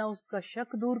دیتی ہیں نہ اس کا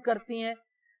شک دور کرتی ہیں۔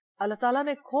 اللہ تعالیٰ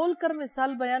نے کھول کر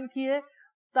مثال بیان کی ہے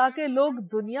تاکہ لوگ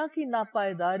دنیا کی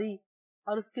ناپائیداری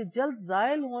اور اس کے جلد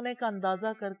زائل ہونے کا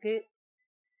اندازہ کر کے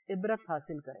عبرت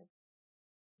حاصل کریں۔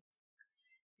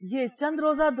 یہ چند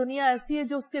روزہ دنیا ایسی ہے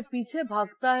جو اس کے پیچھے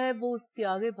بھاگتا ہے وہ اس کے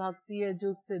آگے بھاگتی ہے، جو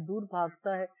اس سے دور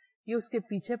بھاگتا ہے یہ اس کے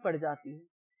پیچھے پڑ جاتی ہے۔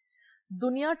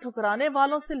 دنیا ٹھکرانے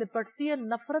والوں سے لپٹتی ہے،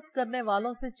 نفرت کرنے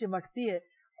والوں سے چمٹتی ہے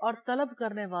اور طلب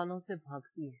کرنے والوں سے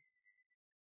بھاگتی ہے۔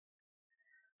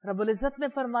 رب العزت نے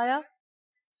فرمایا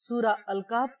سورہ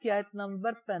الکہف کی آیت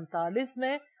نمبر 45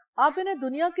 میں، آپ انہیں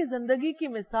دنیا کی زندگی کی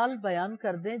مثال بیان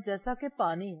کر دیں جیسا کہ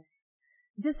پانی ہے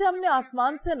جسے ہم نے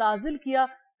آسمان سے نازل کیا،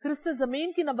 پھر اس سے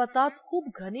زمین کی نباتات خوب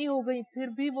گھنی ہو گئی،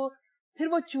 پھر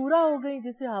وہ چورا ہو گئی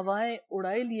جسے ہوائیں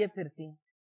اڑائے لیے پھرتی ہیں۔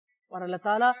 اور اللہ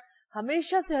تعالیٰ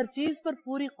ہمیشہ سے ہر چیز پر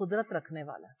پوری قدرت رکھنے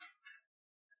والا ہے۔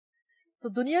 تو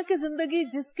دنیا کی زندگی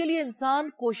جس کے لیے انسان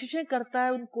کوششیں کرتا ہے،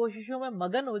 ان کوششوں میں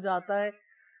مگن ہو جاتا ہے،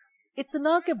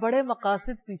 اتنا کہ بڑے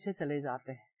مقاصد پیچھے چلے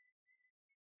جاتے ہیں،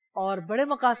 اور بڑے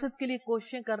مقاصد کے لیے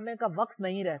کوششیں کرنے کا وقت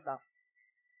نہیں رہتا۔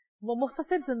 وہ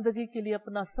مختصر زندگی کے لیے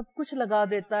اپنا سب کچھ لگا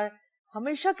دیتا ہے،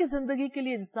 ہمیشہ کی زندگی کے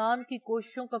لیے انسان کی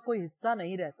کوششوں کا کوئی حصہ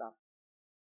نہیں رہتا۔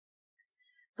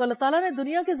 تو اللہ تعالیٰ نے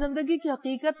دنیا کی زندگی کی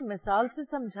حقیقت مثال سے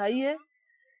سمجھائی ہے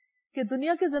کہ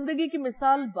دنیا کی زندگی کی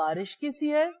مثال بارش کی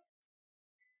سی ہے،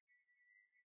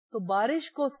 تو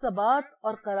بارش کو ثبات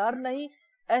اور قرار نہیں،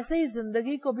 ایسے ہی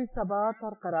زندگی کو بھی ثبات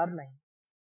اور قرار نہیں۔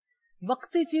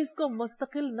 وقتی چیز کو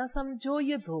مستقل نہ سمجھو،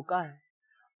 یہ دھوکہ ہے۔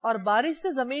 اور بارش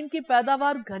سے زمین کی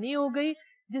پیداوار گھنی ہو گئی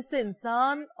جس سے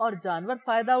انسان اور جانور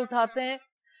فائدہ اٹھاتے ہیں۔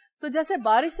 تو جیسے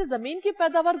بارش سے زمین کی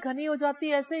پیداوار گھنی ہو جاتی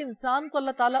ہے، ایسے انسان کو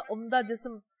اللہ تعالیٰ عمدہ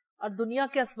جسم اور دنیا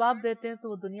کے اسباب دیتے ہیں تو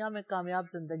وہ دنیا میں کامیاب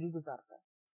زندگی گزارتا ہے۔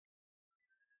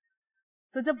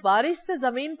 تو جب بارش سے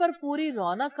زمین پر پوری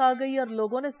رونق آ گئی اور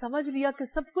لوگوں نے سمجھ لیا کہ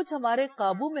سب کچھ ہمارے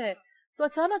قابو میں ہے، تو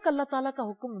اچانک اللہ تعالیٰ کا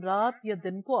حکم رات یا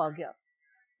دن کو آ گیا۔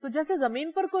 تو جیسے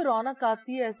زمین پر کوئی رونق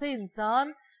آتی ہے، ایسے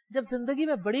انسان جب زندگی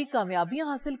میں بڑی کامیابیاں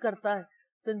حاصل کرتا ہے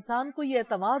تو انسان کو یہ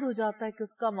اعتماد ہو جاتا ہے کہ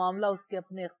اس کا معاملہ اس کے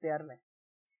اپنے اختیار میں۔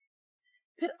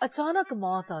 پھر اچانک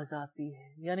موت آ جاتی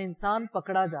ہے، یعنی انسان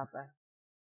پکڑا جاتا ہے،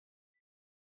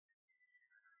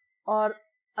 اور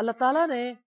اللہ تعالیٰ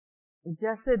نے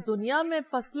جیسے دنیا میں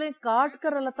فصلیں کاٹ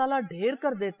کر اللہ تعالیٰ ڈھیر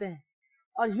کر دیتے ہیں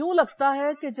اور یوں لگتا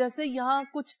ہے کہ جیسے یہاں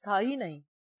کچھ تھا ہی نہیں،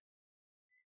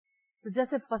 تو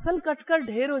جیسے فصل کٹ کر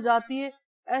ڈھیر ہو جاتی ہے،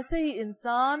 ایسے ہی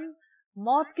انسان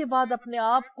موت کے بعد اپنے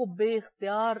آپ کو بے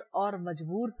اختیار اور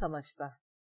مجبور سمجھتا ہے۔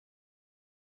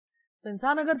 تو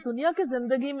انسان اگر دنیا کی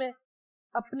زندگی میں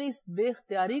اپنی اس بے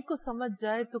اختیاری کو سمجھ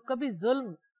جائے تو کبھی ظلم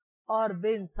اور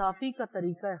بے انصافی کا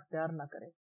طریقہ اختیار نہ کرے۔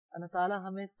 اللہ تعالیٰ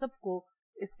ہمیں سب کو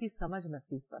اس کی سمجھ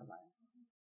نصیب فرمائے۔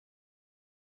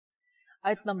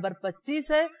 آیت نمبر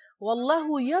 25 ہے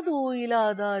وَاللَّهُ يَدْعُو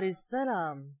إِلَى دَارِ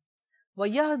السَّلَامِ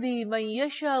وَيَهْدِي مَن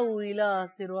يَشَاءُ إِلَى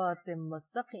صِرَاطٍ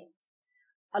مُسْتَقِيمٍ۔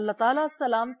 اللہ تعالیٰ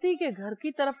سلامتی کے گھر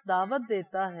کی طرف دعوت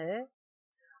دیتا ہے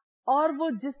اور وہ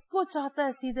جس کو چاہتا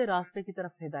ہے سیدھے راستے کی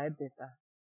طرف ہدایت دیتا ہے۔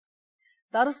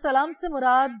 دارالسلام سے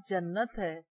مراد جنت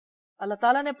ہے۔ اللہ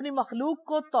تعالیٰ نے اپنی مخلوق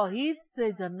کو توحید سے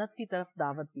جنت کی طرف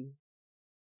دعوت دی،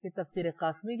 یہ تفسیر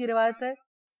قاسمی کی روایت ہے۔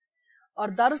 اور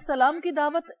دارالسلام کی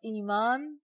دعوت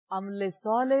ایمان، عمل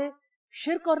صالح،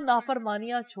 شرک اور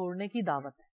نافرمانیاں چھوڑنے کی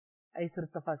دعوت ہے، ایسر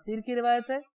تفاسیر کی روایت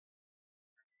ہے۔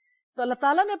 تو اللہ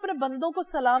تعالیٰ نے اپنے بندوں کو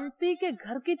سلامتی کے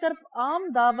گھر کی طرف عام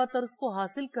دعوت اور اس کو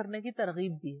حاصل کرنے کی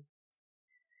ترغیب دی ہے۔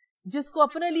 جس کو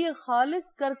اپنے لیے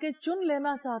خالص کر کے چن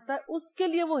لینا چاہتا ہے اس کے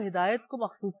لیے وہ ہدایت کو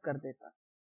مخصوص کر دیتا ہے۔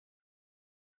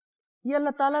 یہ اللہ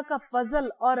تعالیٰ کا فضل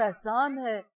اور احسان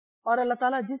ہے اور اللہ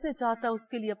تعالیٰ جسے چاہتا ہے اس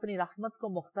کے لیے اپنی رحمت کو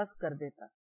مختص کر دیتا ہے۔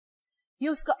 یہ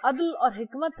اس کا عدل اور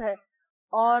حکمت ہے،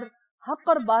 اور حق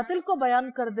اور باطل کو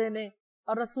بیان کر دینے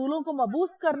اور رسولوں کو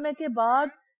مبعوث کرنے کے بعد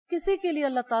کسی کے لیے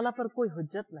اللہ تعالیٰ پر کوئی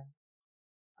حجت نہیں۔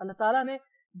 اللہ تعالیٰ نے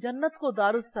جنت کو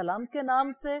دارالسلام کے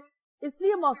نام سے اس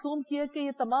لیے موسوم کیا کہ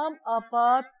یہ تمام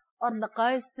آفات اور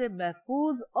نقائص سے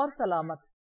محفوظ اور سلامت،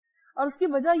 اور اس کی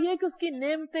وجہ یہ کہ اس کی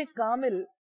نعمتیں کامل،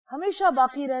 ہمیشہ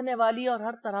باقی رہنے والی اور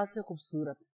ہر طرح سے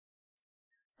خوبصورت۔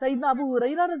 سیدنا ابو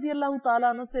ہریرہ رضی اللہ تعالیٰ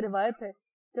عنہ سے روایت ہے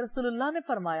کہ رسول اللہ نے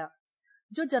فرمایا،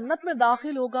 جو جنت میں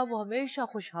داخل ہوگا وہ ہمیشہ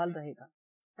خوشحال رہے گا،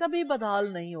 کبھی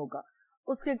بدحال نہیں ہوگا،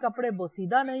 اس کے کپڑے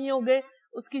بوسیدہ نہیں ہوگے،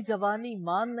 اس کی جوانی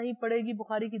مان نہیں پڑے گی۔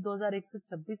 بخاری کی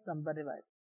 2126 نمبر روایت۔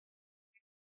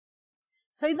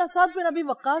 سیدنا سعد بن ابی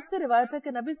وقاص سے روایت ہے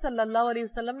کہ نبی صلی اللہ علیہ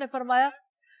وسلم نے فرمایا،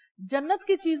 جنت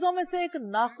کی چیزوں میں سے ایک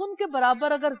ناخن کے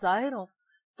برابر اگر ظاہر ہو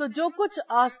تو جو کچھ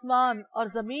آسمان اور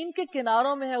زمین کے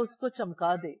کناروں میں ہے اس کو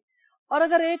چمکا دے، اور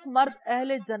اگر ایک مرد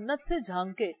اہل جنت سے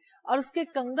جھانکے اور اس کے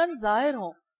کنگن ظاہر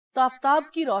ہوں تو آفتاب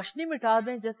کی روشنی مٹا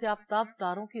دیں جیسے آفتاب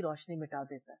تاروں کی روشنی مٹا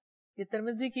دیتا ہے۔ یہ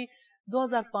ترمذی کی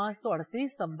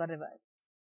 2538 نمبر روایت۔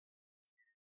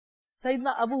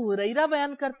 سیدنا ابو ہریرہ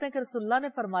بیان کرتے ہیں کہ رسول اللہ نے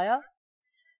فرمایا،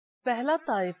 پہلا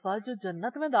طائفہ جو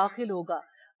جنت میں داخل ہوگا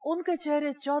ان کے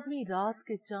چہرے 14ویں رات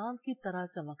کے چاند کی طرح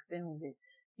چمکتے ہوں گے۔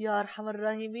 یا ارحم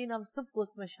الراحمین، ہم سب کو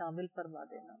اس میں شامل فرما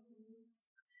دینا۔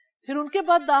 پھر ان کے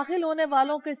بعد داخل ہونے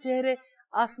والوں کے چہرے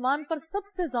آسمان پر سب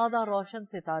سے زیادہ روشن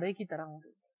ستارے کی طرح ہوں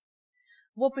گے۔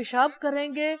 وہ پیشاب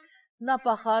کریں گے نہ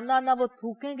پخانہ، نہ وہ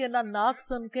تھوکیں گے، نہ ناک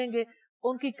سنکیں گے،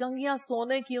 ان کی کنگیاں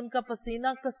سونے کی، ان کا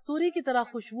پسینہ کستوری کی طرح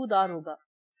خوشبودار ہوگا،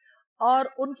 اور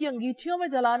ان کی انگیٹھیوں میں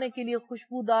جلانے کے لیے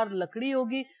خوشبودار لکڑی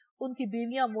ہوگی، ان کی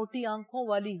بیویاں موٹی آنکھوں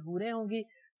والی حوریں ہوں گی۔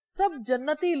 سب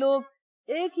جنتی لوگ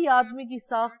ایک ہی آدمی کی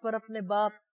ساکھ پر اپنے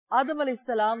باپ آدم علیہ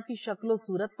السلام کی شکل و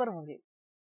صورت پر ہوں گے۔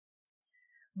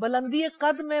 بلندی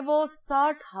قد میں وہ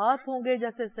 60 ہاتھ ہوں گے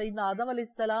جیسے سیدنا آدم علیہ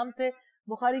السلام تھے۔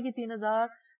 بخاری کی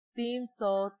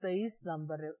 3327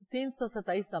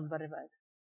 نمبر روایت۔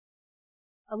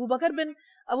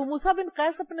 ابو موسیٰ بن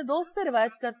قیس اپنے دوست سے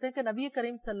روایت کرتے ہیں کہ نبی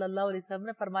کریم صلی اللہ علیہ وسلم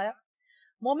نے فرمایا،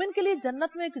 مومن کے لیے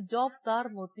جنت میں ایک جوفدار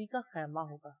موتی کا خیمہ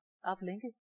ہوگا، آپ لیں گے،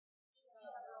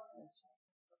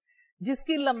 جس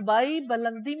کی لمبائی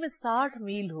بلندی میں 60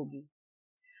 میل ہوگی۔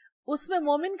 اس میں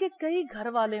مومن کے کئی گھر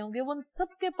والے ہوں گے، وہ ان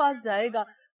سب کے پاس جائے گا،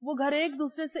 وہ گھر ایک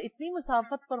دوسرے سے اتنی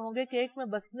مسافت پر ہوں گے کہ ایک میں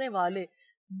بسنے والے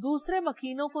دوسرے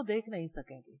مکینوں کو دیکھ نہیں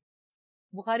سکیں گے۔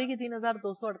 بخاری کی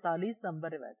 3248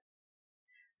 نمبر روایت۔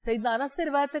 سیدنا انس سے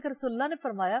روایت ہے کہ رسول اللہ نے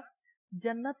فرمایا،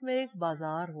 جنت میں ایک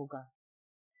بازار ہوگا،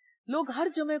 لوگ ہر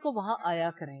جمعے کو وہاں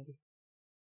آیا کریں گے،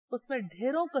 اس میں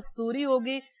ڈھیروں کستوری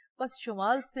ہوگی، بس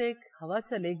شمال سے ایک ہوا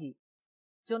چلے گی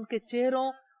جو ان کے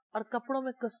چہروں اور کپڑوں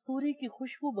میں کستوری کی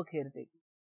خوشبو بکھیر دے گی،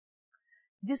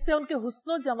 جس سے ان کے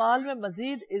حسن و جمال میں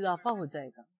مزید اضافہ ہو جائے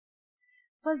گا۔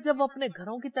 بس جب وہ اپنے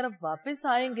گھروں کی طرف واپس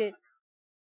آئیں گے،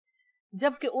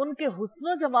 جبکہ ان کے حسن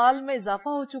و جمال میں اضافہ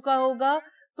ہو چکا ہوگا،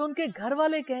 تو ان کے گھر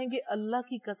والے کہیں گے، اللہ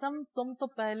کی قسم تم تو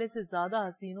پہلے سے زیادہ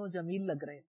حسین و جمیل لگ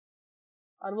رہے،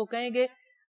 اور وہ کہیں گے،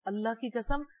 اللہ کی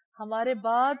قسم ہمارے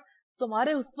بعد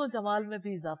تمہارے حسن و جمال میں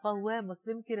بھی اضافہ ہوا ہے۔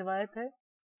 مسلم کی روایت ہے،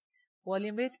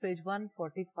 والیوم 8 پیج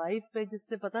 145 پہ، جس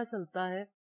سے پتا چلتا ہے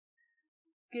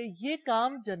کہ یہ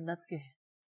کام جنت کے ہیں،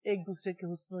 ایک دوسرے کے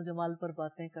حسن و جمال پر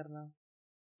باتیں کرنا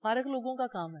فارغ لوگوں کا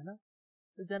کام ہے نا،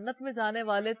 تو جنت میں جانے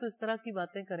والے تو اس طرح کی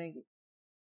باتیں کریں گے،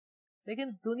 لیکن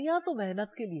دنیا تو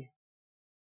محنت کے لیے،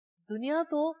 دنیا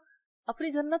تو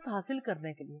اپنی جنت حاصل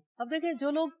کرنے کے لیے۔ اب دیکھیں،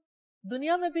 جو لوگ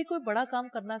دنیا میں بھی کوئی بڑا کام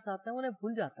کرنا چاہتے ہیں انہیں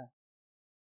بھول جاتا ہے۔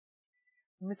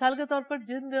 مثال کے طور پر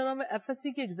جن دنوں میں ایف ایس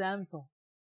سی کے ایگزامز ہوں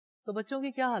تو بچوں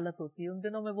کی کیا حالت ہوتی ہے، ان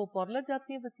دنوں میں وہ پارلر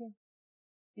جاتی ہیں بچیاں،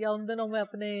 یا ان دنوں میں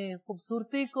اپنے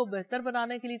خوبصورتی کو بہتر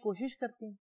بنانے کے لیے کوشش کرتی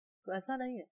ہیں۔ تو ایسا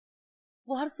نہیں ہے،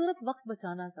 وہ ہر صورت وقت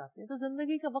بچانا چاہتے ہیں۔ تو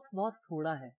زندگی کا وقت بہت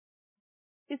تھوڑا ہے،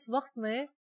 اس وقت میں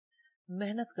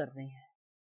محنت کرنی ہے۔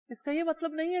 اس کا یہ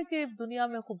مطلب نہیں ہے کہ دنیا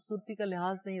میں خوبصورتی کا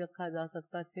لحاظ نہیں رکھا جا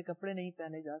سکتا، اچھے کپڑے نہیں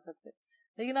پہنے جا سکتے،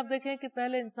 لیکن اب دیکھیں کہ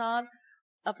پہلے انسان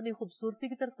اپنی خوبصورتی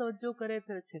کی طرف توجہ کرے،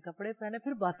 پھر اچھے کپڑے پہنے،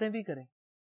 پھر باتیں بھی کرے،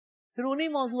 پھر انہی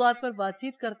موضوعات پر بات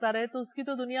چیت کرتا رہے، تو اس کی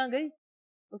تو دنیا گئی،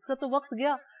 اس کا تو وقت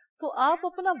گیا۔ تو آپ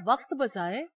اپنا وقت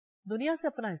بچائیں، دنیا سے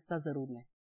اپنا حصہ ضرور لیں،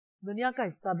 دنیا کا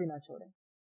حصہ بھی نہ چھوڑیں۔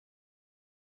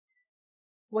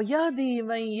 وَيَهْدِي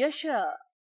مَن يَشَاءُ،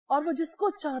 اور وہ جس کو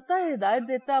چاہتا ہے ہدایت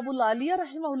دیتا ہے۔ ابو العالیہ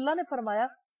رحمہ اللہ نے فرمایا،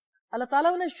 اللہ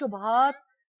تعالیٰ انہیں شبہات،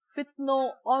 فتنوں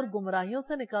اور گمراہیوں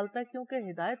سے نکالتا ہے، کیونکہ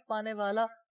ہدایت پانے والا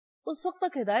اس وقت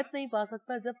تک ہدایت نہیں پا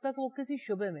سکتا جب تک وہ کسی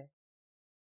شبہ میں،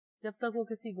 جب تک وہ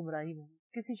کسی گمراہی میں،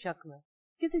 کسی شک میں،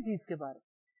 کسی چیز کے بارے۔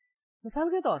 مثال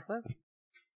کے طور پر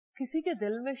کسی کے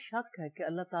دل میں شک ہے کہ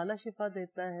اللہ تعالیٰ شفا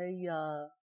دیتا ہے یا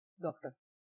ڈاکٹر،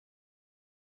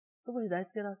 تو وہ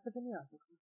ہدایت کے راستے پہ نہیں آ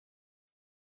سکتا.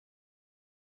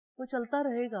 وہ چلتا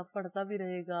رہے گا، پڑھتا بھی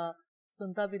رہے گا،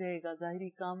 سنتا بھی رہے گا، ظاہری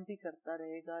کام بھی کرتا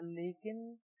رہے گا، لیکن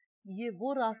یہ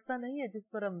وہ راستہ نہیں ہے جس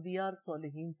پر انبیاء اور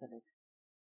صالحین چلے تھے.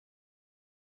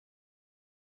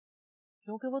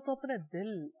 کیونکہ وہ تو اپنے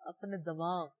دل، اپنے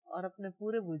دماغ اور اپنے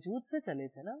پورے وجود سے چلے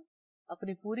تھے نا،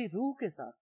 اپنی پوری روح کے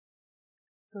ساتھ.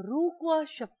 تو روح کا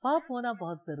شفاف ہونا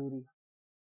بہت ضروری ہے،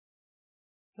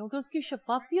 کیونکہ اس کی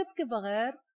شفافیت کے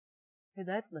بغیر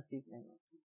ہدایت نصیب نہیں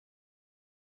ہوتی،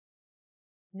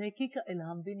 نیکی کا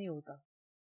الہام بھی نہیں ہوتا،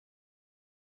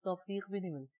 توفیق بھی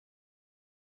نہیں ملتی.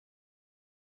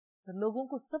 لوگوں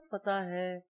کو سب پتا ہے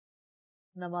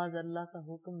نماز اللہ کا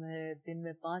حکم ہے، دن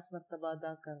میں 5 مرتبہ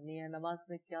ادا کرنی ہے، نماز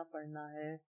میں کیا پڑھنا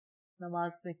ہے،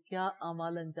 نماز میں کیا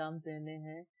اعمال انجام دینے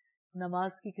ہیں،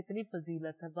 نماز کی کتنی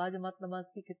فضیلت ہے، باجماعت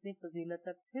نماز کی کتنی فضیلت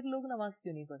ہے، پھر لوگ نماز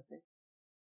کیوں نہیں پڑھتے؟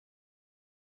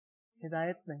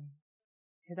 ہدایت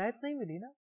نہیں ملی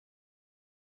نا،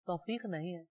 توفیق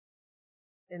نہیں ہے،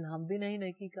 الہام بھی نہیں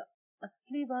نیکی کا.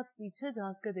 اصلی بات پیچھے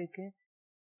جھانک کے دیکھیں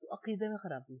تو عقیدے میں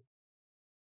خرابی ہے،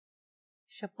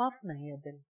 شفاف نہیں ہے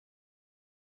دل،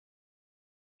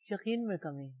 یقین میں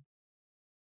کمی ہے.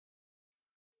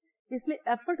 اس لیے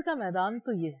ایفرٹ کا میدان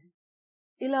تو یہ ہے،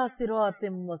 الی صراط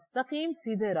مستقیم،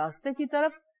 سیدھے راستے کی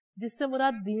طرف، جس سے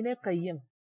مراد دین قیم،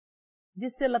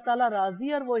 جس سے اللہ تعالیٰ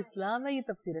راضی اور وہ اسلام ہے. یہ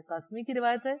تفسیر قاسمی کی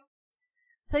روایت ہے.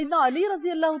 سیدنا علی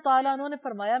رضی اللہ تعالیٰ عنہ نے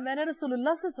فرمایا، میں نے رسول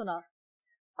اللہ سے سنا،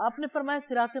 آپ نے فرمایا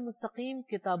صراط مستقیم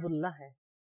کتاب اللہ ہے.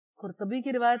 قرطبی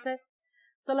کی روایت ہے.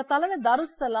 تو اللہ تعالیٰ نے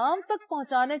دارالسلام تک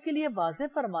پہنچانے کے لیے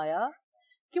واضح فرمایا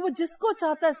کہ وہ جس کو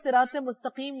چاہتا ہے صراط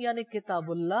مستقیم یعنی کتاب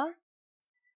اللہ،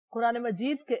 قرآن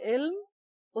مجید کے علم،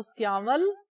 اس کے عمل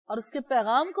اور اس کے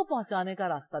پیغام کو پہنچانے کا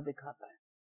راستہ دکھاتا ہے.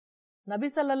 نبی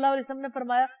صلی اللہ علیہ وسلم نے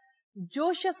فرمایا،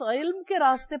 جو شخص علم کے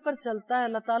راستے پر چلتا ہے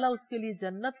اللہ تعالیٰ اس کے لیے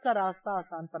جنت کا راستہ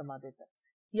آسان فرما دیتا ہے.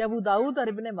 یہ ابو داؤد اور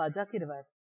ابن ماجہ کی روایت.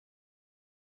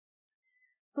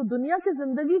 تو دنیا کی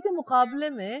زندگی کے مقابلے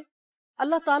میں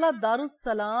اللہ تعالیٰ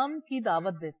دارالسلام کی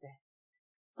دعوت دیتے ہیں.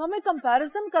 تو ہمیں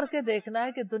کمپیرزن کر کے دیکھنا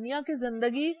ہے کہ دنیا کی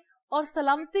زندگی اور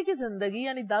سلامتی کی زندگی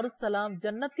یعنی دارالسلام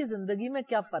جنت کی زندگی میں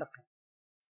کیا فرق ہے.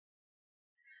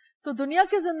 تو دنیا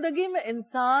کی زندگی میں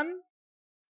انسان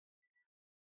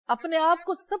اپنے آپ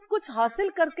کو سب کچھ حاصل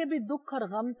کر کے بھی دکھ اور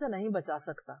غم سے نہیں بچا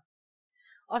سکتا،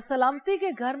 اور سلامتی کے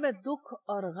گھر میں دکھ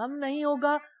اور غم نہیں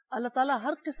ہوگا، اللہ تعالیٰ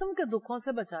ہر قسم کے دکھوں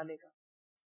سے بچا لے گا.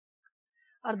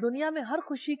 اور دنیا میں ہر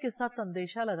خوشی کے ساتھ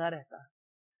اندیشہ لگا رہتا ہے،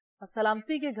 اور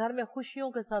سلامتی کے گھر میں خوشیوں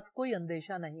کے ساتھ کوئی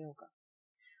اندیشہ نہیں ہوگا.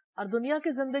 اور دنیا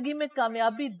کی زندگی میں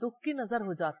کامیابی دکھ کی نظر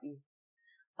ہو جاتی ہے،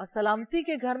 اور سلامتی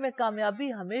کے گھر میں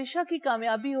کامیابی ہمیشہ کی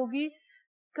کامیابی ہوگی،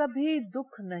 کبھی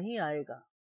دکھ نہیں آئے گا.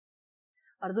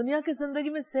 اور دنیا کی زندگی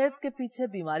میں صحت کے پیچھے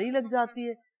بیماری لگ جاتی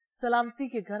ہے، سلامتی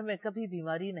کے گھر میں کبھی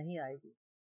بیماری نہیں آئے گی.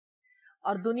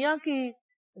 اور دنیا کی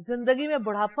زندگی میں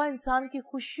بڑھاپا انسان کی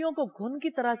خوشیوں کو گھن کی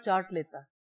طرح چاٹ لیتا ہے،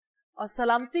 اور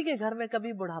سلامتی کے گھر میں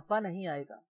کبھی بڑھاپا نہیں آئے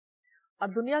گا. اور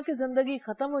دنیا کی زندگی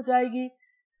ختم ہو جائے گی،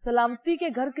 سلامتی کے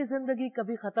گھر کی زندگی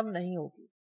کبھی ختم نہیں ہوگی.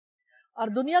 اور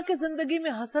دنیا کی زندگی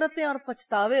میں حسرتیں اور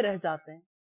پچھتاوے رہ جاتے ہیں،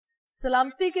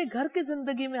 سلامتی کے گھر کی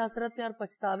زندگی میں حسرتیں اور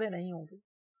پچھتاوے نہیں ہوں گے.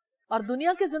 اور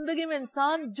دنیا کی زندگی میں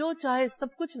انسان جو چاہے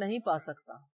سب کچھ نہیں پا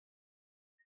سکتا،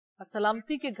 اور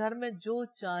سلامتی کے گھر میں جو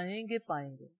چاہیں گے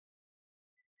پائیں گے.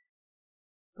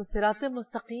 تو صراط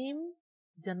مستقیم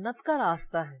جنت کا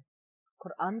راستہ ہے،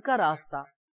 قرآن کا راستہ.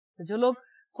 جو لوگ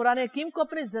قرآن حکیم کو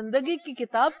اپنی زندگی کی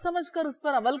کتاب سمجھ کر اس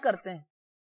پر عمل کرتے ہیں،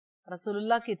 رسول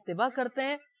اللہ کی اتباع کرتے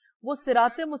ہیں، وہ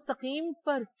صراط مستقیم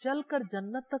پر چل کر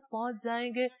جنت تک پہنچ جائیں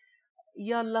گے.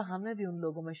 یا اللہ ہمیں بھی ان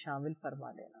لوگوں میں شامل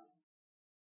فرما لینا.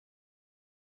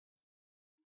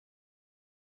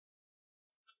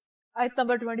 آیت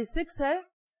نمبر 26 ہے،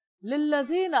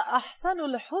 لِلَّذِينَ أَحْسَنُوا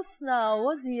الْحُسْنَى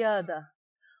وَزِيَادَةٌ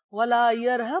وَلَا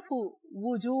يَرْهَقُ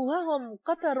وُجُوهَهُمْ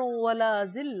قَتَرٌ وَلَا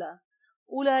ذِلَّةٌ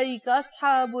أُولَئِكَ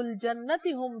أَصْحَابُ الْجَنَّةِ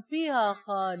هُمْ فِيهَا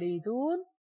خَالِدُونَ.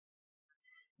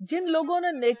 جن لوگوں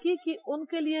نے نیکی کی ان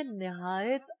کے لیے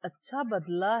نہایت اچھا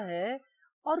بدلہ ہے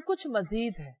اور کچھ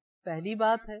مزید ہے، پہلی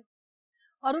بات ہے.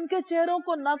 اور ان کے چہروں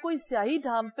کو نہ کوئی سیاہی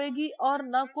ڈھانپے گی اور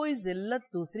نہ کوئی ذلت،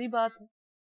 دوسری بات ہے.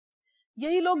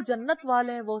 یہی لوگ جنت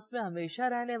والے ہیں، وہ اس میں ہمیشہ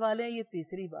رہنے والے ہیں، یہ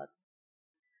تیسری بات.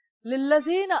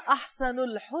 للذین احسنوا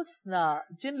الحسنى،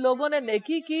 جن لوگوں نے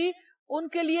نیکی کی ان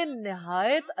کے لیے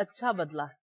نہایت اچھا بدلہ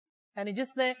ہے. یعنی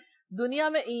جس نے دنیا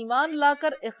میں ایمان لا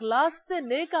کر اخلاص سے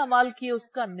نیک اعمال کیے اس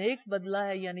کا نیک بدلہ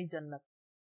ہے، یعنی جنت.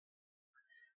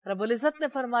 رب العزت نے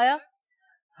فرمایا،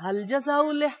 هل جزاء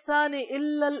الاحسان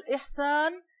الا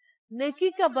الاحسان، نیکی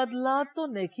کا بدلہ تو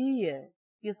نیکی ہی ہے،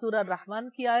 یہ سورہ الرحمن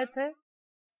کی آیت ہے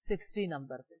 60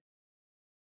 نمبر پہ.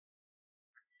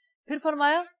 پھر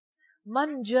فرمایا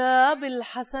من جاء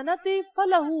بالحسنۃ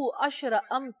فلہ عشر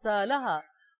امثالها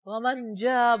ومن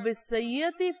جاء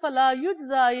بالسیئۃ فلا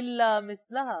یجزى الا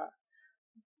مثلها.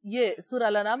 یہ سورہ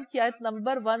الانعام کی آیت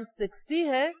نمبر 160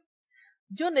 ہے.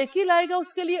 جو نیکی لائے گا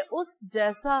اس کے لیے اس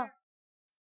جیسا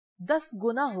 10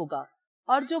 گنا ہوگا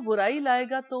اور جو برائی لائے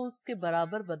گا تو اس کے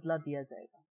برابر بدلہ دیا جائے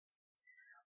گا.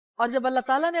 اور جب اللہ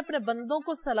تعالیٰ نے اپنے بندوں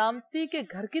کو سلامتی کے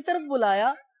گھر کی طرف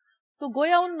بلایا تو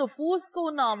گویا ان نفوس کو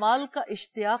ان اعمال کا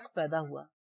اشتیاق پیدا ہوا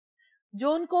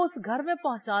جو ان کو اس گھر میں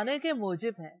پہنچانے کے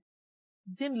موجب ہیں.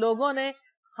 جن لوگوں نے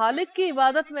خالق کی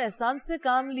عبادت میں احسان سے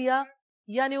کام لیا،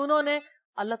 یعنی انہوں نے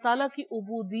اللہ تعالیٰ کی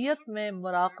عبودیت میں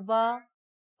مراقبہ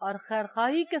اور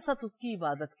خیرخواہی کے ساتھ اس کی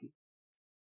عبادت کی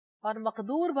اور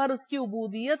مقدور بھر اس کی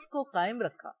عبودیت کو قائم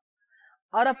رکھا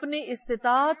اور اپنی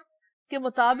استطاعت کے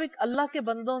مطابق اللہ کے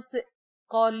بندوں سے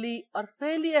قولی اور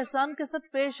فعلی احسان کے ساتھ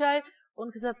پیش آئے، ان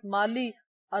کے ساتھ مالی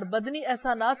اور بدنی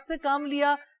احسانات سے کام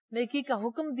لیا، نیکی کا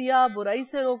حکم دیا، برائی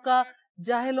سے روکا،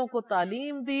 جاہلوں کو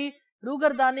تعلیم دی،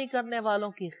 روگردانی کرنے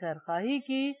والوں کی خیرخواہی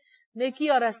کی، نیکی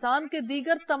اور احسان کے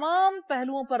دیگر تمام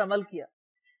پہلوؤں پر عمل کیا.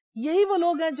 یہی وہ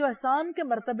لوگ ہیں جو احسان کے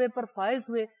مرتبے پر فائز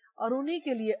ہوئے اور انہی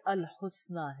کے لیے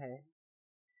الحسنہ ہے،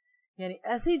 یعنی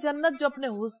ایسی جنت جو اپنے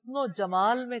حسن و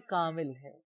جمال میں کامل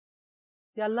ہے.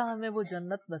 یا اللہ ہمیں وہ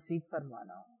جنت نصیب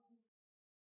فرمانا.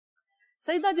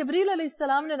 سیدنا جبریل علیہ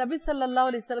السلام نے نبی صلی اللہ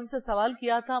علیہ وسلم سے سوال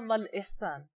کیا تھا مل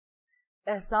احسان،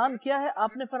 احسان کیا ہے؟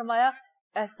 آپ نے فرمایا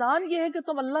احسان یہ ہے کہ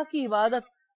تم اللہ کی عبادت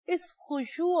اس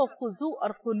خشوع و خضوع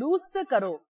اور خلوص سے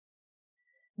کرو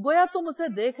گویا تم اسے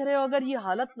دیکھ رہے ہو. اگر یہ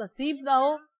حالت نصیب نہ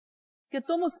ہو کہ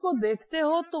تم اس کو دیکھتے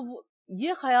ہو تو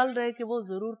یہ خیال رہے کہ وہ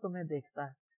ضرور تمہیں دیکھتا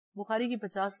ہے. بخاری کی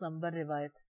 50 نمبر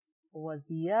روایت.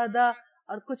 وزیادہ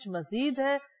اور کچھ مزید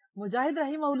ہے. مجاہد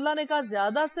رحمہ اللہ نے کہا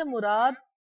زیادہ سے مراد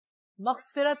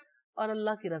مغفرت اور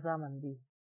اللہ کی رضامندی.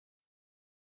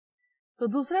 تو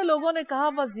دوسرے لوگوں نے کہا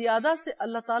وہ زیادہ سے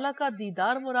اللہ تعالیٰ کا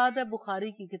دیدار مراد ہے.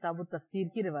 بخاری کی کتاب التفسیر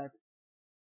کی روایت.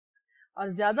 اور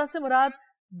زیادہ سے مراد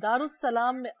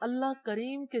دارالسلام میں اللہ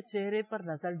کریم کے چہرے پر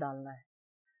نظر ڈالنا ہے.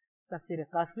 تفسیر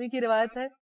قاسمی کی روایت ہے.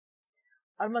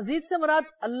 اور مزید سے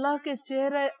مراد اللہ کے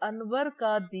چہرے انور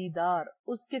کا دیدار،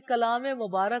 اس کے کلام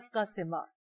مبارک کا سماع،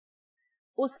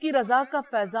 اس کی رضا کا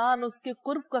فیضان، اس کے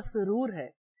قرب کا سرور ہے.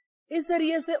 اس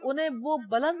ذریعے سے انہیں وہ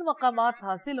بلند مقامات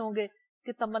حاصل ہوں گے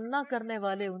کہ تمنا کرنے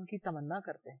والے ان کی تمنا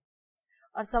کرتے ہیں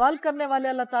اور سوال کرنے والے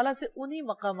اللہ تعالیٰ سے انہی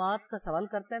مقامات کا سوال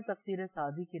کرتے ہیں. تفسیر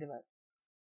سعدی کی روایت.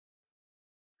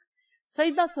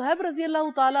 سیدنا صہیب رضی اللہ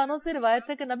تعالیٰ عنہ سے روایت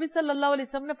ہے کہ نبی صلی اللہ علیہ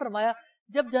وسلم نے فرمایا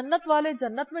جب جنت والے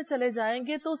جنت میں چلے جائیں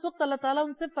گے تو اس وقت اللہ تعالیٰ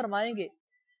ان سے فرمائیں گے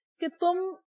کہ تم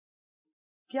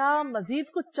کیا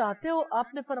مزید کچھ چاہتے ہو؟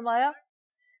 آپ نے فرمایا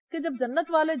کہ جب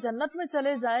جنت والے جنت میں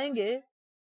چلے جائیں گے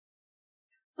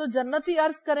تو جنتی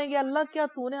عرض کریں گے اللہ کیا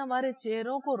تو نے ہمارے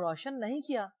چہروں کو روشن نہیں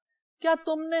کیا؟ کیا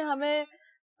تو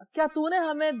نے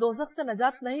ہمیں دوزخ سے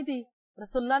نجات نہیں دی؟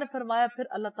 رسول اللہ نے فرمایا پھر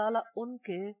اللہ تعالیٰ ان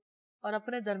کے اور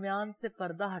اپنے درمیان سے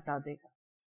پردہ ہٹا دے گا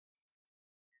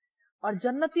اور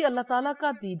جنتی اللہ تعالیٰ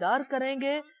کا دیدار کریں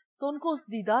گے تو ان کو اس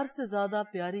دیدار سے زیادہ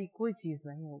پیاری کوئی چیز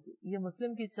نہیں ہوگی. یہ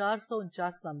مسلم کی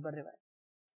 449 نمبر روایت.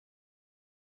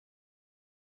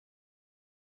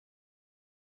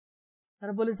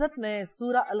 رب العزت نے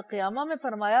سورہ القیامہ میں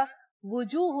فرمایا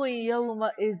وجوہ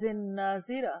یومئذ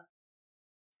ناظرہ،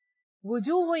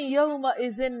 وجوہ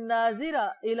یومئذ ناظرہ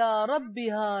الی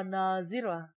ربها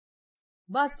ناظرہ.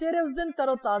 بعض چہرے اس دن تر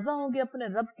و تازہ ہوں گے، اپنے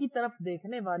رب کی طرف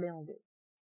دیکھنے والے ہوں گے.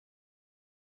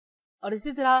 اور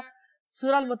اسی طرح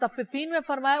سورہ المطففین میں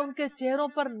فرمایا ان کے چہروں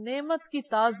پر نعمت کی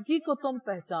تازگی کو تم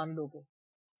پہچان لو گے.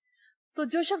 تو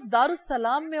جو شخص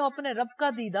دارالسلام میں اپنے رب کا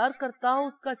دیدار کرتا ہو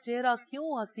اس کا چہرہ کیوں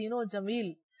حسین و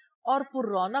جمیل اور پر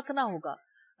رونق نہ ہوگا.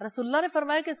 رسول اللہ نے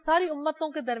فرمایا کہ ساری امتوں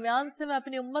کے درمیان سے میں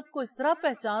اپنی امت کو اس طرح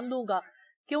پہچان لوں گا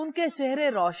کہ ان کے چہرے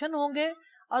روشن ہوں گے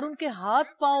اور ان کے ہاتھ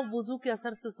پاؤں وضو کے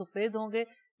اثر سے سفید ہوں گے.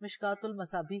 مشکات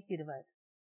المصابیح کی روایت.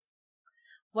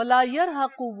 وَلَا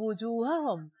يَرْحَقُ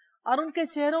وُجُوهَهُمْ، اور ان کے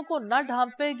چہروں کو نہ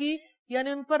ڈھانپے گی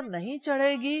یعنی ان پر نہیں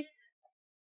چڑھے گی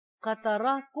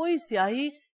قطرہ کوئی سیاہی،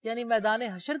 یعنی میدان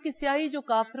حشر کی سیاہی جو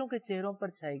کافروں کے چہروں پر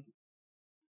چھائے گی.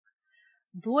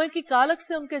 دھوئے کی کالک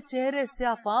سے ان کے چہرے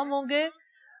سیاہ فام ہوں گے.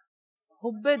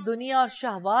 حب دنیا اور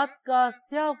شہوات کا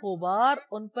سیاہ غبار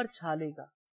ان پر چھالے گا.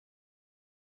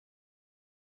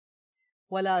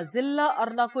 ولا ذلہ، اور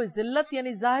نہ کوئی ذلت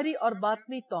یعنی ظاہری اور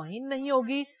باطنی توہین نہیں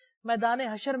ہوگی. میدان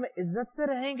حشر میں عزت سے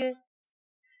رہیں گے،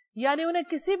 یعنی انہیں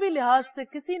کسی بھی لحاظ سے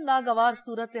کسی ناگوار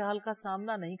صورتحال کا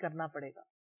سامنا نہیں کرنا پڑے گا،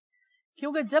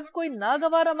 کیونکہ جب کوئی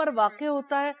ناگوار امر واقع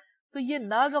ہوتا ہے تو یہ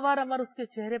ناگوار امر اس کے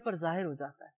چہرے پر ظاہر ہو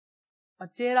جاتا ہے اور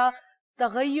چہرہ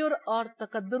تغیر اور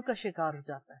تکدر کا شکار ہو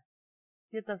جاتا ہے.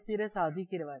 یہ تفسیر سعدی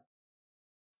کی روایت.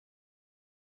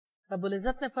 رب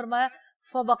العزت نے فرمایا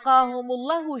فَبَقَاهُمُ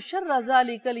اللَّهُ شَرَّ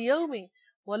ذَلِكَ الْيَوْمِ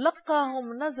وَلَقَّاهُمْ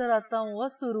نَظْرَةً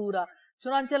وَسُرُورًا.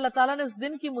 چنانچہ اللہ تعالیٰ نے اس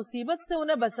دن کی مصیبت سے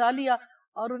انہیں بچا لیا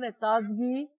اور انہیں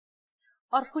تازگی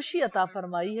اور خوشی عطا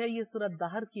فرمائی ہے. یہ سورۃ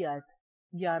دہر کی آیت ہے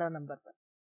 11 نمبر پر.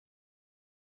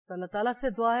 تو اللہ تعالیٰ سے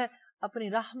دعا ہے اپنی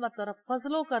رحمت اور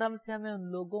فضل و کرم سے ہمیں ان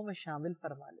لوگوں میں شامل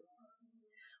فرما لے.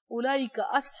 اولئک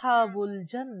اصحاب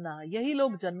الجنہ، یہی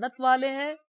لوگ جنت والے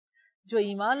ہیں جو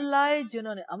ایمان لائے،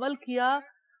 جنہوں نے عمل کیا،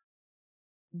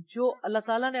 جو اللہ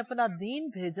تعالیٰ نے اپنا دین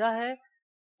بھیجا ہے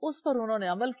اس پر انہوں نے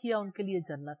عمل کیا، ان کے لیے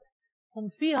جنت ہے. ہم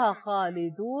فیہا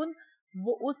خالدون،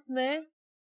 وہ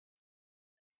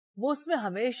اس میں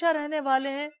ہمیشہ رہنے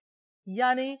والے ہیں،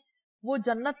 یعنی وہ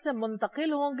جنت سے منتقل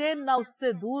ہوں گے، نہ اس سے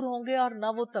دور ہوں گے اور نہ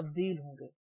وہ تبدیل ہوں گے.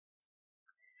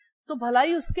 تو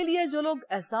بھلائی اس کے لیے جو لوگ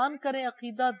احسان کریں،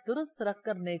 عقیدہ درست رکھ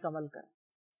کر نیک عمل کریں.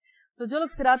 تو جو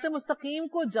لوگ صراط مستقیم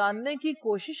کو جاننے کی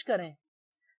کوشش کریں،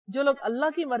 جو لوگ اللہ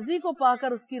کی مرضی کو پا کر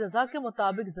اس کی رضا کے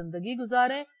مطابق زندگی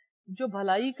گزاریں، جو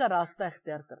بھلائی کا راستہ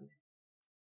اختیار کر لیں.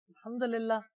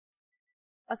 الحمدللہ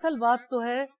اصل بات تو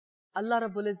ہے اللہ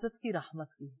رب العزت کی رحمت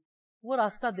کی. وہ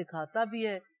راستہ دکھاتا بھی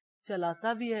ہے، چلاتا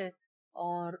بھی ہے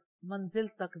اور منزل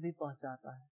تک بھی پہنچاتا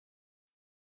ہے.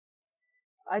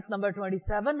 آیت نمبر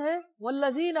 27 ہے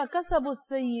وَالَّذِينَ كَسَبُوا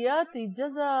السَّيِّئَاتِ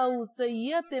جَزَاءُ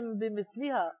سَيِّئَةٍ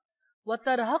بِمِثْلِهَا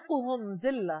وَتَرْهَقُهُمْ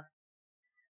ذِلَّةٌ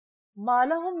مَا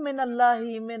لَهُم مِّنَ اللَّهِ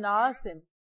مِنْ عَاصِمٍ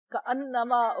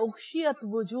كَأَنَّمَا أُغْشِيَتْ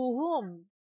وُجُوهُهُمْ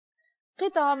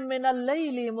قِطْعًا مِّنَ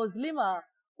اللَّيْلِ مُظْلِمًا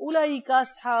أُولَئِكَ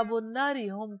أَصْحَابُ النَّارِ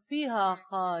هُمْ فِيهَا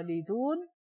خَالِدُونَ.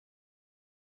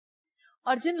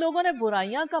 اور جن لوگوں نے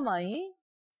برائیاں کمائیں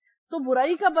تو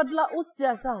برائی کا بدلہ اس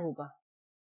جیسا ہوگا.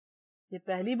 یہ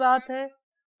پہلی بات ہے.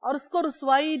 اور اس کو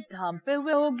رسوائی ڈھانپے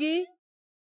ہوئے ہوگی.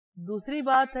 دوسری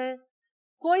بات ہے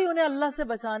کوئی انہیں اللہ سے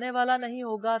بچانے والا نہیں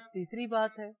ہوگا. تیسری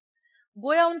بات ہے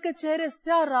گویا ان کے چہرے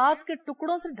سیاہ رات کے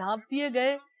ٹکڑوں سے ڈھانپ دیے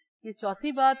گئے. یہ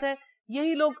چوتھی بات ہے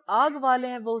یہی لوگ آگ والے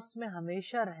ہیں، وہ اس میں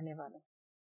ہمیشہ رہنے والے ہیں.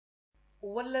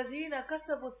 وَالَّذِينَ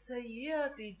كَسَبُوا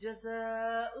السَّيِّئَاتِ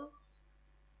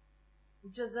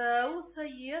جَزَاءُ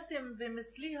سَيِّئَةٍ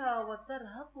بِمِثْلِهَا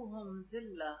وَتَرْهَقُهُمْ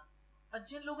ذِلَّةٌ. اور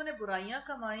جن لوگوں نے برائیاں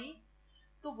کمائیں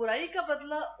تو برائی کا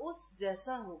بدلہ اس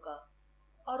جیسا ہوگا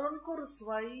اور ان کو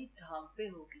رسوائی ڈھانپے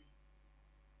ہوگی.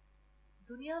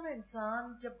 دنیا میں انسان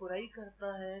جب برائی کرتا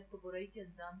ہے تو برائی کے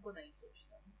انجام کو نہیں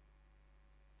سوچتا،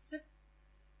 صرف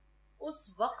اس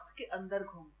وقت کے اندر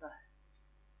گھومتا ہے.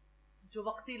 جو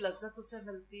وقتی لذت اسے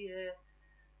ملتی ہے،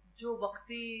 جو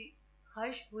وقتی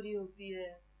خواہش پوری ہوتی ہے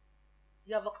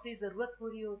یا وقتی ضرورت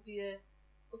پوری ہوتی ہے،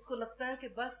 اس کو لگتا ہے کہ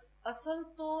بس اصل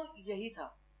تو یہی تھا،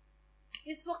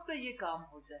 اس وقت پہ یہ کام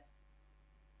ہو جائے.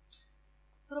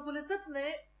 تو رب العزت نے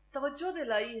توجہ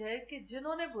دلائی ہے کہ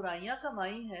جنہوں نے برائیاں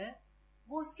کمائی ہیں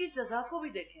وہ اس کی جزا کو بھی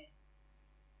دیکھیں،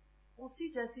 اسی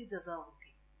جیسی جزا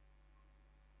ہوگی.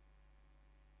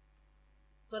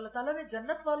 تو اللہ تعالیٰ نے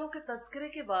جنت والوں کے تذکرے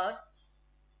کے بعد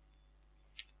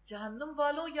جہنم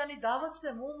والوں یعنی دعوت سے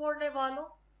منہ موڑنے والوں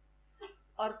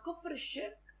اور کفر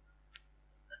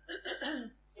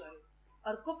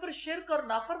شرک اور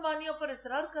نافرمانیوں پر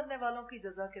اصرار کرنے والوں کی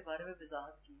جزا کے بارے میں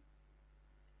وضاحت کی.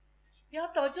 یہاں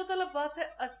توجہ طلب بات ہے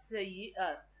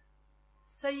السیئات.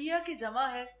 سیئہ کی جمع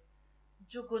ہے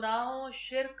جو گناہوں،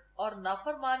 شرک اور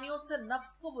نافرمانیوں سے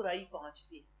نفس کو برائی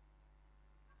پہنچتی ہے.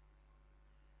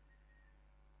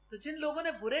 تو جن لوگوں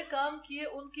نے برے کام کیے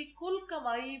ان کی کل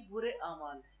کمائی برے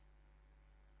اعمال ہے،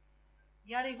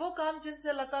 یعنی وہ کام جن سے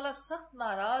اللہ تعالیٰ سخت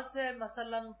ناراض ہے،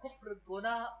 مثلا کفر،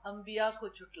 گناہ، انبیاء کو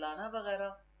جھٹلانا وغیرہ.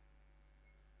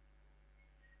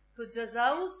 تو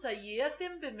جزاء سیئۃ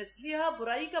بمثلھا،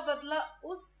 برائی کا بدلہ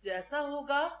اس جیسا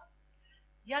ہوگا،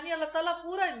 یعنی اللہ تعالیٰ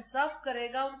پورا انصاف کرے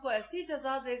گا، ان کو ایسی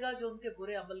جزا دے گا جو ان کے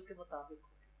برے عمل کے مطابق ہوگی.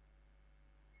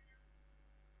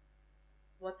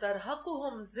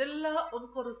 وَتَرْحَقُهُمْ ذِلَّةٌ، ان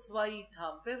کو رسوائی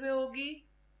ڈھانپے ہوئے ہوگی،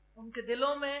 ان کے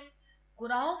دلوں میں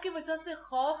گناہوں کی وجہ سے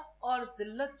خوف اور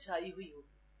ذلت چھائی ہوئی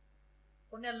ہوگی،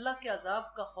 انہیں اللہ کے عذاب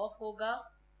کا خوف ہوگا.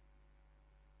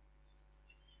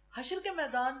 حشر کے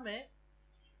میدان میں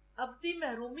ابدی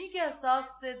محرومی کے احساس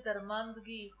سے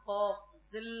درماندگی، خوف،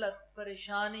 ذلت،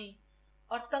 پریشانی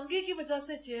اور تنگی کی وجہ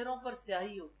سے چہروں پر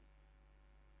سیاہی ہوگی.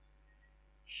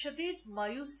 شدید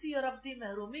مایوسی اور ابدی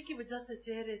محرومی کی وجہ سے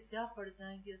چہرے سیاہ پڑ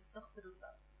جائیں گے. استغفر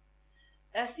اللہ.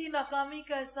 ایسی ناکامی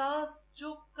کا احساس جو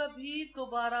کبھی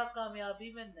دوبارہ کامیابی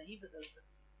میں نہیں بدل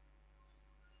سکتی.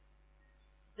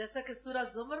 جیسا کہ سورہ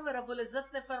زمر میں رب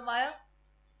العزت نے فرمایا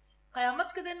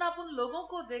قیامت کے دن آپ ان لوگوں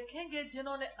کو دیکھیں گے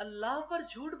جنہوں نے اللہ پر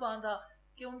جھوٹ باندھا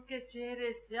کہ ان کے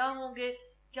چہرے سیاہ ہوں گے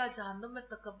کیا جہنم میں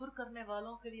تکبر کرنے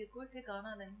والوں کے لیے کوئی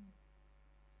ٹھکانہ نہیں ہے؟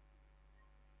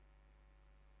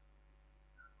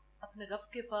 اپنے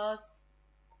رب کے پاس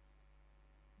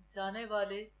جانے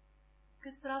والے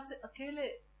کس طرح سے اکیلے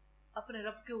اپنے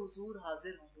رب کے حضور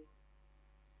حاضر ہوں گے.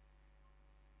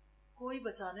 کوئی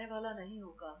بچانے والا نہیں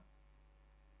ہوگا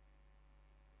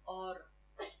اور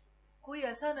کوئی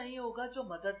ایسا نہیں ہوگا جو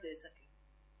مدد دے سکے.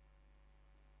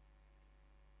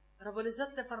 رب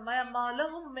العزت نے فرمایا ما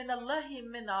لہم من اللہ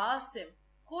من عاصم،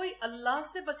 کوئی اللہ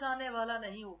سے بچانے والا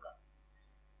نہیں ہوگا،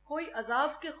 کوئی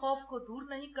عذاب کے خوف کو دور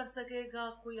نہیں کر سکے گا،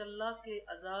 کوئی اللہ کے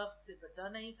عذاب سے بچا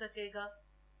نہیں سکے گا.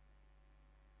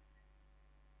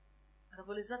 رب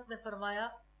العزت نے فرمایا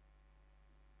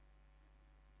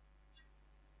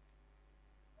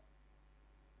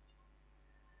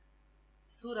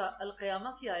سورہ القیامہ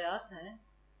کی آیات ہیں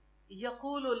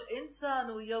یقول الانسان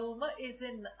یومئذ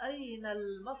این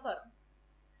المفر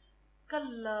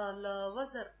کلا لا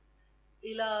وزر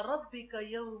الی ربک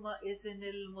یومئذ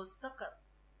المستقر.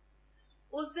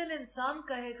 اس دن انسان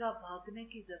کہے گا بھاگنے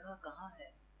کی جگہ کہاں ہے،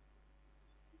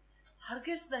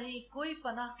 ہرگز نہیں، کوئی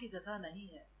پناہ کی جگہ نہیں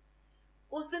ہے،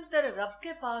 اس دن تیرے رب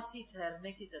کے پاس ہی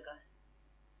ٹھہرنے کی جگہ ہے.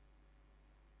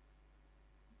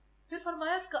 پھر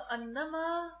فرمایا کأنما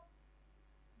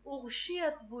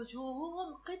اغشیت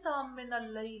وجوہہم قطعا من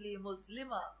اللیل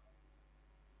مظلما.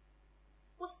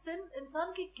 اس دن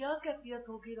انسان کی کیا کیفیت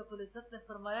ہوگی؟ رب العزت نے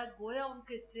فرمایا گویا ان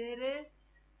کے چہرے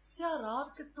سیاہ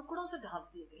رات کے ٹکڑوں سے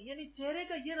ڈھانپ دیے گئے، یعنی چہرے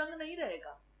کا یہ رنگ نہیں رہے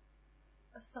گا.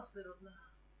 استغفر اللہ.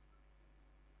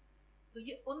 تو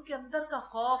یہ ان کے اندر کا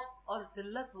خوف اور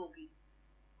ذلت ہوگی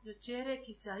جو چہرے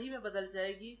کی سیاہی میں بدل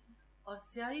جائے گی، اور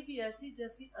سیاہی بھی ایسی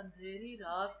جیسی اندھیری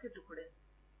رات کے ٹکڑے.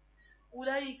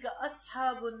 اولئک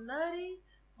اصحاب النار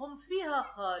ہم فیہا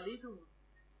خالدون.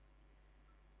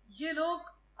 یہ لوگ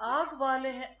آگ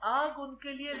والے ہیں، آگ ان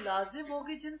کے لیے لازم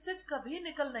ہوگی جن سے کبھی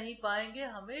نکل نہیں پائیں گے،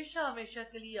 ہمیشہ ہمیشہ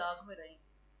کے لیے آگ میں رہیں گے.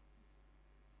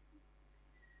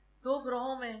 دو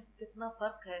گروہوں میں کتنا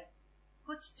فرق ہے.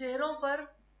 کچھ چہروں پر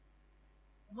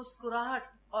مسکراہٹ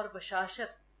اور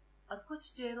بشاشت، اور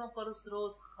کچھ چہروں پر اس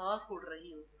روز خاک اڑ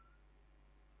رہی ہوگی،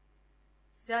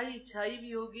 سیاہی چھائی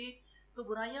بھی ہوگی. تو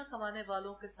برائیاں کمانے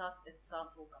والوں کے ساتھ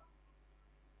انصاف ہوگا،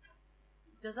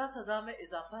 جزا سزا میں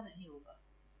اضافہ نہیں ہوگا،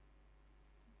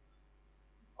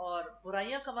 اور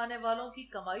برائیاں کمانے والوں کی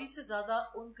کمائی سے زیادہ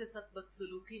ان کے ساتھ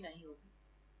بدسلوکی نہیں ہوگی،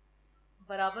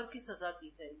 برابر کی سزا دی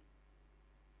جائے گی.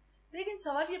 لیکن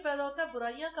سوال یہ پیدا ہوتا ہے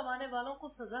برائیاں کمانے والوں کو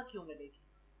سزا کیوں ملے گی؟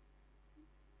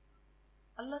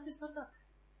 اللہ کی سنت ہے،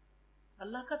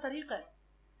 اللہ کا طریقہ ہے.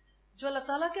 جو اللہ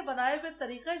تعالیٰ کے بنائے ہوئے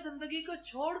طریقہ زندگی کو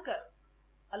چھوڑ کر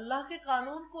اللہ کے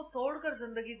قانون کو توڑ کر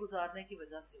زندگی گزارنے کی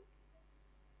وجہ سے ہوگی.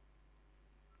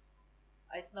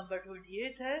 آیت نمبر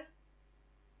 28 ہے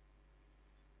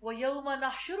وَيَوْمَ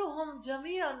نَحْشُرُهُمْ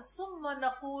جَمِيعًا ثُمَّ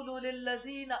نَقُولُ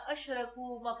لِلَّذِينَ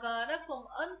أَشْرَكُوا مَكَانَكُمْ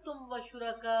أَنْتُمْ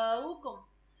وَشُرَكَاؤُكُمْ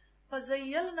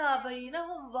فَزَيَّلْنَا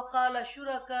بَيْنَهُمْ وَقَالَ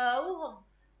شُرَكَاؤُهُمْ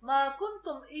مَا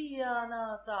كُنْتُمْ إِيَّانَا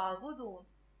تَعْبُدُونَ.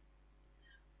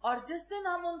 اور جس دن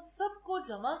ہم ان سب کو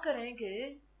جمع کریں گے،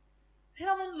 پھر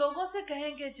ہم ان لوگوں سے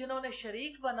کہیں گے جنہوں نے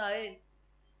شریک بنائے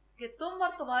کہ تم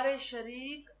اور تمہارے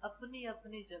شریک اپنی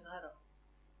اپنی جگہ رہو.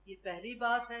 یہ پہلی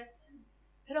بات ہے.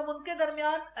 پھر ہم ان کے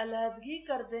درمیان علیحدگی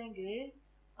کر دیں گے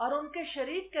اور ان کے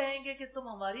شریک کہیں گے کہ تم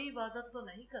ہماری عبادت تو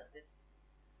نہیں کرتے تھے.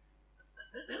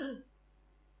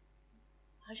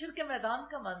 حشر کے میدان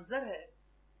کا منظر ہے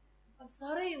اور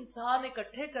سارے انسان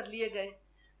اکٹھے کر لیے گئے.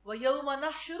 وَيَوْمَ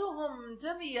نَحْشُرُهُمْ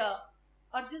جَمِيعًا.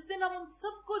 اور جس دن ہم ان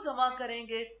سب کو جمع کریں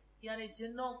گے، یعنی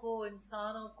جنوں کو،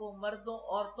 انسانوں کو، مردوں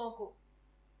عورتوں کو،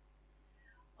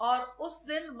 اور اس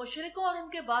دن مشرکوں اور ان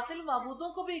کے باطل معبودوں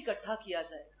کو بھی اکٹھا کیا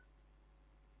جائے گا.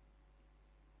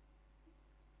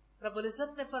 رب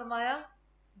العزت نے فرمایا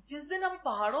جس دن ہم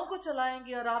پہاڑوں کو چلائیں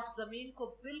گے اور آپ زمین کو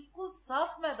بالکل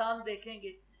صاف میدان دیکھیں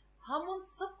گے، ہم ان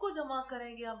سب کو جمع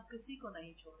کریں گے، ہم کسی کو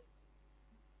نہیں چھوڑیں گے.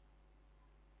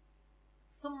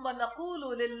 ثم نقول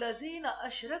للذین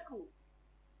اشرکوا.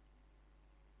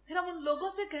 پھر ہم ان لوگوں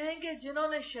سے کہیں گے جنہوں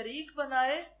نے شریک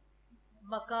بنائے،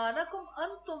 مکانکم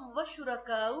انتم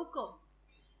وشرکاؤکم،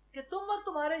 کہ تم اور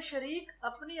تمہارے شریک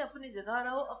اپنی اپنی جگہ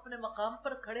رہو، اپنے مقام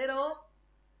پر کھڑے رہو،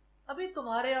 ابھی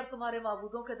تمہارے اور تمہارے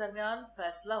معبودوں کے درمیان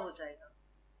فیصلہ ہو جائے گا.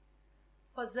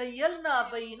 فَزَيَّلْنَا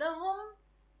بَيْنَهُمْ.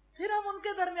 پھر ہم ان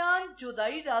کے درمیان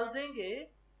جدائی ڈال دیں گے،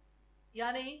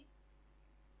 یعنی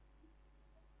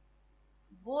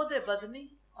بود بدنی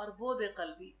اور بود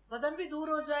قلبی. بدن بھی دور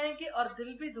ہو جائیں گے اور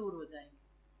دل بھی دور ہو جائیں گے.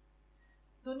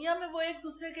 دنیا میں وہ ایک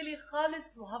دوسرے کے لیے خالص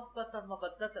محبت اور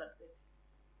مودت رکھتے تھے،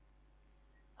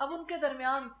 اب ان کے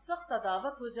درمیان سخت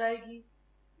عداوت ہو جائے گی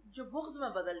جو بغض میں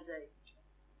بدل جائے گی.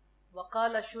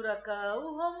 وقال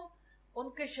شرکاؤہم، ان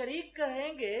کے شریک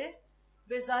کہیں گے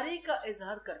بیزاری کا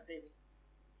اظہار کرتے ہوئے،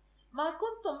 ما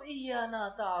کنتم ایانا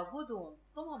تعبدون،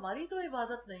 تم ہماری تو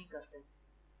عبادت نہیں کرتے تھے،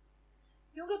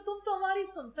 کیونکہ تم تو ہماری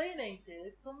سنتے ہی نہیں تھے،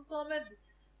 تم تو ہمیں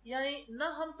یعنی نہ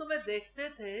ہم تمہیں دیکھتے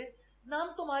تھے، نہ ہم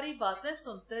تمہاری باتیں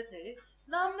سنتے تھے،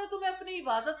 نہ ہم نے تمہیں اپنی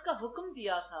عبادت کا حکم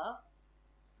دیا تھا۔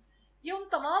 یہ ان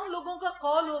تمام لوگوں کا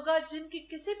قول ہوگا جن کی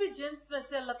کسی بھی جنس میں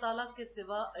سے اللہ تعالیٰ کے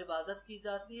سوا عبادت کی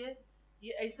جاتی ہے۔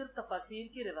 یہ ایسر تفاسیر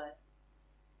کی روایت۔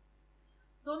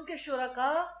 تو ان کے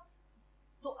شرکاء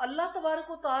تو اللہ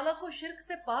تبارک و تعالیٰ کو شرک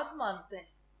سے پاک مانتے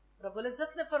ہیں۔ رب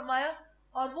العزت نے فرمایا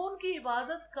اور وہ ان کی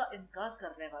عبادت کا انکار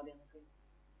کرنے والے ہوں گے۔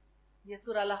 یہ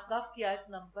سورہ الاحقاف کی آیت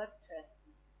نمبر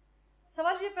 6۔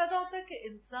 سوال یہ پیدا ہوتا ہے کہ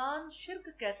انسان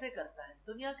شرک کیسے کرتا ہے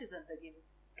دنیا کی زندگی میں،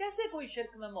 کیسے کوئی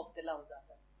شرک میں مبتلا ہو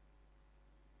جاتا ہے؟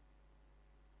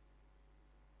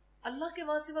 اللہ کے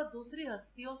سوا دوسری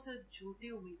ہستیوں سے جھوٹی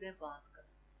امیدیں باندھ کر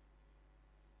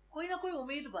کوئی نہ کوئی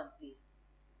امید بنتی ہے،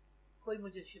 کوئی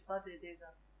مجھے شفا دے دے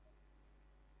گا،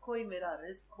 کوئی میرا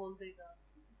رزق کھول دے گا،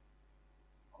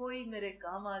 کوئی میرے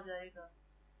کام آ جائے گا،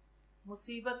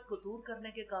 مصیبت کو دور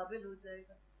کرنے کے قابل ہو جائے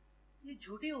گا۔ یہ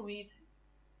جھوٹی امید ہے۔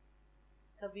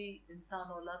 کبھی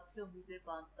انسان اولاد سے امیدیں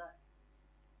باندھتا ہے،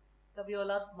 کبھی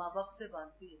اولاد ماں باپ سے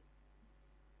باندھتی ہے،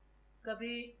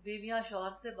 کبھی بیویاں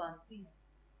شوہر سے باندھتی ہیں،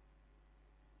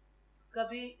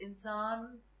 کبھی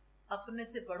انسان اپنے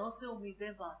سے بڑوں سے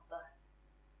امیدیں باندھتا ہے۔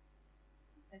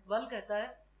 اقبال کہتا ہے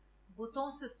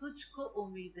بتوں سے تجھ کو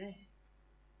امیدیں ہیں،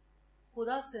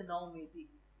 خدا سے نا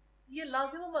امیدی۔ یہ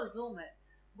لازم و ملزوم ہے۔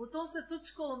 بتوں سے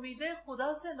تجھ کو امیدیں،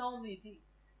 خدا سے نا امیدی۔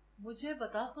 مجھے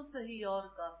بتا تو صحیح اور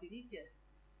کافری کیا ہے،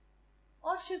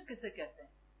 اور شرک کسے کہتے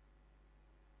ہیں؟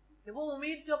 کہ وہ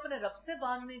امید جو اپنے رب سے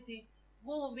باندھنی تھی،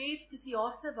 وہ امید کسی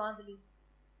اور سے باندھ لی۔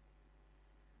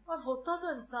 اور ہوتا تو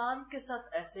انسان کے ساتھ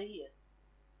ایسے ہی ہے۔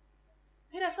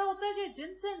 پھر ایسا ہوتا ہے کہ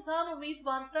جن سے انسان امید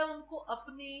باندھتا ہے ان کو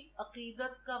اپنی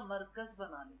عقیدت کا مرکز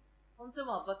بنا لے، ان سے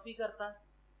محبت بھی کرتا ہے،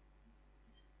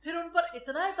 پھر ان پر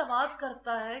اتنا اعتماد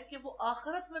کرتا ہے کہ وہ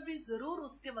آخرت میں بھی ضرور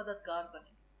اس کے مددگار بنے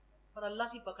اور اللہ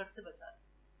کی پکڑ سے بچا لے۔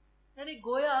 یعنی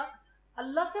گویا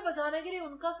اللہ سے بچانے کے لیے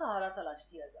ان کا سہارا تلاش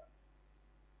کیا جاتا۔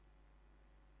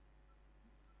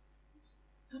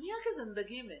 دنیا کی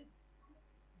زندگی میں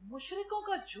مشرکوں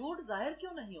کا جھوٹ ظاہر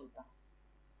کیوں نہیں ہوتا؟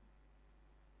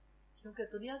 کیونکہ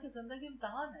دنیا کی زندگی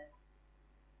امتحان ہے۔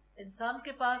 انسان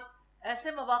کے پاس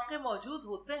ایسے مواقع موجود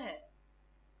ہوتے ہیں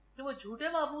کہ وہ جھوٹے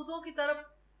معبودوں کی طرف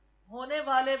ہونے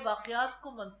والے واقعات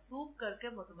کو منسوب کر کے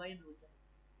مطمئن ہو جائے۔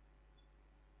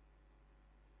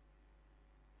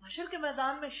 حشر کے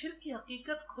میدان میں شرک کی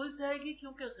حقیقت کھل جائے گی،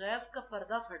 کیونکہ غیب کا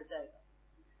پردہ پھٹ جائے گا۔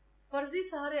 فرضی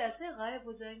سہارے ایسے غائب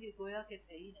ہو جائیں گے گویا کہ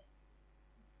تھے ہی نہیں۔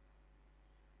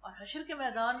 اور حشر کے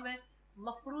میدان میں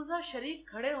مفروضہ شریک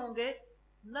کھڑے ہوں گے،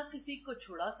 نہ کسی کو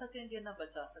چھڑا سکیں گے نہ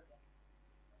بچا سکیں گے۔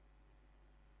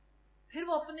 پھر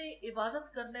وہ اپنی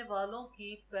عبادت کرنے والوں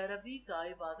کی پیروی کا،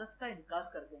 عبادت کا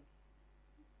انکار کر دیں گے۔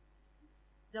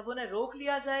 جب انہیں روک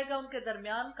لیا جائے گا، ان کے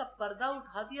درمیان کا پردہ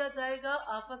اٹھا دیا جائے گا،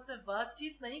 آپس میں بات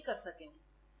چیت نہیں کر سکیں گے،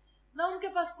 نہ ان کے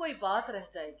پاس کوئی بات رہ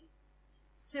جائے گی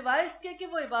سوائے اس کے کہ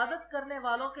وہ عبادت کرنے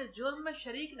والوں کے جرم میں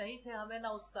شریک نہیں تھے۔ ہمیں نہ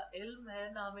اس کا علم ہے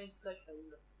نہ ہمیں اس کا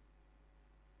شعور ہے۔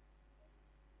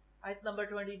 آیت نمبر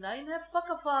 29 ہے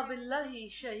فَكَفَى بِاللَّهِ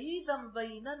شَهِيدًا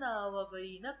بَيْنَنَا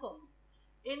وَبَيْنَكُمْ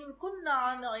إِن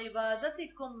كُنَّا عَنْ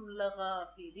عِبَادَتِكُمْ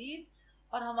لَغَافِلِينَ،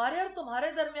 اور ہمارے اور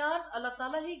تمہارے درمیان اللہ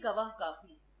تعالیٰ ہی گواہ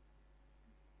کافی ہے۔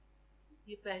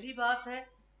 یہ پہلی بات ہے،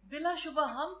 بلا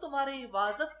شبہ ہم تمہاری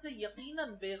عبادت سے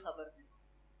یقیناً بے خبر ہیں۔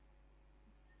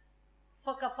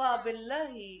 فَكَفَى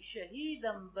بِاللَّهِ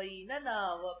شَهِيدًا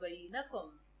بَيْنَنَا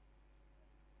وَبَيْنَكُمْ،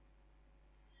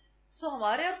 سو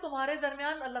ہمارے اور تمہارے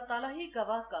درمیان اللہ تعالیٰ ہی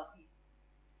گواہ کافی۔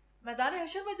 میدان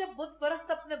حشر میں جب بت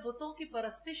پرست اپنے بتوں کی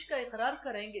پرستش کا اقرار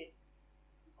کریں گے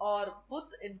اور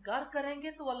بت انکار کریں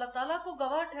گے، تو اللہ تعالیٰ کو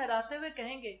گواہ ٹھہراتے ہوئے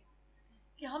کہیں گے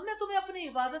کہ ہم نے تمہیں اپنی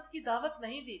عبادت کی دعوت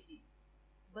نہیں دی تھی،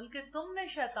 بلکہ تم نے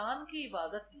شیطان کی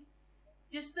عبادت کی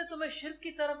جس نے تمہیں شرک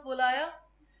کی طرف بلایا۔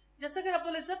 جیسا کہ رب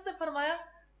العزت نے فرمایا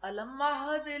أَلَمْ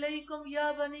أَعْهَدْ إِلَيْكُمْ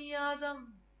يَا بَنِي آدَمَ،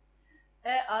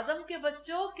 اے آدم کے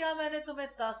بچوں، کیا میں نے تمہیں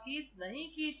تاکید نہیں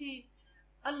کی تھی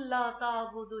اللہ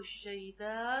تعبدوا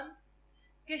الشیطان،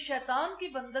 کہ شیطان کی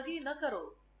بندگی نہ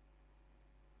کرو،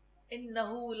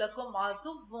 انہ لکم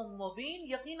عدو مبین،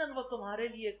 یقیناً وہ تمہارے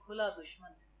لیے کھلا دشمن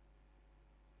ہے۔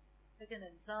 لیکن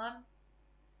انسان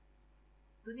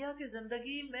دنیا کی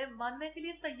زندگی میں ماننے کے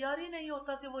لیے تیار ہی نہیں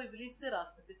ہوتا کہ وہ ابلیس کے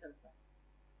راستے پہ چلتا ہے،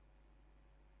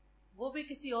 وہ بھی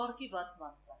کسی اور کی بات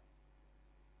مانتا ہے۔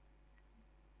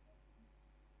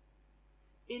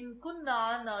 ان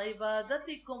کننا عن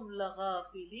عبادتکم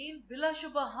لغافلین، بلا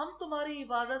شبہ ہم تمہاری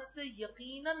عبادت سے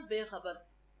یقیناً بے خبر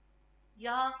تھے۔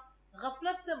 यहाँ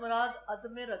गफलत से मुराद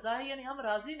अदम रजा है, यानी हम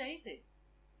राजी नहीं थे।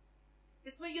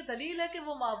 इसमें यह दलील है कि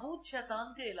वो माबूद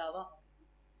शैतान के अलावा हो।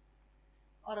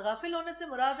 और गाफिल होने से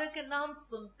मुराद है कि ना हम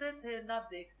सुनते थे, ना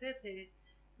देखते थे,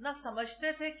 ना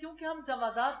समझते थे, क्योंकि हम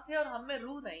जमादात थे और हम में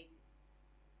रूह नहीं थी।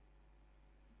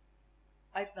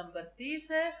 आयत नंबर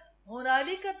 30 है,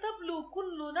 हुनालिका तबलु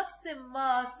कुल्लु नफ्सिन मा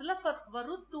अस्लफत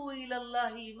वरुद्दू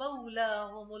इलल्लाहि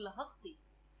मौलाहुमुल हक़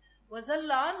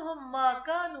वज़ल्ल अन्हुम मा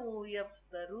कानू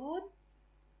यफ्तरून।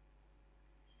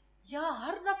 यहाँ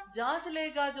हर नफ्स जांच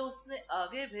लेगा जो उसने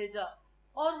आगे भेजा,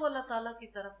 और वो अल्लाह ताला की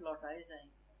तरफ लौटाए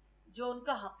जाएंगे जो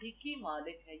उनका हकीकी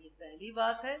मालिक है, ये पहली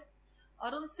बात है।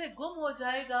 और उनसे गुम हो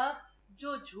जाएगा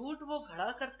जो झूठ वो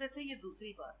घड़ा करते थे, ये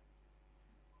दूसरी बात।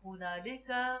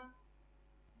 हुनालिका,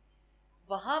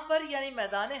 वहां पर यानी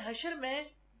मैदान हशर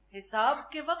में, हिसाब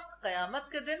के वक्त, कयामत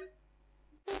के दिन,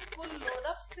 कुल्लु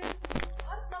नफ्सिन,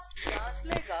 हर नफ्स जांच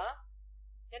लेगा,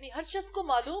 यानी हर शख्स को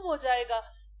मालूम हो जाएगा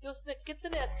कि उसने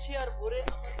कितने अच्छे और बुरे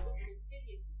अमल उस दिन के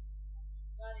लिए किए,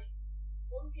 यानी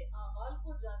उनके अमाल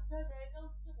को जांचा जाएगा,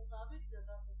 उसके मुताबिक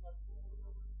जज़ा सज़ा दी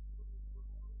जाएगी।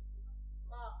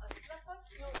 मा अस्लफत,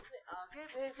 जो उसने आगे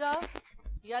भेजा,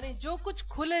 यानी जो कुछ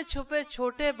खुले छुपे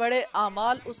छोटे बड़े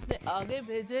अमाल उसने आगे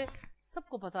भेजे,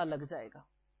 सबको पता लग जाएगा।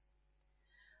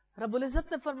 रब्बुल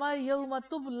इज्जत ने फरमाया यौम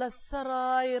तुबलस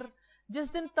सराइर, जिस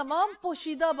दिन तमाम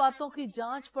पोशीदा बातों की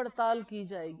जांच पड़ताल की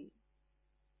जाएगी,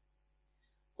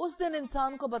 उस दिन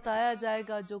इंसान को बताया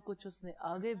जाएगा जो कुछ उसने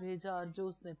आगे भेजा और जो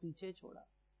उसने पीछे छोड़ा।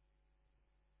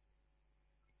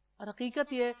 और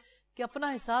हकीकत यह कि अपना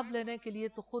हिसाब लेने के लिए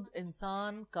तो खुद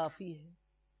इंसान काफी है।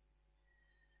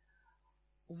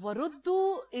 वरुद्दू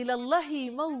इलल्लाहि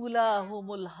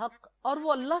मौलाहुमुल हक़, और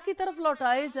वो अल्लाह की तरफ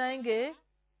लौटाए जाएंगे,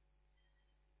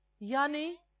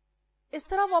 यानी इस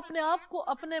तरह वो अपने आप को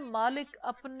अपने मालिक,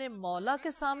 अपने मौला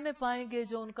के सामने पाएंगे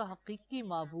जो उनका हकीकी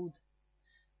माबूद।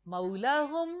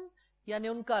 मौलाहुम यानी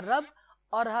उनका रब,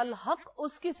 और अल हक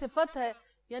उसकी सिफत है,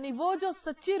 यानी वो जो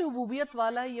सच्ची रुबूबियत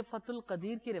वाला है। ये फतुल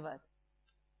कदीर की रिवायत।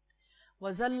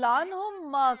 वज़ल्ला अन्हुम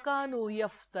मा कानू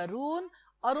यफ्तरून,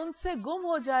 और उनसे गुम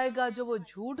हो जाएगा जो वो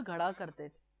झूठ घड़ा करते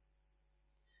थे,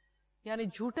 यानी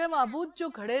झूठे माबूद जो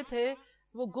घड़े थे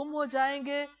वो गुम हो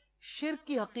जाएंगे, शिर्क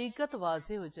की हकीकत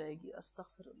वाज़ेह हो जाएगी।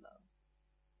 अस्तग़फिरुल्लाह।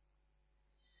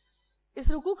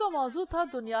 इस रुकू का मौजू था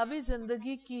दुनियावी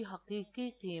जिंदगी की हकीकी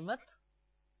कीमत,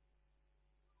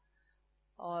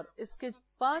 और इसके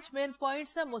 5 मेन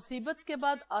पॉइंट्स हैं। मुसीबत के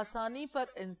बाद आसानी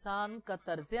पर इंसान का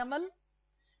तर्ज अमल,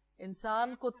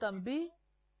 इंसान को तंबीह,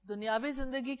 दुनियावी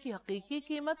जिंदगी की हकीकी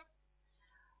कीमत,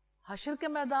 हशर के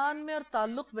मैदान में, और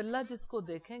ताल्लुक बिल्लाह जिसको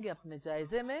देखेंगे अपने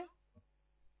जायजे में।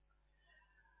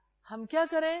 हम क्या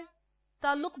करें?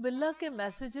 ताल्लुक बिल्लाह के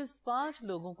मैसेजेस 5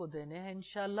 लोगों को देने हैं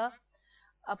इंशाल्लाह।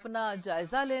 अपना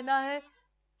जायजा लेना है,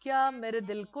 क्या मेरे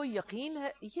दिल को यकीन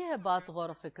है? ये है बात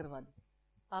गौर फिक्र वाली।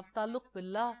 आप ताल्लुक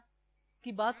बिल्लाह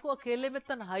की बात को अकेले में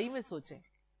तन्हाई में सोचें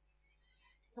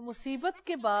कि मुसीबत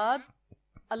के बाद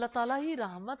अल्लाह ताला ही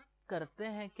रहमत करते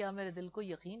हैं, क्या मेरे दिल को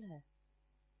यकीन है?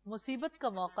 मुसीबत का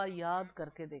मौका याद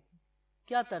करके देखें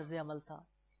क्या तर्ज अमल था,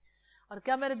 और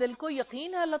क्या मेरे दिल को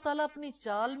यकीन है अल्लाह ताला अपनी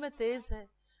चाल में तेज है,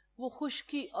 वो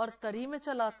खुशकी और तरी में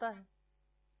चलाता है,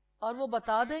 और वो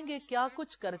बता देंगे क्या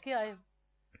कुछ करके आए,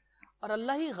 और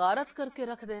अल्लाह ही गारत करके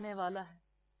रख देने वाला है,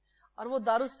 और वो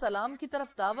दारुस्सलाम की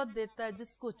तरफ दावत देता है,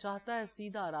 जिसको चाहता है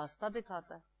सीधा रास्ता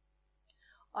दिखाता है।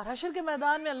 और हशर के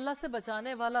मैदान में अल्लाह से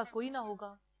बचाने वाला कोई ना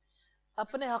होगा।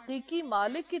 अपने हकीकी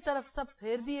मालिक की तरफ सब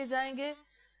फेर दिए जाएंगे,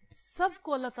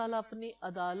 सबको अल्लाह ताला अपनी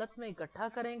अदालत में इकट्ठा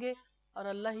करेंगे, और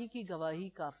अल्लाह ही की गवाही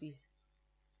काफी है।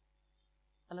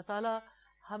 अल्लाह ताला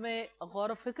हमें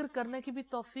गौर फिक्र करने की भी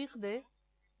तौफीक दे,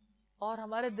 और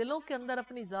हमारे दिलों के अंदर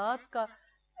अपनी जात का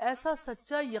ऐसा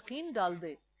सच्चा यकीन डाल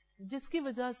दे जिसकी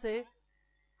वजह से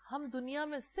हम दुनिया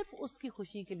में सिर्फ उसकी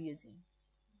खुशी के लिए जिएं।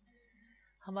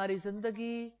 हमारी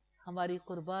जिंदगी, हमारी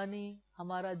कुर्बानी,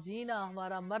 हमारा जीना,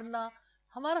 हमारा मरना,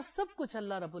 हमारा सब कुछ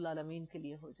अल्लाह रब्बुल आलमीन के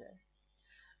लिए हो जाए।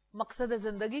 मकसद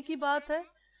जिंदगी की बात है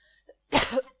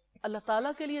अल्लाह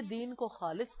ताला के लिए दीन को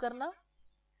खालिस करना।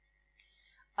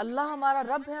 अल्लाह हमारा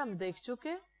रब है, हम देख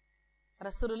चुके।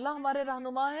 रसूलुल्लाह हमारे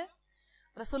रहनुमा है।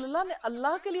 रसूलुल्लाह ने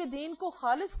अल्लाह के लिए दीन को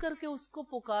खालिस करके उसको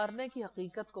पुकारने की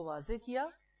हकीकत को वाज़ेह किया,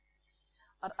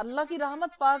 और अल्लाह की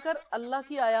रहमत पाकर अल्लाह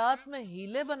की आयात में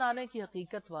हीले बनाने की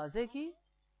हकीकत वाज़ेह की,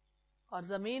 और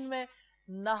जमीन में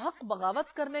नाहक बगावत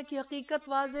करने की हकीकत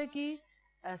वाज़ेह की,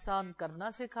 एहसान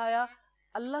करना सिखाया,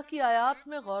 अल्लाह की आयात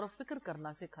में गौर फिक्र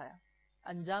करना सिखाया।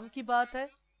 अंजाम की बात है,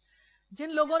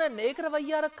 जिन लोगों ने नेक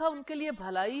रवैया रखा उनके लिए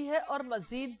भलाई है और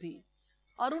मजीद भी,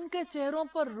 और उनके चेहरों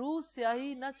पर रूह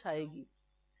स्याही न छाएगी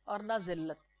और न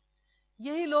जिल्लत।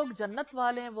 यही लोग जन्नत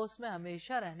वाले हैं, वो उसमें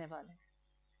हमेशा रहने वाले हैं।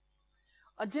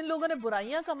 اور جن لوگوں نے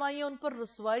برائیاں کمائی ہیں ان پر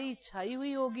رسوائی چھائی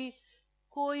ہوئی ہوگی،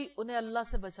 کوئی انہیں اللہ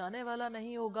سے بچانے والا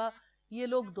نہیں ہوگا، یہ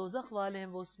لوگ دوزخ والے ہیں،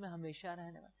 وہ اس میں ہمیشہ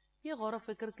رہنے والے۔ یہ غور و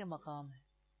فکر کے مقام ہے،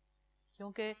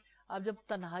 کیونکہ آپ جب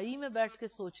تنہائی میں بیٹھ کے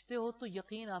سوچتے ہو تو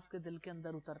یقین آپ کے دل کے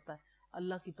اندر اترتا ہے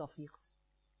اللہ کی توفیق سے۔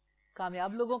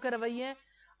 کامیاب لوگوں کے رویے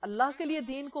اللہ کے لیے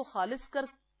دین کو خالص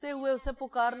کرتے ہوئے اسے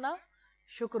پکارنا،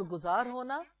 شکر گزار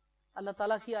ہونا، اللہ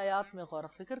تعالیٰ کی آیات میں غور و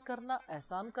فکر کرنا،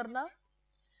 احسان کرنا۔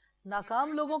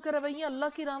 ناکام لوگوں کے رویے اللہ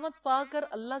کی رحمت پا کر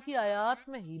اللہ کی آیات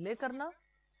میں ہیلے کرنا،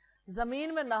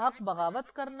 زمین میں ناحق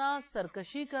بغاوت کرنا،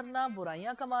 سرکشی کرنا،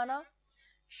 برائیاں کمانا،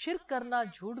 شرک کرنا،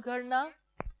 جھوٹ گھڑنا۔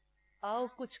 آؤ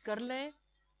کچھ کر لیں،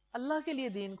 اللہ کے لیے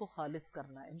دین کو خالص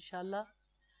کرنا انشاءاللہ۔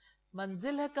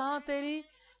 منزل ہے کہاں تیری؟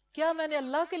 کیا میں نے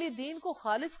اللہ کے لیے دین کو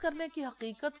خالص کرنے کی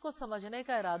حقیقت کو سمجھنے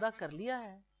کا ارادہ کر لیا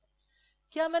ہے؟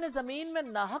 کیا میں نے زمین میں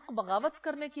ناحق بغاوت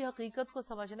کرنے کی حقیقت کو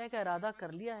سمجھنے کا ارادہ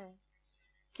کر لیا ہے؟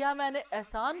 کیا میں نے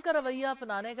احسان کا رویہ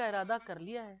اپنانے کا ارادہ کر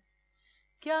لیا ہے؟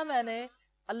 کیا میں نے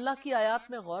اللہ کی آیات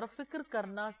میں غور و فکر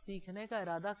کرنا سیکھنے کا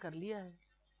ارادہ کر لیا ہے؟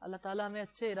 اللہ تعالیٰ ہمیں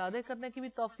اچھے ارادے کرنے کی بھی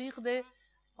توفیق دے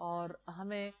اور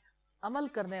ہمیں عمل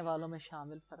کرنے والوں میں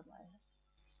شامل فرمائے۔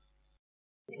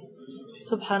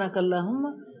 سبحانک اللہم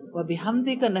و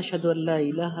بحمدک نشہد ان لا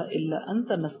الہ الا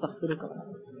انت نستغفرک۔